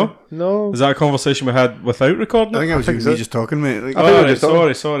 No. Is that a conversation we had without recording I it? think I was think me so. just talking, mate. Like, I think Oh, we're right,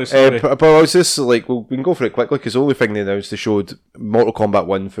 just sorry. But I was just like, well, we can go for it quickly because the only thing they announced, they showed Mortal Kombat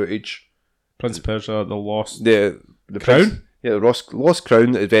 1 footage. Prince of Persia, The Lost, The Crown? Yeah, the Lost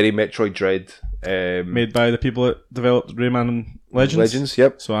Crown is very Metroid Dread. made by the people that developed Rayman and Legends.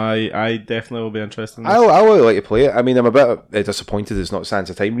 Yep. So I definitely will be interested in this. I would like to play it. I mean, I'm a bit disappointed it's not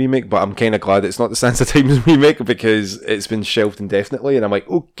Sands of Time remake, but I'm kind of glad it's not the Sands of Time remake because it's been shelved indefinitely, and I'm like,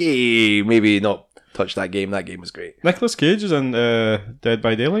 okay, maybe not touch that game. That game was great. Nicolas Cage is in Dead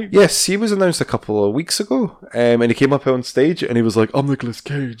by Daylight. Yes, he was announced a couple of weeks ago, and he came up on stage and he was like, "I'm Nicolas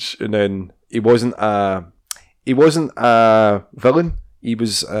Cage," and then he wasn't a villain. He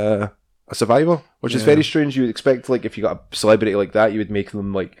was a survivor, which is very strange. You would expect, like, if you got a celebrity like that, you would make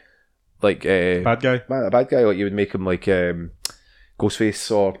them like Bad guy. a bad guy. Like you would make him like Ghostface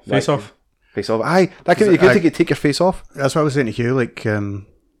or Face Off. Face Off. Aye, that could you could take your face off. That's what I was saying to Hugh. Like,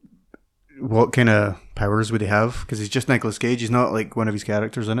 what kind of powers would he have? Because he's just Nicolas Cage. He's not like one of his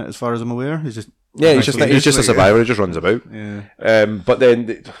characters in it, as far as I'm aware. He's just He's just a survivor. He just runs about. Yeah. But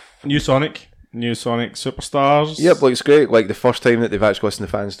then. New Sonic Superstars. Yep, like it's great. Like the first time that they've actually listened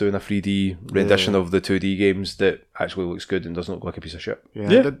to fans doing a 3D rendition of the 2D games that actually looks good and doesn't look like a piece of shit. Yeah,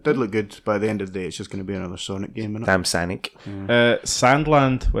 it did look good. By the end of the day, it's just going to be another Sonic game, innit? Damn Sonic.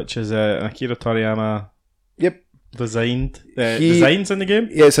 Sandland, which is an Akira Toriyama Yep. designs in the game.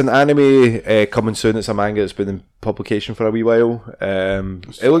 Yeah, it's an anime coming soon. It's a manga that's been in publication for a wee while.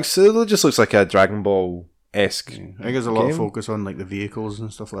 It just looks like a Dragon Ball esque. I think there's a lot of focus on like the vehicles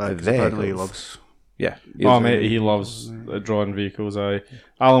and stuff like that. 'Cause apparently he loves. Yeah. Mate, he loves drawing vehicles.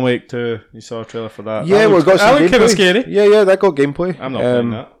 Alan Wake 2, you saw a trailer for that. Yeah, we've got some gameplay. kind of scary. Yeah, that got gameplay. I'm not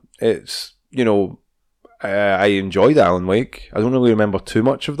playing that. It's, I enjoyed Alan Wake. I don't really remember too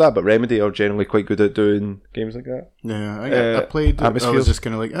much of that, but Remedy are generally quite good at doing games like that. Yeah, I played. I Atmosphere. was just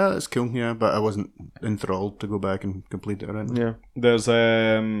kind of like, that's cool, yeah, but I wasn't enthralled to go back and complete it or anything. Yeah. There's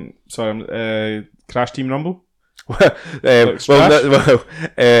Crash Team Rumble. During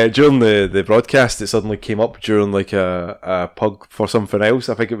the broadcast, it suddenly came up during like a pug for something else.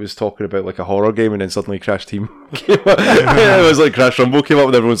 I think it was talking about like a horror game, and then suddenly Crash Team came up. It was like Crash Rumble came up,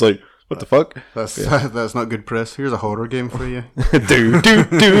 and everyone's like, "What the fuck?" That's not good press. Here's a horror game for you. do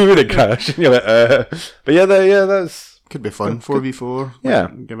the Crash. And you're like, but that's could be fun. 4v4. Yeah,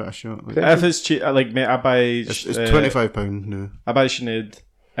 give it a shot. Like, If it's cheap, mate, I buy. it's £25 now. I buy Sinead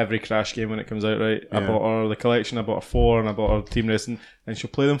every Crash game when it comes out, right? I bought her the collection, I bought her 4, and I bought her Team Racing, and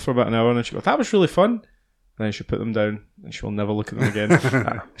she'll play them for about an hour, and then she'll go, that was really fun. And then she'll put them down, and she'll never look at them again.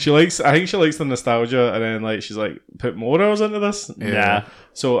 I think she likes the nostalgia, and then like she's like, put more hours into this? Yeah. Nah.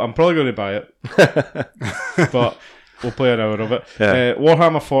 So I'm probably going to buy it. But we'll play an hour of it. Yeah.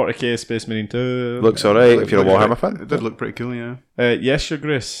 Warhammer 40k Space Marine 2. looks alright if you're a Warhammer fan. It did look pretty cool, yeah. Yes, Your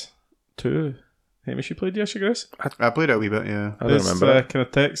Grace 2. Hamish, you played Yes, Your Grace? I played it a wee bit, yeah. I don't remember that. Kind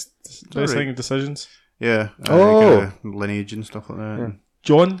of text, basing decisions. Yeah. Oh. Kind of lineage and stuff like that. Yeah.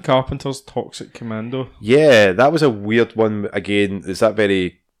 John Carpenter's Toxic Commando. Yeah, that was a weird one. Again, is that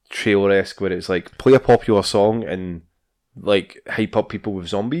very trailer-esque where it's like play a popular song and like hype up people with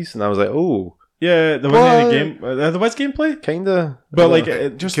zombies, and I was like, oh, Yeah, there wasn't any game. There was gameplay, kinda, but like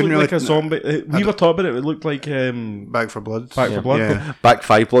it just looked Couldn't like a really- zombie. We were talking about it. It looked like Back for Blood. Back for Blood. Yeah. Back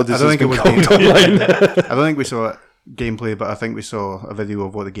 5 Blood. I Is don't think it was called gameplay. online. I don't think we saw gameplay, but I think we saw a video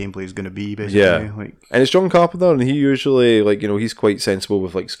of what the gameplay is going to be, basically. Yeah. Like, And it's John Carpenter, and he usually he's quite sensible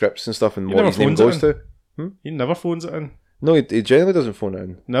with like scripts and stuff and He what never his name phones it goes in. to. He never phones it in. No, he generally doesn't phone it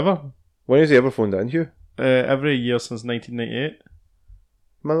in. Never. When has he ever phoned it in, Hugh? Every year since 1998.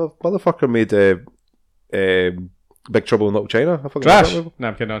 Motherfucker made Big Trouble in Little China. I forgot Trash. that movie. Nah,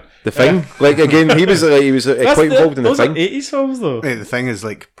 I'm kidding on. The Thing. Like again, he was quite involved in the those Thing. Are 80s films though. hey, The Thing is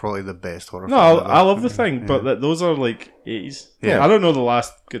like probably the best horror No, film ever. I love the Thing, but those are like 80s. Yeah. I don't know the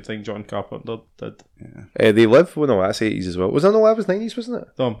last good thing John Carpenter did. They Live. Well, no, that's 80s as well. Was that no? That was 90s, wasn't it?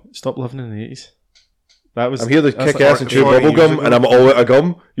 Tom, stop living in the 80s. That was. I'm here to that's kick ass and chew 40 bubble years gum, ago. and I'm all out of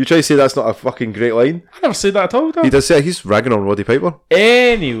gum. You try to say that's not a fucking great line? I never said that at all. Tom. He does say he's ragging on Roddy Piper.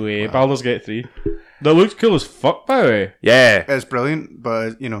 Anyway, Baldur's Gate 3. That looks cool as fuck, by the way. Yeah. It's brilliant,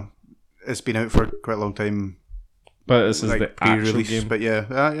 but it's been out for quite a long time. But this is Like the actual pre-release, game. but yeah,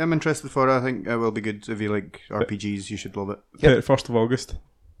 I'm interested for it. I think it will be good if you like RPGs. You should love it. 1st of August.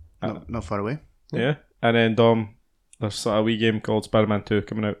 Not far away. Yeah. And then, Dom, there's sort of a wee game called Spider-Man 2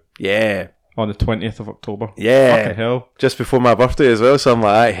 coming out Yeah. on the 20th of October. Yeah. Fucking hell. Just before my birthday as well, so I'm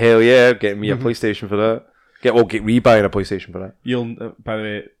like, hell yeah, getting me a PlayStation for that. Get rebuying a PlayStation for that. You'll, by the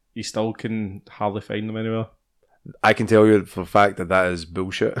way, you still can hardly find them anywhere. I can tell you for a fact that is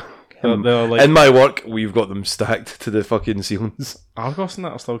bullshit. They're like, In my work, we've got them stacked to the fucking ceilings. Argos and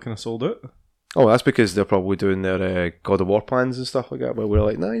that are still kind of sold out. Oh, that's because they're probably doing their God of War plans and stuff like that. But we're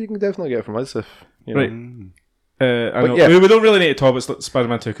like, no, you can definitely get it from us if you know. Right. I know. yeah. We don't really need to talk about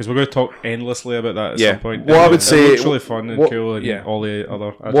Spider-Man 2 because we're going to talk endlessly about that at some point. What I would say, it looks really fun and cool and all the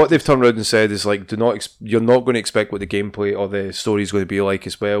other. What they've turned around and said is like, you're not going to expect what the gameplay or the story is going to be like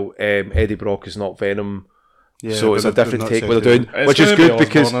as well. Eddie Brock is not Venom. Yeah, so it's a different take what they're doing, It's which is gonna be good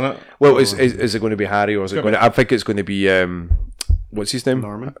because Osborn, well, is it going to be Harry or is it going to? I think it's going to be what's his name?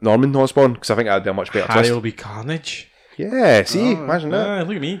 Norman Osborn, because I think that'd be a much better Harry twist. will be Carnage. Yeah, see, imagine that.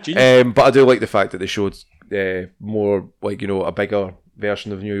 Look at me, genius. But I do like the fact that they showed more like a bigger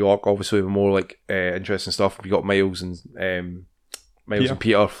version of New York. Obviously, with more like interesting stuff. We got Miles and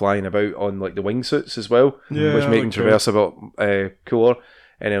Peter flying about on like the wingsuits as well, which make them traverse a bit cooler.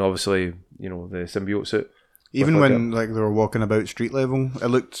 And then obviously the symbiote suit. Even when like they were walking about street level, it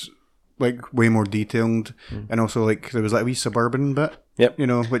looked like way more detailed, and also like there was like a wee suburban bit. Yep.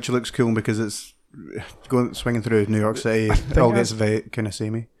 Which looks cool because it's swinging through New York City. It all gets kind of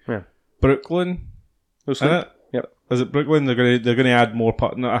samey. Yeah. Brooklyn. Looks like, yep. Is it Brooklyn? They're gonna add more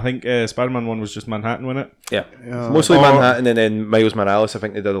part. No, I think Spider-Man 1 was just Manhattan, wasn't it? Yeah. Mostly Manhattan, and then Miles Morales. I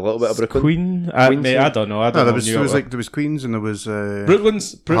think they did a little bit of Brooklyn. Queens. I don't know. There was Queens and there was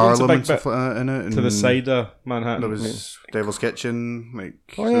Brooklyn's Harlem a big and stuff like that in it. And to the side of Manhattan. There was Devil's Kitchen.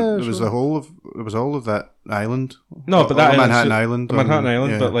 There was all of that island. No, but that Manhattan Island.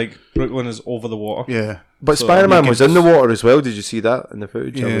 But like Brooklyn is over the water. Yeah. But So Spider-Man was in the water as well. Did you see that in the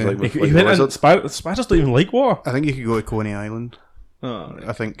footage? Yeah. I was like, with, He like, went the in, lizard. spiders don't even like water. I think you could go to Coney Island. Oh,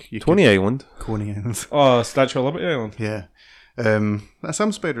 I think you Coney Island. Coney Island. oh, Statue of Liberty Island. Yeah.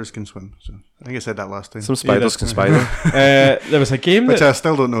 Some spiders can swim. So I think I said that last time. Some spiders can spider. There was a game Which that I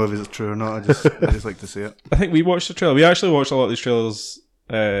still don't know if it's true or not. I just like to see it. I think we watched the trailer. We actually watched a lot of these trailers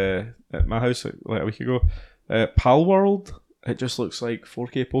at my house like a week ago. Pal World. It just looks like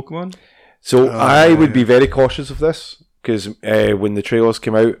 4K Pokemon. So I would be very cautious of this because when the trailers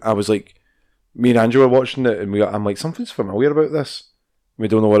came out, I was like, me and Andrew were watching it, and I'm like, something's familiar about this. We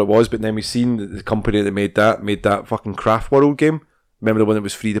don't know what it was, but then we seen that the company that made that fucking Craft World game. Remember the one that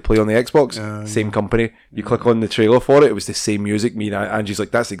was free to play on the Xbox? Same company. You click on the trailer for it, it was the same music. Me and Angie's like,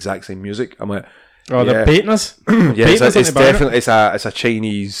 that's the exact same music. I'm like, oh, they're baiting us. Yeah, it's definitely it's a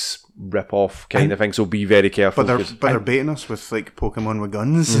Chinese rip-off kind of thing. So be very careful. But they're baiting us with like Pokemon with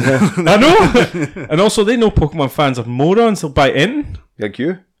guns. I know. And also, they know Pokemon fans are morons. They'll buy in. Like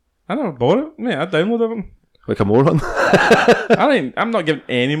you, I never bought it. Mate, I downloaded them. like a moron. I'm not giving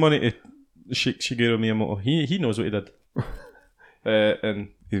any money to Shigeru Miyamoto. He knows what he did. And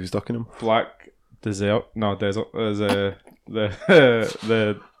He was ducking him. Black Desert. No, Desert is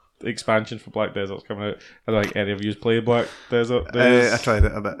the expansion for Black Desert's coming out. I don't think any of you play Black Desert. I tried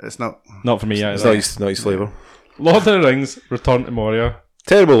it a bit. It's not for me It's either. not his flavour. Lord of the Rings: Return to Moria.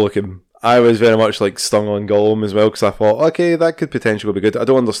 Terrible looking. I was very much like stung on Gollum as well because I thought, okay, that could potentially be good. I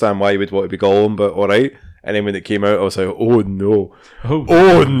don't understand why you would want to be Gollum, but alright. And then when it came out, I was like, oh no.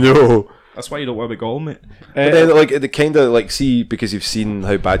 Oh no. That's why you don't want to be Gollum, mate. But then, like, the kind of like, see, because you've seen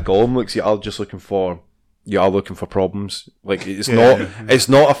how bad Gollum looks, you are looking for problems. Like, it's not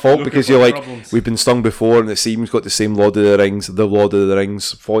a fault because you're like, problems. we've been stung before, and it seems got the same Lord of the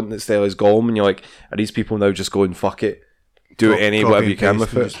Rings font and style as Gollum, and you're like, are these people now just going fuck it? Do whatever you can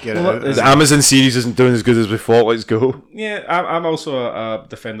with it. The Amazon series isn't doing as good as we thought. Let's go. Yeah, I'm also a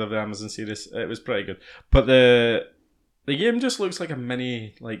defender of the Amazon series. It was pretty good, but the game just looks like a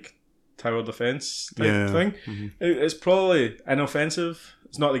mini like tower defense type thing. Mm-hmm. It's probably inoffensive.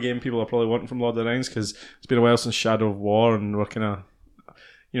 It's not the game people are probably wanting from Lord of the Rings because it's been a while since Shadow of War, and we're kind of,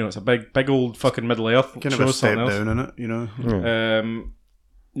 it's a big old fucking Middle Earth. Kind of a step down in it,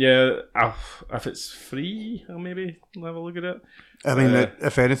 Yeah, if it's free, I'll maybe have a look at it. I mean,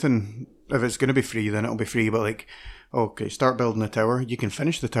 if anything, if it's going to be free, then it'll be free. But like, okay, start building a tower. You can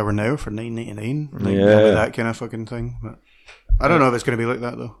finish the tower now for $9.99. Like, that kind of fucking thing. But I don't know if it's going to be like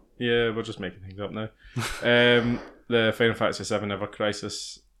that though. Yeah, we're just making things up now. The Final Fantasy VII Ever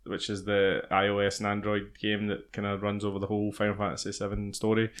Crisis, which is the iOS and Android game that kind of runs over the whole Final Fantasy VII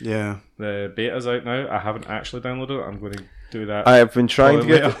story. Yeah. The beta's out now. I haven't actually downloaded it. I'm going to do that. I have been trying to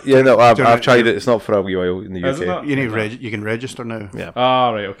get it. Yeah, no, I've tried it. It's not for a wee while in the UK. You can register now. Yeah.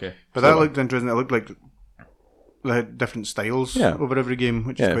 Ah, right, okay. But that looked interesting. It looked like different styles Yeah. over every game,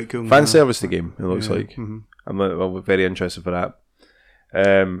 which is quite cool. Fan service the game, it looks like. Mm-hmm. I'm very interested for that.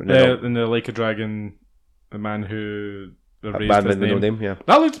 And the Like a Dragon, the man who erased Man his with no name. name, yeah.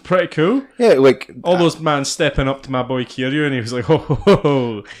 That looked pretty cool. Yeah, like All those man stepping up to my boy Kiryu, and he was like, "Oh, ho, ho,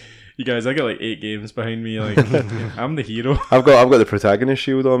 ho. You guys, I got like 8 games behind me. Like, I'm the hero. I've got the protagonist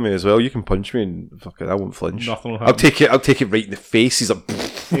shield on me as well. You can punch me and fuck it, I won't flinch. Nothing will I'll happen. take it right in the face. He's like,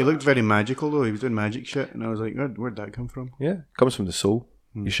 He looked very magical though. He was doing magic shit, and I was like, where'd that come from? yeah, comes from the soul.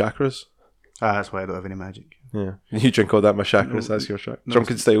 Your chakras. That's why I don't have any magic. Yeah, you drink all that, my chakras. That's your chakra.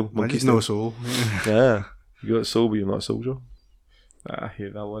 Drunken style, monkey Magic's style. no soul. Yeah, you got soul, but you're not a soldier. I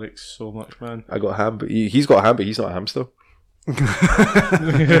hate that lyrics so much, man. I got a ham, but he's got a ham, but he's not a hamster.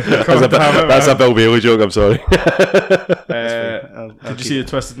 That's That's a Bill Bailey joke. I'm sorry. Did you see the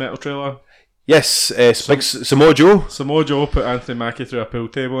Twisted Metal trailer? Yes, Samoa Joe. Samoa Joe put Anthony Mackie through a pool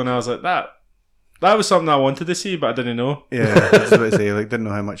table, and I was like, that was something I wanted to see, but I didn't know. Yeah, I was about to say, like, didn't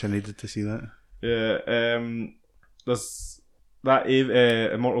know how much I needed to see that. Yeah, there's that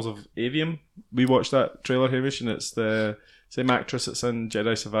Immortals of Avium. We watched that trailer, Hamish, and it's the same actress that's in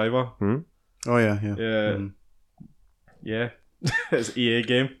Jedi Survivor. Oh yeah. Yeah, yeah. It's an EA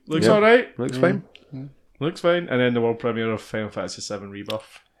game. Looks Yeah. alright. Looks fine. Looks fine. And then the world premiere of Final Fantasy VII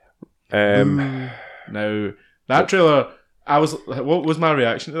Rebirth. Now that trailer, what was my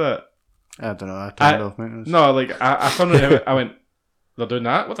reaction to that? I don't know. I turned off, mate. No, like I found it. I went, they're doing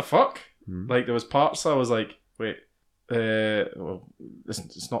that. What the fuck? Like there was parts I was like, wait, well,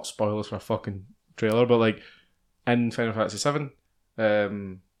 it's not spoilers for a fucking trailer, but like in Final Fantasy VII,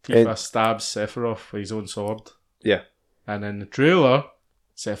 Tifa stabs Sephiroth with his own sword. Yeah. And in the trailer,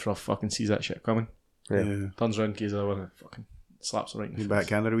 Sephiroth fucking sees that shit coming. Yeah. Turns around, keys the one, fucking slaps her right in the He's face.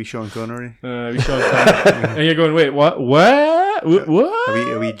 backhanded, a wee Sean Connery. We saw it. And you're going, wait, what? What?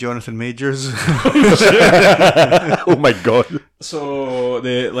 Are we Jonathan Majors? Oh my god. So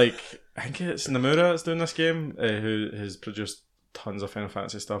I think it's Nomura that's doing this game, who has produced tons of Final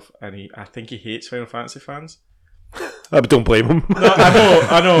Fantasy stuff, and I think he hates Final Fantasy fans. I don't blame him. No,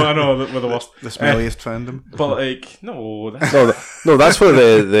 I know, we're the worst. The smelliest fandom. But like, no, that's, No, that's for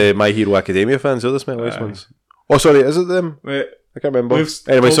the My Hero Academia fans. They're the smelliest ones. Oh, sorry, is it them? wait, I can't remember. We've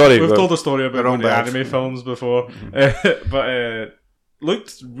Sorry. told a story about They're all one of the bad. anime films before, but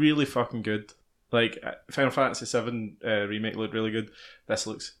looked really fucking good. Like Final Fantasy VII remake looked really good. This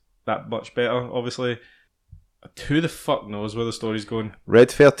looks that much better. Obviously, who the fuck knows where the story's going?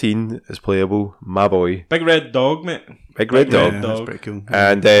 Red 13 is playable. My boy. Big Red Dog, mate. Big Red Dog. Yeah, that's pretty cool.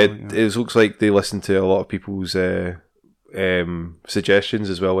 And it looks like they listened to a lot of people's suggestions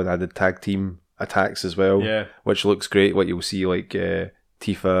as well and added tag team attacks as well. Yeah. Which looks great. What you'll see like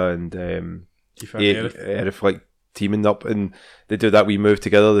Tifa and Tifa and Aerith. Aerith like teaming up, and they do that wee move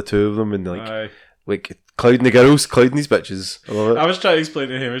together, the two of them, and Aye. like clouding the girls, clouding these bitches. I love it. I was trying to explain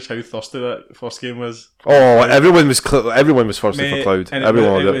to Hamish how thirsty that first game was. Oh, everyone was thirsty for Mate, Cloud. and Everyone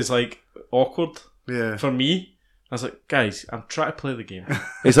it loved it. was like awkward Yeah. for me. I was like, guys, I'm trying to play the game.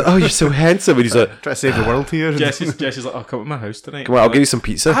 He's like, "Oh, you're so handsome," and he's like, Try to save the world here. Jesse's like, "Oh, come to my house tonight." "Come on, I'll give you some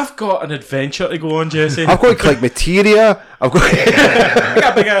pizza. I've got an adventure to go on, Jesse. I've got to collect materia. I've got." I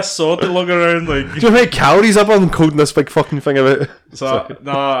got a big ass sword to lug around. Like, Do you know how many calories I've on coding this big fucking thing about? so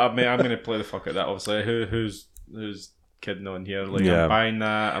no, mate, I'm gonna play the fuck out of that. Obviously, who's kidding on here? Like, Yeah. I'm buying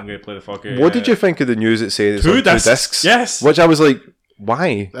that. I'm gonna play the fuck out. What did you think of the news that said it's on 2 discs? Yes, Which I was like,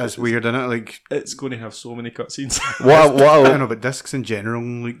 why? That's weird, isn't it? Like, it's going to have so many cutscenes. What? I don't know, but discs in general,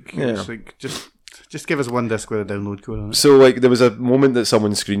 like, Yeah. it's like just give us one disc with a download code on it. So like, there was a moment that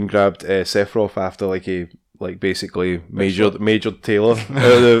someone screen grabbed Sephiroth after basically Major Taylor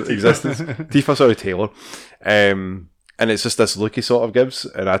out of existence. Tifa, sorry, Taylor. And it's just this look he sort of gives,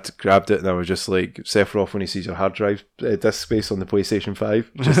 and I grabbed it, and I was just like, Sephiroth when he sees your hard drive disk space on the PlayStation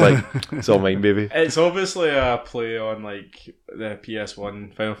 5, just like, it's all mine, baby. It's obviously a play on like the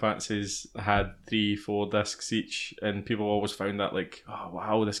PS1 Final Fantasies had 3-4 discs each, and people always found that like, oh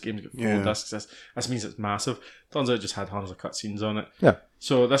wow, this game's got 4 discs. This means it's massive. Turns out it just had tons of cutscenes on it. Yeah.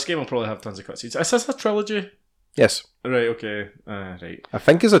 So this game will probably have tons of cutscenes. Is this a trilogy? Yes. Right. Okay. Right. I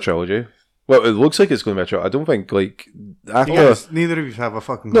think it's a trilogy. Well, it looks like it's going to be a trilogy. I don't think, like, after... Guys, neither of you have a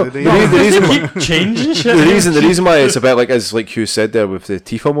fucking No, clue, do you? the reason- Keep changing shit. the reason why it's a bit like, as like Hugh said there with the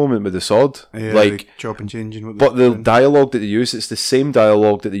Tifa moment with the sword, Yeah, like, chop and changing. What but they're the doing. dialogue that they use, it's the same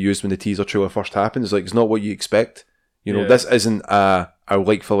dialogue that they used when the teaser trailer first happens. Like, it's not what you expect. You know, Yeah. this isn't a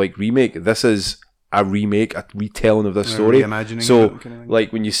like for like remake. This is a remake, a retelling of this They're story. reimagining So, it, kind of thing.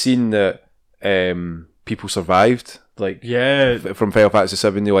 like, when you seen that people survived, like, Yeah. from Final Fantasy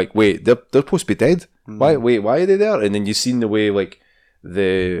VII, you're like, wait, they're supposed to be dead. Why are they there? And then you seen the way, like,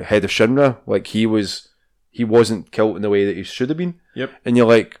 the head of Shinra, like, he was he wasn't killed in the way that he should have been. Yep. And you're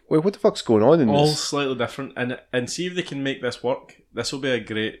like, wait, what the fuck's going on in All this? slightly different, and see if they can make this work. This will be a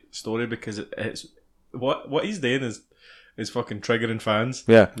great story because it's what he's doing is fucking triggering fans.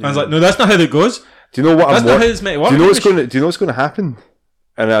 Yeah. I was like, no, that's not how it goes. Do you know what That's not how it's meant to work. Do you know what's going to happen?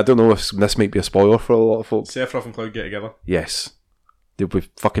 And I don't know if this might be a spoiler for a lot of folks. Sephiroth and Cloud get together. Yes. They'll be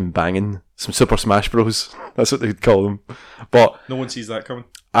fucking banging some Super Smash Bros. That's what they'd call them. But No one sees that coming.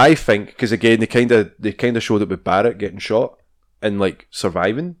 I think, because again, they kind of showed it with Barrett getting shot and like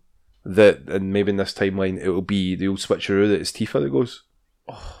surviving, that, and maybe in this timeline it'll be the old switcheroo that it's Tifa that goes.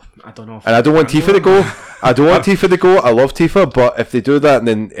 I don't know. And I don't want Tifa to go. I don't want Tifa to go. I love Tifa, but if they do that,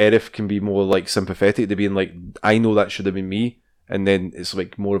 then Aerith can be more like sympathetic to being like, I know that should have been me. And then it's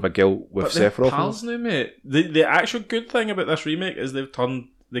like more of a guilt with But they're Sephiroth. pals now, mate. The actual good thing about this remake is they've turned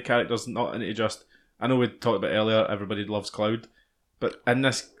the characters not into just. I know we talked about earlier. Everybody loves Cloud, but in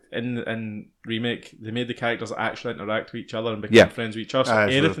this in remake, they made the characters actually interact with each other and become friends with each other. So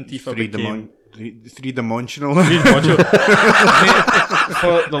Aerith and Tifa became three-dimensional. Mate,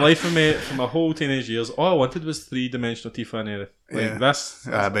 for the life of me, for my whole teenage years, all I wanted was 3-dimensional Tifa and Aerith. Like this.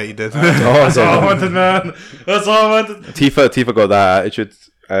 I bet you did. That's all I wanted, man. That's all I wanted. Tifa got that attitude,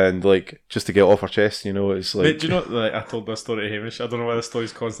 and like just to get off her chest, you know, it's like. Wait, do you know? Like, I told this story to Hamish. I don't know why this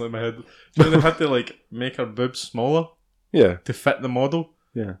story's constantly in my head. Do you know they had to like make her boobs smaller Yeah, to fit the model?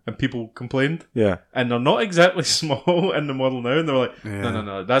 yeah, And people complained. yeah. And they're not exactly small in the model now. And they're like,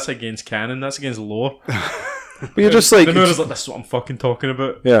 no, that's against canon. That's against lore. But you're just like. The mirror's like, this is what I'm fucking talking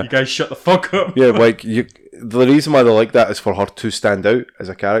about. Yeah. You guys shut the fuck up. Yeah, like the reason why they like that is for her to stand out as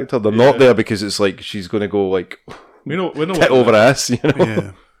a character. They're not there because it's like she's going to go like We know tit what over ass, you know.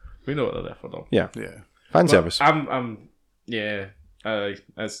 Yeah. we know what they're there for, though. Yeah, Yeah. fan But service.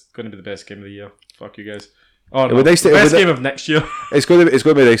 it's going to be the best game of the year. Fuck you guys. Oh, It'd no. be nice to- The it'd best be- game of next year. It's going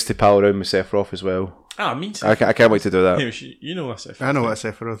to be nice to pal around with Sephiroth as well. Me too. I can't wait to do that. Hamish, you know what's it. I know what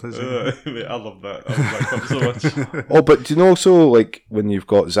Sephiroth is. Mate, I love that. I love that club so much. Oh, but do you know also like when you've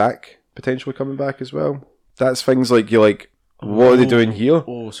got Zack potentially coming back as well? That's things like you're like, what are they doing here?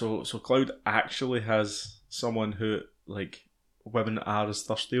 Oh, so Cloud actually has someone who like women are as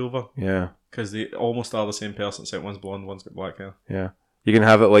thirsty over Yeah, because they almost are the same person except one's blonde, one's got black hair. yeah. You can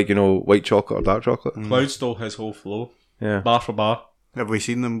have it like, you know, white chocolate or dark chocolate. Cloud stole his whole flow, Yeah. bar for bar. Have we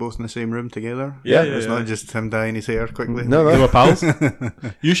seen them both in the same room together? Yeah, It's not just him dyeing his hair quickly. No, They no. were pals.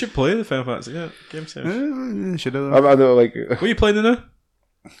 You should play the Final Fantasy game series. Should have. I know, like, What are you playing now?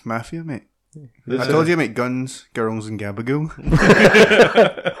 Mafia, mate. I told you, mate, guns, girls, and Gabagool.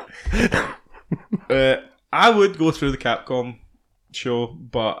 I would go through the Capcom show,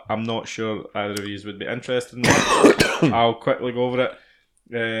 but I'm not sure either of you would be interested in that. I'll quickly go over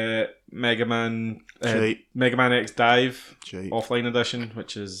it. Mega Man X Dive Shite. Offline Edition,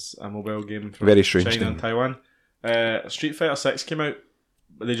 which is a mobile game from Very strange China thing. and Taiwan. Street Fighter 6 came out,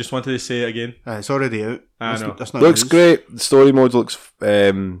 but they just wanted to say it again. It's already out. I know. That's not looks news. great. The story mode looks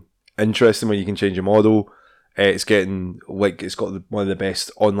interesting when you can change your model. It's getting like it's got one of the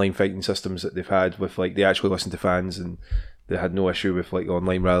best online fighting systems that they've had. With like they actually listen to fans and they had no issue with like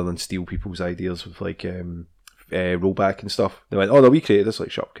online rather than steal people's ideas with like rollback and stuff. They went, oh no, we created this.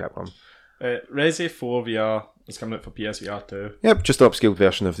 Like, shut up, Capcom. Resi 4 VR is coming out for PSVR 2. Yep, just an upscaled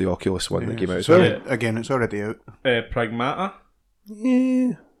version of the Oculus one that came out as well. Again, it's already out. Pragmata,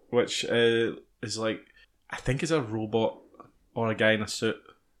 Yeah. which is like, I think it's a robot or a guy in a suit.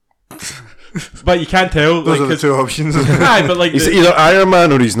 But you can't tell. Those like, are the 'cause- two options. Aye, but like, He's either Iron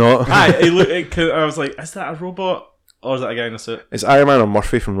Man or he's not. aye, I was like, is that a robot or is that a guy in a suit? It's Iron Man or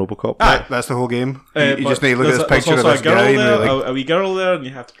Murphy from RoboCop. That's the whole game. You But just need to look at this there's picture of also this a girl guy and there, be like, a wee girl there, and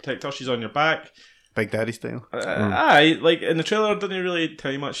you have to protect her. She's on your back. Big Daddy style. Aye, like in the trailer, it didn't really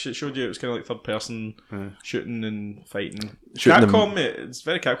tell you much. It showed you it was kind of like third person shooting and fighting. Shooting Capcom, it's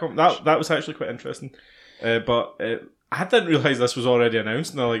very Capcom. That was actually quite interesting. But I didn't realise this was already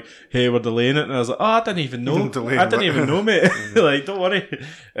announced. And they're like, "Hey, we're delaying it," and I was like, "Oh, I didn't even know. Delaying I didn't what? even know, mate. Like, don't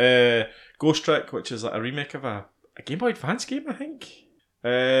worry." Ghost Trick, which is like a remake of a Game Boy Advance game, I think.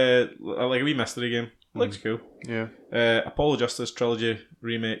 Like a wee mystery game. Looks cool. Yeah. Apollo Justice Trilogy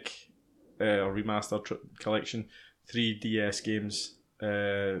remake or remaster collection, 3DS games.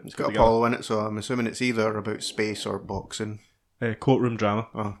 It's got Apollo in it, so I'm assuming it's either about space or boxing. Courtroom drama.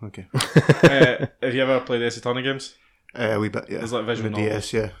 Oh, okay. Have you ever played Ace Attorney games? A wee bit, yeah. It's like visual The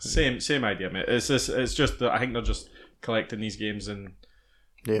novels. DS, yeah. Same idea, mate. It's just that I think they're just collecting these games and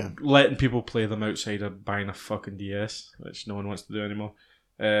Yeah. letting people play them outside of buying a fucking DS, which no one wants to do anymore.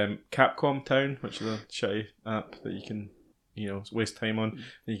 Capcom Town, which is a shitty app that you can waste time on, and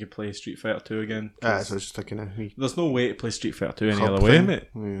you could play Street Fighter 2 again. So it's just a kind of There's no way to play Street Fighter 2 any hub other way, thing. mate.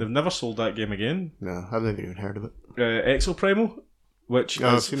 Yeah. They've never sold that game again. No, I've never even heard of it. Exo Primal, which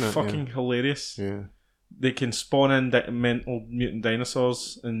I've is seen that, fucking hilarious. Yeah. They can spawn in mental mutant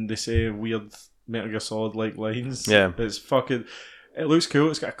dinosaurs, and they say weird Metal Gear Solid like lines. Yeah. It's fucking. It looks cool.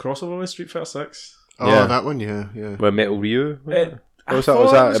 It's got a crossover with Street Fighter 6. Oh, Yeah. that one, yeah. With Metal Ryu. I Was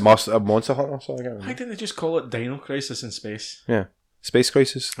thought that it a Monster Hunter? So I can't Why remember. didn't they just call it Dino Crisis in Space? Yeah. Space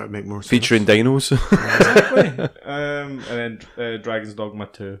Crisis. That'd make more sense. Featuring dinos. Exactly. And then Dragon's Dogma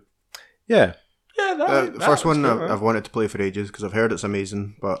 2. Yeah. Yeah, The first one cool, I've wanted to play for ages because I've heard it's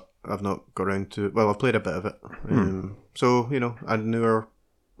amazing, but I've not got around to it. Well, I've played a bit of it. So, a newer,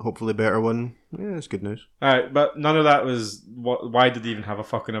 hopefully better one. Yeah, it's good news. Alright, but none of that was. Why did they even have a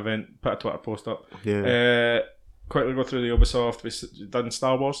fucking event? Put a Twitter post up. Yeah. Quickly go through the Ubisoft. We done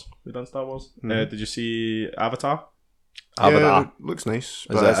Star Wars. Did you see Avatar? Avatar. Yeah, it looks nice.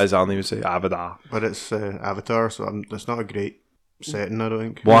 As Arnie would say, Avatar. But it's Avatar, so it's not a great setting, I don't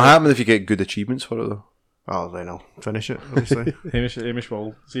think. What happens if you get good achievements for it, though? Oh, then I'll finish it, obviously. Hamish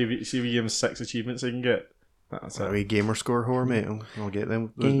will. See if you give him 6 achievements he can get. That's a it. wee gamer score whore, mate. I'll get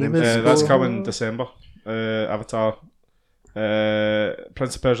them. That's coming December. Avatar.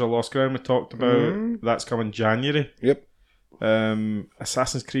 Prince of Persia Lost Ground we talked about. That's coming January. Yep.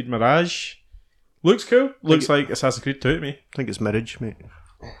 Assassin's Creed Mirage. Looks cool. Looks like Assassin's Creed 2 to me. I think it's Mirage, mate.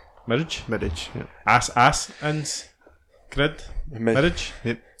 Mirage? Mirage, yeah. Ass and Grid? Mirage?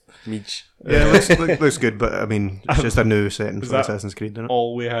 Yep. Midge. Yeah, it looks good, but I mean, it's just a new setting for Assassin's Creed, isn't it?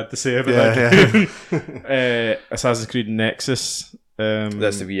 All we had to say about that game. Assassin's Creed Nexus.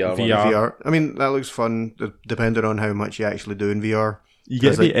 That's the VR one. VR. I mean, that looks fun, depending on how much you actually do in VR. You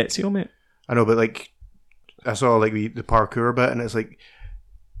get to be Ezio, mate. I know, but I saw the parkour bit, and it's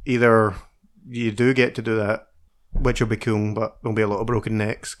either you do get to do that, which will be cool, but there'll be a lot of broken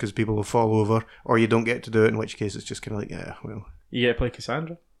necks because people will fall over, or you don't get to do it, in which case it's just kind of You get to play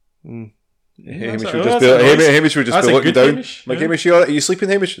Cassandra. Hamish would just be looking down. Hamish, Hamish, are you sleeping,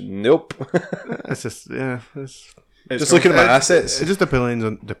 Hamish? Nope. It's just, It's just looking at my assets. It just depends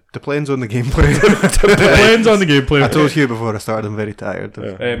on the gameplay. Depends on the gameplay. I told you before I started, I'm very tired.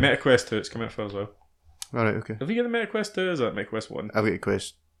 MetaQuest 2, it's coming out for as well. Alright, okay. Have you got the MetaQuest 2? Is that MetaQuest 1? I've got a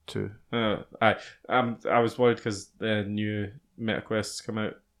Quest 2. I was worried because the new MetaQuest's come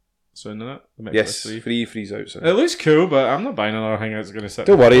out soon, isn't it? The MetaQuest Yes, 3. free's out soon. It looks cool, but I'm not buying another thing that's going to sit.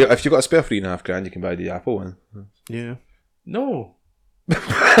 Don't worry, if you've got a spare $3.5 you can buy the Apple one. Yeah. No.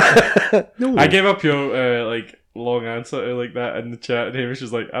 No. I gave up your long answer to that in the chat, and Hamish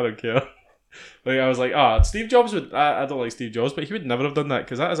was like, I don't care. I was like, Steve Jobs would. I don't like Steve Jobs, but he would never have done that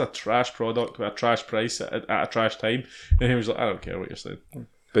because that is a trash product with a trash price at a trash time. And he was like, I don't care what you're saying.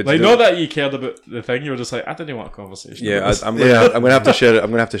 But not that you cared about the thing, you were just like, I didn't want a conversation. Yeah, I'm gonna have to share it. I'm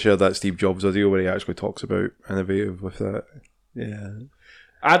gonna have to share that Steve Jobs video where he actually talks about innovative with that. Yeah.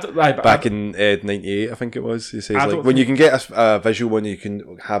 Back in '98, I think it was. He says when you can get a visual one, you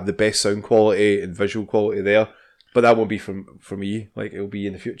can have the best sound quality and visual quality there, but that won't be for me. It'll be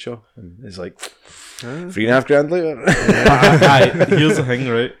in the future. And it's like $3.5 later. Here's the thing,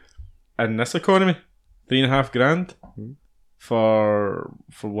 right? In this economy, $3.5 for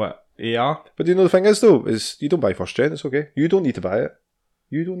what? AR? But the thing is though, is you don't buy first gen. It's okay. You don't need to buy it.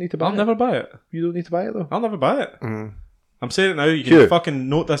 I'll never buy it. You don't need to buy it though. I'll never buy it. Mm. I'm saying it now. You can fucking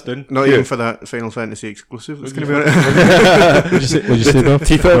note this down. Not even for that Final Fantasy exclusive. It's going to be on it. What'd you say, Bob?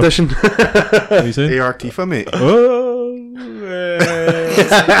 Tifa edition. What you saying? AR Tifa, mate.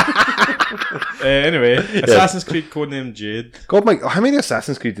 Anyway, Assassin's Creed codename Jade. God, Mike, how many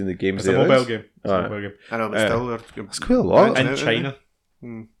Assassin's Creed in the games? It's a mobile game. I know, but still, that's quite a lot. In China.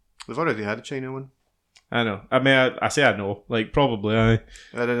 They've already had a China one. I know. I mean, I say I know. Probably. I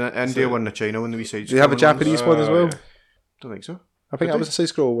had an India one, a China one, the wee side. Do you have a Japanese one as well? Yeah. Don't think so. I think that was a side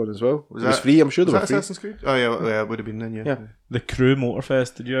scroll one as well. Was it was free. I'm sure they were free. Assassin's Creed? Oh yeah, it would have been then. Yeah. The Crew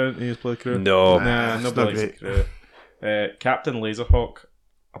Motorfest. Did you play Crew? No. Nah, nobody likes Crew. Captain Laserhawk,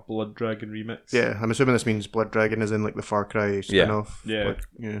 a Blood Dragon remix. Yeah, I'm assuming this means Blood Dragon is in the Far Cry spin-off. Yeah.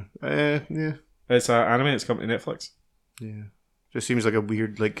 Yeah. It's an anime that's coming to Netflix. Yeah. Just seems like a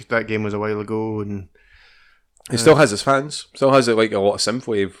weird, that game was a while ago and... It still has its fans. Still has a lot of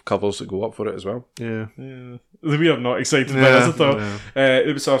synthwave covers that go up for it as well. Yeah. We are not excited by this at all.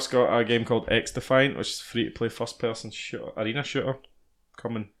 Ubisoft's got a game called X Defiant, which is free to play first-person arena shooter,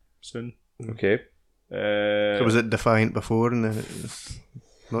 coming soon. Okay. So was it Defiant before and then it's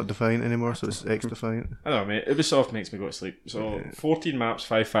not Defiant anymore, so it's X Defiant? I don't know, mate. Ubisoft makes me go to sleep. So 14 maps,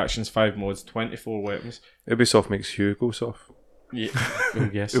 5 factions, 5 modes, 24 weapons. Ubisoft makes Hugo soft. Yeah, oh,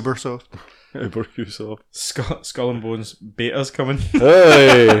 yes. Ubersoft. Ubisoft. Skull and Bones beta's coming.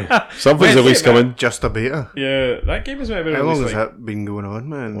 Hey, something's at least coming. Just a beta. Yeah, that game is meant to be How long released has like that been going on,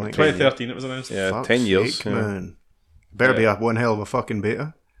 man? Like, 2013 it was announced. Yeah, fuck's 10 years. sake, man. Better be a one hell of a fucking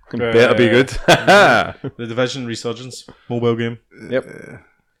beta. Better be good. The Division Resurgence mobile game. Yep.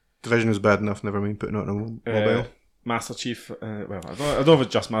 Division was bad enough, never mind putting it on a mobile. Master Chief, well, I don't know if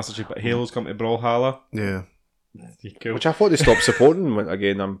it's just Master Chief, but Halo's come to Brawlhalla. Yeah. Cool. Which I thought they stopped supporting.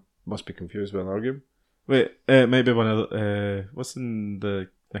 Again, I must be confused with another game. Wait, it might be one of the, what's in the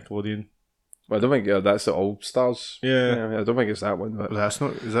Nickelodeon? Well, I don't think that's the All Stars. Yeah. I don't think it's that one. But Well, that's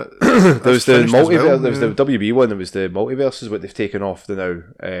not. Is that? there was the finished as multiverse. well, There was yeah. the WB one. There was the multiverse is what they've taken off the now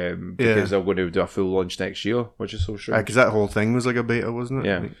because Yeah. they're going to do a full launch next year, which is so strange. Because that whole thing was like a beta, wasn't it?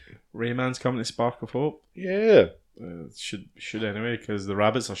 Yeah. Like, Rayman's coming to Spark of Hope. Yeah. Should anyway, because the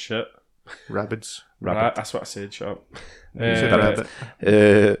rabbits are shit. Rabbids. That's what I said, shut up. You said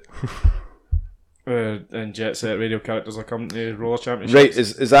rabbit. And Jet Set Radio characters are coming to Roller Championships. Right,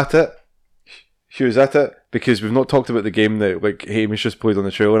 is that it? Hugh, is that it? Because we've not talked about the game that like Hamish just played on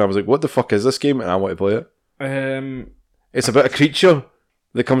the trailer, and I was like, "What the fuck is this game?" And I want to play it. It's about a creature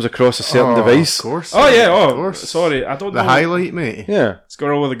that comes across a certain device. Of course. Oh yeah, Of oh course. sorry, I don't The know. highlight, mate. Yeah,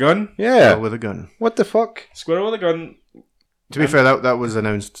 Squirrel with a gun. yeah. With a gun. What the fuck? Squirrel with a gun. To be fair, that was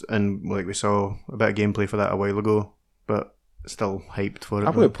announced, and like we saw a bit of gameplay for that a while ago, but still hyped for it. I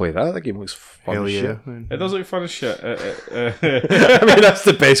want to play that. That game looks fun Hell as yeah. shit. Man. It does look fun as shit. I mean, that's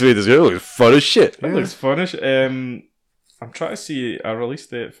the best way to describe it. It looks fun as shit. It looks funnish. I'm trying to see a release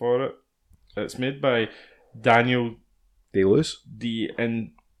date for it. It's made by Daniel Day-Lewis. D.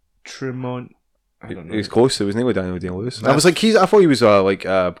 Intremont. I don't know. He's close. It was nearly Daniel Day-Lewis. I was like, I thought he was like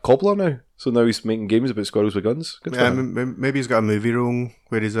a cobbler now. So now he's making games about squirrels with guns. Good for Yeah, him. maybe he's got a movie role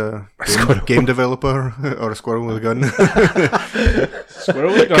where he's a game developer or a squirrel with a gun.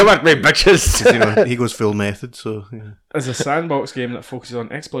 Squirrel with a gun. Come at me, bitches. You know, he goes full method. So yeah. It's a sandbox game that focuses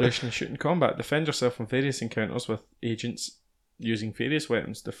on exploration and shooting combat. Defend yourself from various encounters with agents using various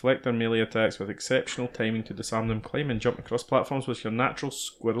weapons. Deflect their melee attacks with exceptional timing to disarm them. Climb and jump across platforms with your natural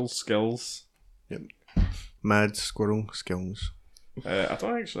squirrel skills. Mad squirrel skills. I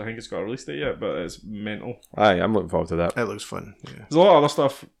don't actually think it's got a release date yet, but it's mental. Aye, I'm looking forward to that. It looks fun. Yeah, There's a lot of other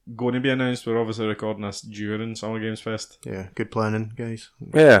stuff going to be announced. We're obviously recording this during Summer Games Fest. yeah. Good planning, guys.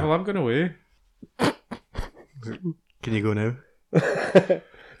 Yeah. Well, I'm going away. Can you go now?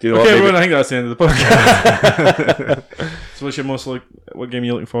 Do you know Okay, what? everyone, I think that's the end of the podcast. So what's your what game are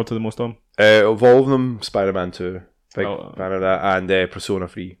you looking forward to the most on? Evolve them, Spider-Man 2. Big Oh. fan of that. And Persona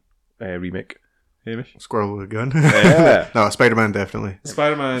 3 remake. Hamish? Squirrel with a gun. Yeah. No, Spider-Man definitely.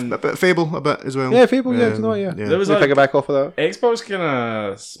 Spider-Man. A bit Fable a bit as well. Yeah, Fable, yeah. No, yeah. There was We like pick it back off of that. Xbox kind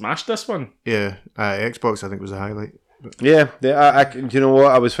of smashed this one. Yeah. Xbox I think was a highlight. Yeah, I, do you know what?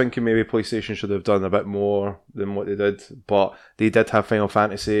 I was thinking maybe PlayStation should have done a bit more than what they did, but they did have Final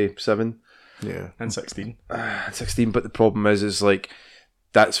Fantasy 7 Yeah. And 16. and 16. But the problem is like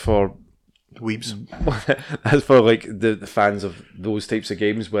that's for Weebs. that's for like the fans of those types of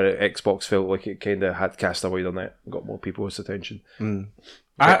games where Xbox felt like it kind of had cast a wider net, got more people's attention.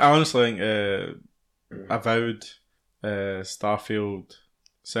 I honestly think Avowed, Starfield,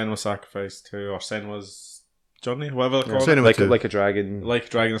 Senua's Sacrifice 2, or Senua's Journey, whatever they're called. Senua 2. Like a dragon. Like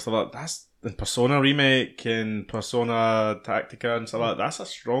Dragon and stuff like that. That's the Persona remake and Persona Tactica and stuff like that. That's a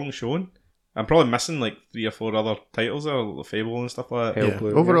strong showing. I'm probably missing like 3 or 4 other titles there, like Fable and stuff like that. Yeah.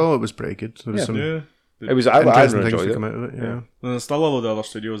 Hellblade, Overall, it was pretty good. There was Yeah. some Yeah. It was. I interesting really things enjoyed to it. come out of it. Yeah. And there's still a load of other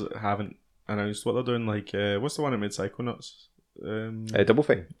studios that haven't announced what they're doing. Like, what's the one that made Psychonauts? Double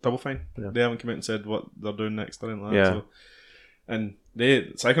Fine. Double Fine. Yeah. They haven't come out and said what they're doing next or anything like Yeah. that. So. And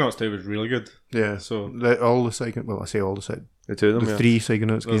Psychonauts 2 was really good. Yeah. So All the Psychonauts. Well, I say all the The two of them. the Yeah. 3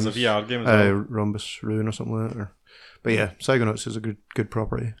 Psychonauts there's games. a VR game as well. Rhombus Ruin or something like that. But yeah, Psychonauts is a good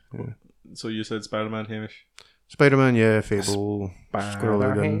property. Yeah. So you said Spider-Man, Hamish? Spider-Man, yeah, Fable, Squirrel with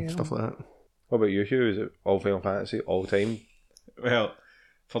a Gun, Spider-Man. stuff like that. What about you, Hugh? Is it all Final Fantasy all time? Well,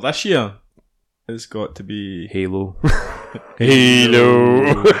 for this year, it's got to be Halo.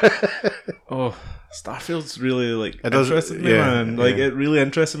 Halo. Oh, Starfield's really like It does- interested me, yeah, man. Like yeah. it really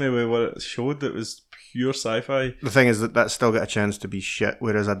interested me with what it showed. It was pure sci-fi. The thing is that that's still got a chance to be shit,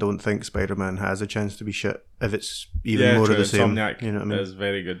 whereas I don't think Spider-Man has a chance to be shit if it's even more true, of the same. Insomniac You know what I mean? is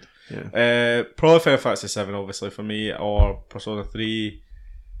very good. Yeah. Probably Final Fantasy 7, obviously for me, or Persona 3.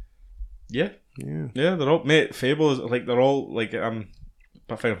 Yeah, Yeah. they're all mate. Fable is like they're all like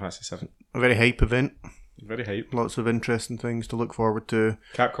but Final Fantasy 7, A very hype event. very hype. Lots of interesting things to look forward to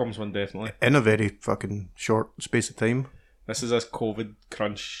Capcom's one definitely. in a very fucking short space of time. This is this COVID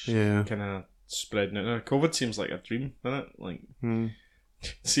crunch Yeah. kind of spreading it. Now, COVID seems like a dream, doesn't it? Like,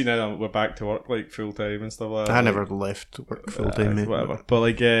 see now that we're back to work like full time and stuff like that. I never left work full time, mate. Whatever. But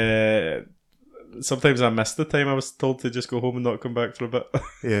like, sometimes I miss the time I was told to just go home and not come back for a bit.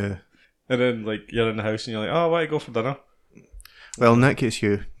 Yeah. And then like you're in the house and you're like, oh, why go for dinner? Well, in that case,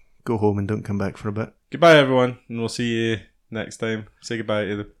 you go home and don't come back for a bit. Goodbye, everyone, and we'll see you next time. Say goodbye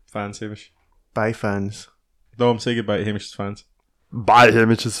to the fans, Hamish. Bye, fans. Dom, say goodbye to Hamish's fans. Bye,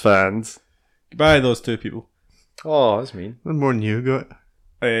 Hamish's fans. Goodbye, those two people. Oh, that's mean. There's more than you got.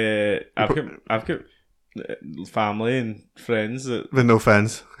 I've got family and friends that. With no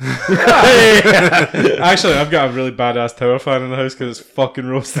fans. Actually, I've got a really badass tower fan in the house because it's fucking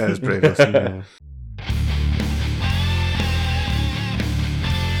roasting. That is pretty awesome, yeah.